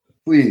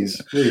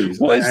 please.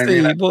 What is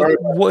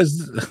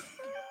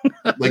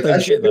like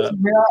that shit pisses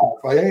me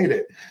off. I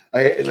hate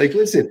it.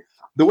 Listen,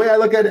 the way I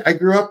look at it, I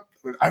grew up.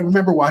 I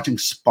remember watching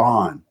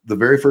Spawn, the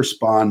very first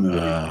Spawn movie.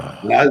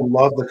 And I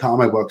love the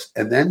comic books.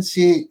 And then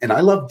and I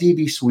love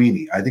D.B.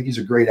 Sweeney. I think he's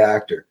a great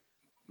actor.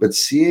 But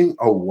seeing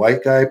a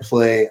white guy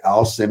play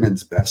Al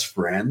Simmons' best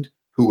friend,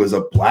 who was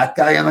a black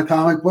guy in the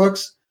comic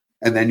books,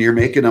 and then you're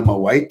making him a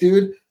white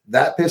dude,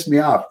 that pissed me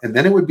off. And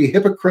then it would be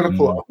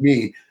hypocritical of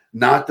me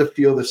not to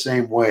feel the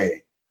same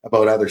way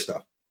about other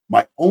stuff.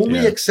 My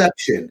only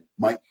exception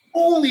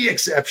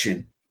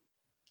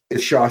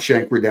is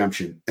Shawshank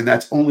Redemption. And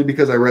that's only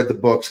because I read the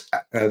books,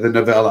 the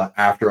novella,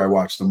 after I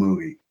watched the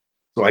movie.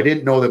 So I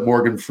didn't know that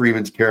Morgan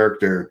Freeman's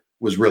character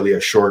was really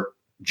a short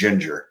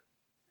ginger.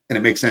 And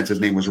it makes sense. His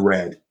name was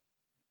Red.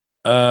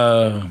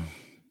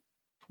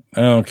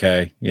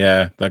 Okay.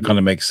 Yeah, that kind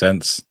of makes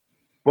sense.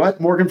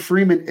 But Morgan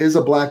Freeman is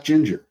a black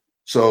ginger.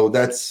 So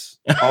that's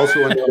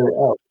also another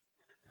L.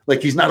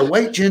 Like, he's not a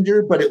white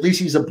ginger, but at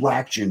least he's a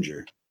black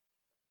ginger.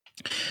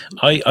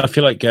 I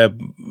feel like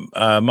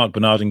Mark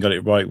Bernardin got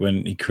it right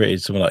when he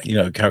created something like,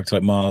 a character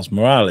like Miles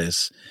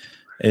Morales,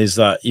 is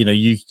that,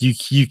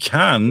 you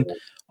can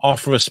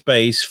offer a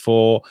space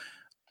for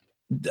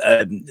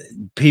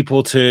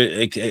people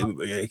to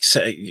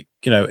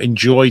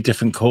enjoy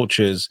different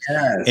cultures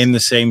in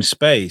the same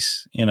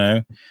space.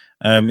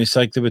 It's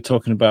like they were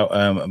talking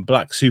about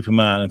Black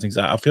Superman and things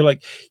like that. I feel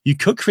like you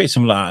could create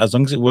something like that as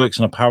long as it works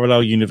in a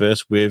parallel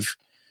universe with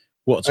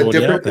what's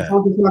already out there. As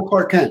long as it's not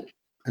Clark Kent.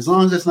 As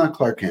long as it's not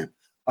Clark Kent.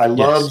 I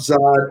love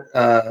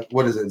Zod.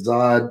 What is it?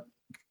 Zod.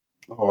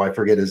 Oh, I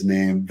forget his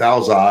name.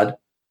 Val-Zod.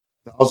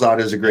 Val-Zod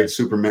is a great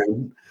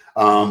Superman.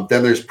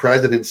 Then there's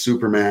President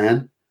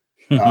Superman.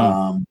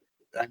 I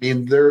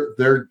mean,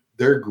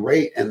 they're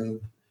great, and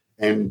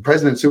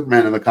President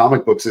Superman in the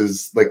comic books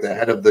is like the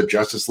head of the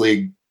Justice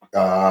League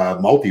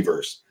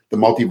multiverse, the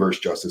multiverse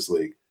Justice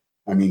League.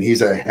 I mean,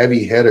 he's a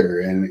heavy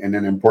hitter and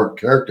an important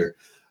character.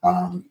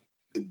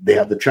 They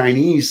have the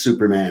Chinese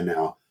Superman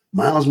now,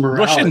 Miles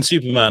Morales, Russian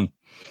Superman.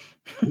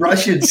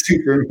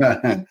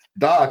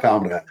 Da,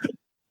 comrade.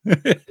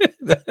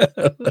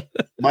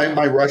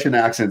 My Russian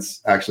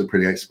accent's actually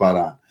pretty spot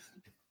on.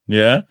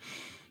 Yeah.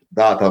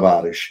 Da,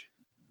 tavarish.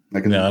 I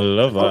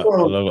love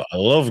that. I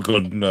love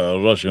good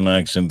Russian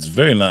accents.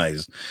 Very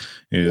nice.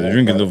 You're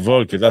drinking the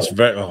vodka. That's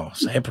very.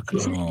 It's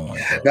hypocrite. Oh my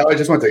God. No, I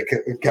just went to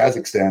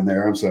Kazakhstan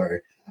there. I'm sorry.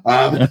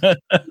 I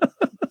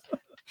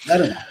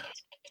don't know.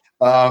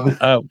 I'll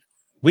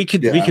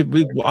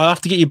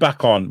have to get you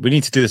back on. We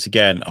need to do this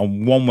again.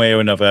 On one way or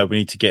another, we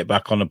need to get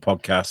back on the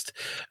podcast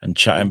and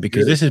chatting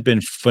because this has been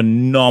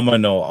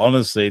phenomenal.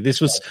 Honestly, this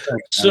was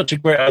such a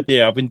great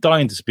idea. I've been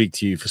dying to speak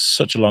to you for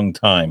such a long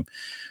time.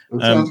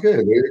 That sounds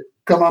good.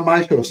 Come on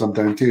my show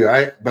sometime too.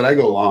 But I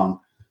go long.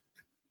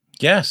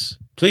 Yes,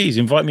 please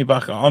invite me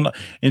back on.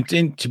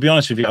 To be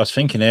honest with you, I was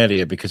thinking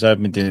earlier because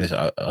I've been doing this.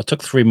 I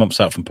took 3 months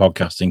out from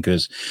podcasting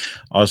because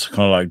I was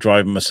kind of like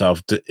driving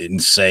myself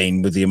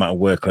insane with the amount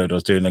of workload I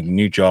was doing, like a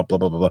new job, blah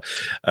blah blah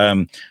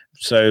blah.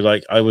 So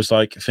like I was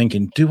like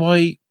thinking, do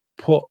I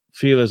put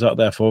feelers out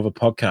there for other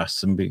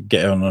podcasts and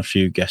get on a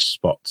few guest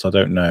spots? I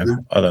don't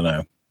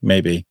know.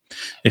 Maybe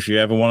if you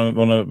ever want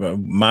a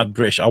mad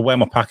British, I'll wear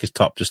my Packers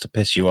top just to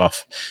piss you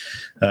off.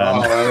 The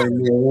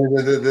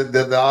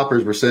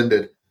offers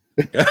rescinded.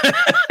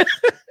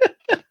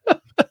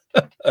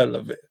 I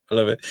love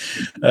it.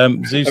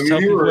 Zeus,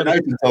 you were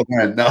nice until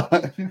then. No,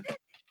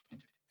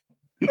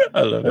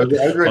 I love it.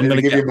 I was ready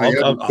to give you my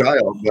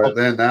child, but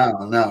then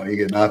now you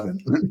get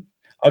nothing.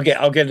 I'll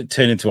get it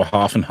turned into a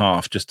half and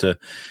half just to.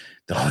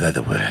 Oh, they're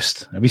the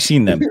worst. Have you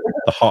seen them?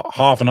 The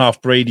half and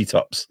half Brady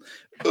tops.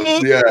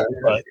 Yeah,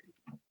 right.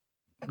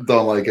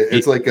 Don't like it.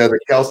 It's like the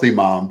Kelsey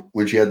mom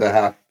when she had the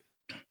half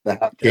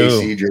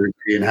KC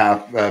jersey and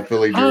half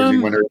Philly jersey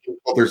when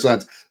both her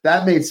sons.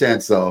 That made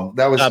sense though.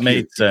 That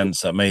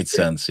made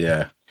sense.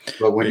 Yeah.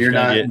 But when you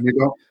don't.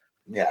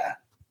 Yeah.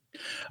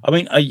 I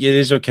mean, it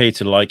is okay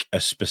to like a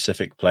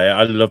specific player.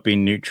 I love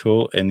being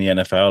neutral in the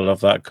NFL. I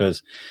love that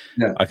because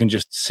I can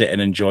just sit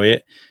and enjoy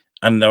it.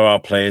 And there are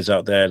players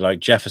out there like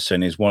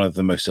Jefferson is one of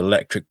the most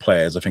electric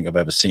players I think I've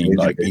ever seen.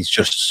 Like he's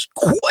just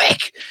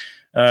quick.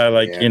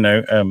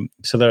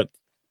 So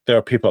there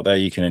are people out there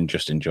you can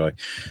just enjoy.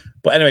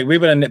 But anyway, we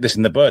better nip this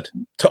in the bud.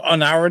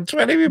 An hour and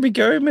 20 we'll be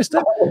going,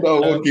 mister.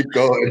 No, we'll keep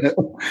going.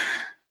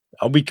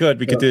 We could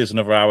do this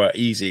another hour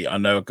easy. I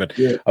know. Good.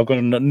 Yeah. I've got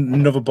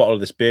another bottle of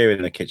this beer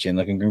in the kitchen.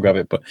 I can grab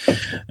it. But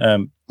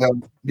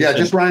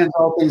just Ryan's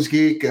All Things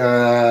Geek.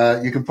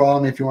 You can follow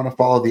me if you want to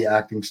follow the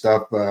acting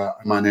stuff.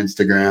 I'm on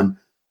Instagram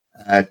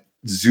at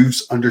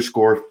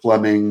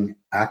Zeus_Fleming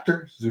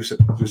actor. Zeus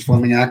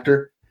Fleming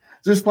actor.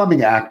 Zeus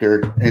Fleming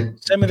actor.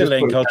 And send me the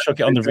link. I'll chuck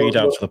it on the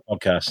readout for the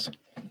podcast.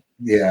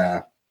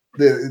 Yeah.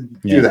 Do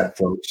that,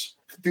 folks.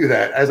 Do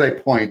that as I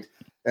point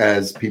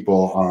as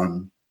people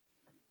on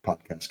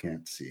podcast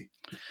can't see.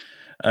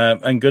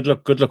 And good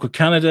luck with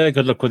Canada.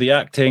 Good luck with the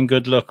acting.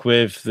 Good luck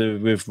with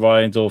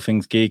Ryan's All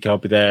Things Geek. I'll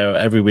be there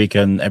every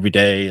weekend, every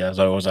day, as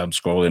I was. I'm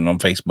scrolling on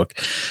Facebook.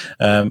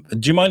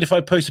 Do you mind if I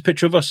post a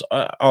picture of us?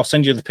 I'll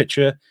send you the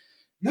picture.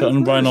 Put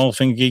on Ryan All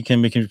Things Geek,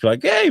 and we can be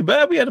like, "Hey,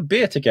 man, we had a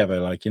beer together."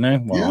 Like, I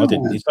did.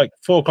 It's like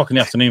 4:00 in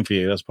the afternoon for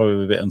you. That's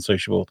probably a bit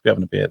unsociable to be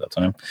having a beer at that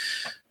time.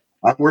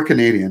 We're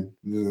Canadian.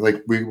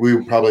 Like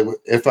we probably,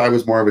 if I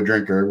was more of a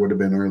drinker, it would have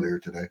been earlier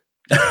today.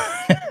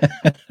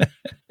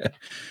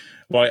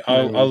 Right,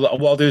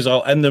 what I'll do is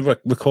I'll end the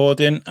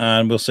recording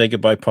and we'll say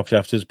goodbye properly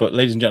afterwards. But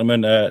ladies and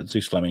gentlemen,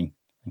 Zeus Fleming.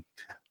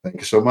 Thank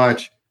you so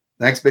much.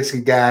 Thanks,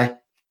 Biscuit guy.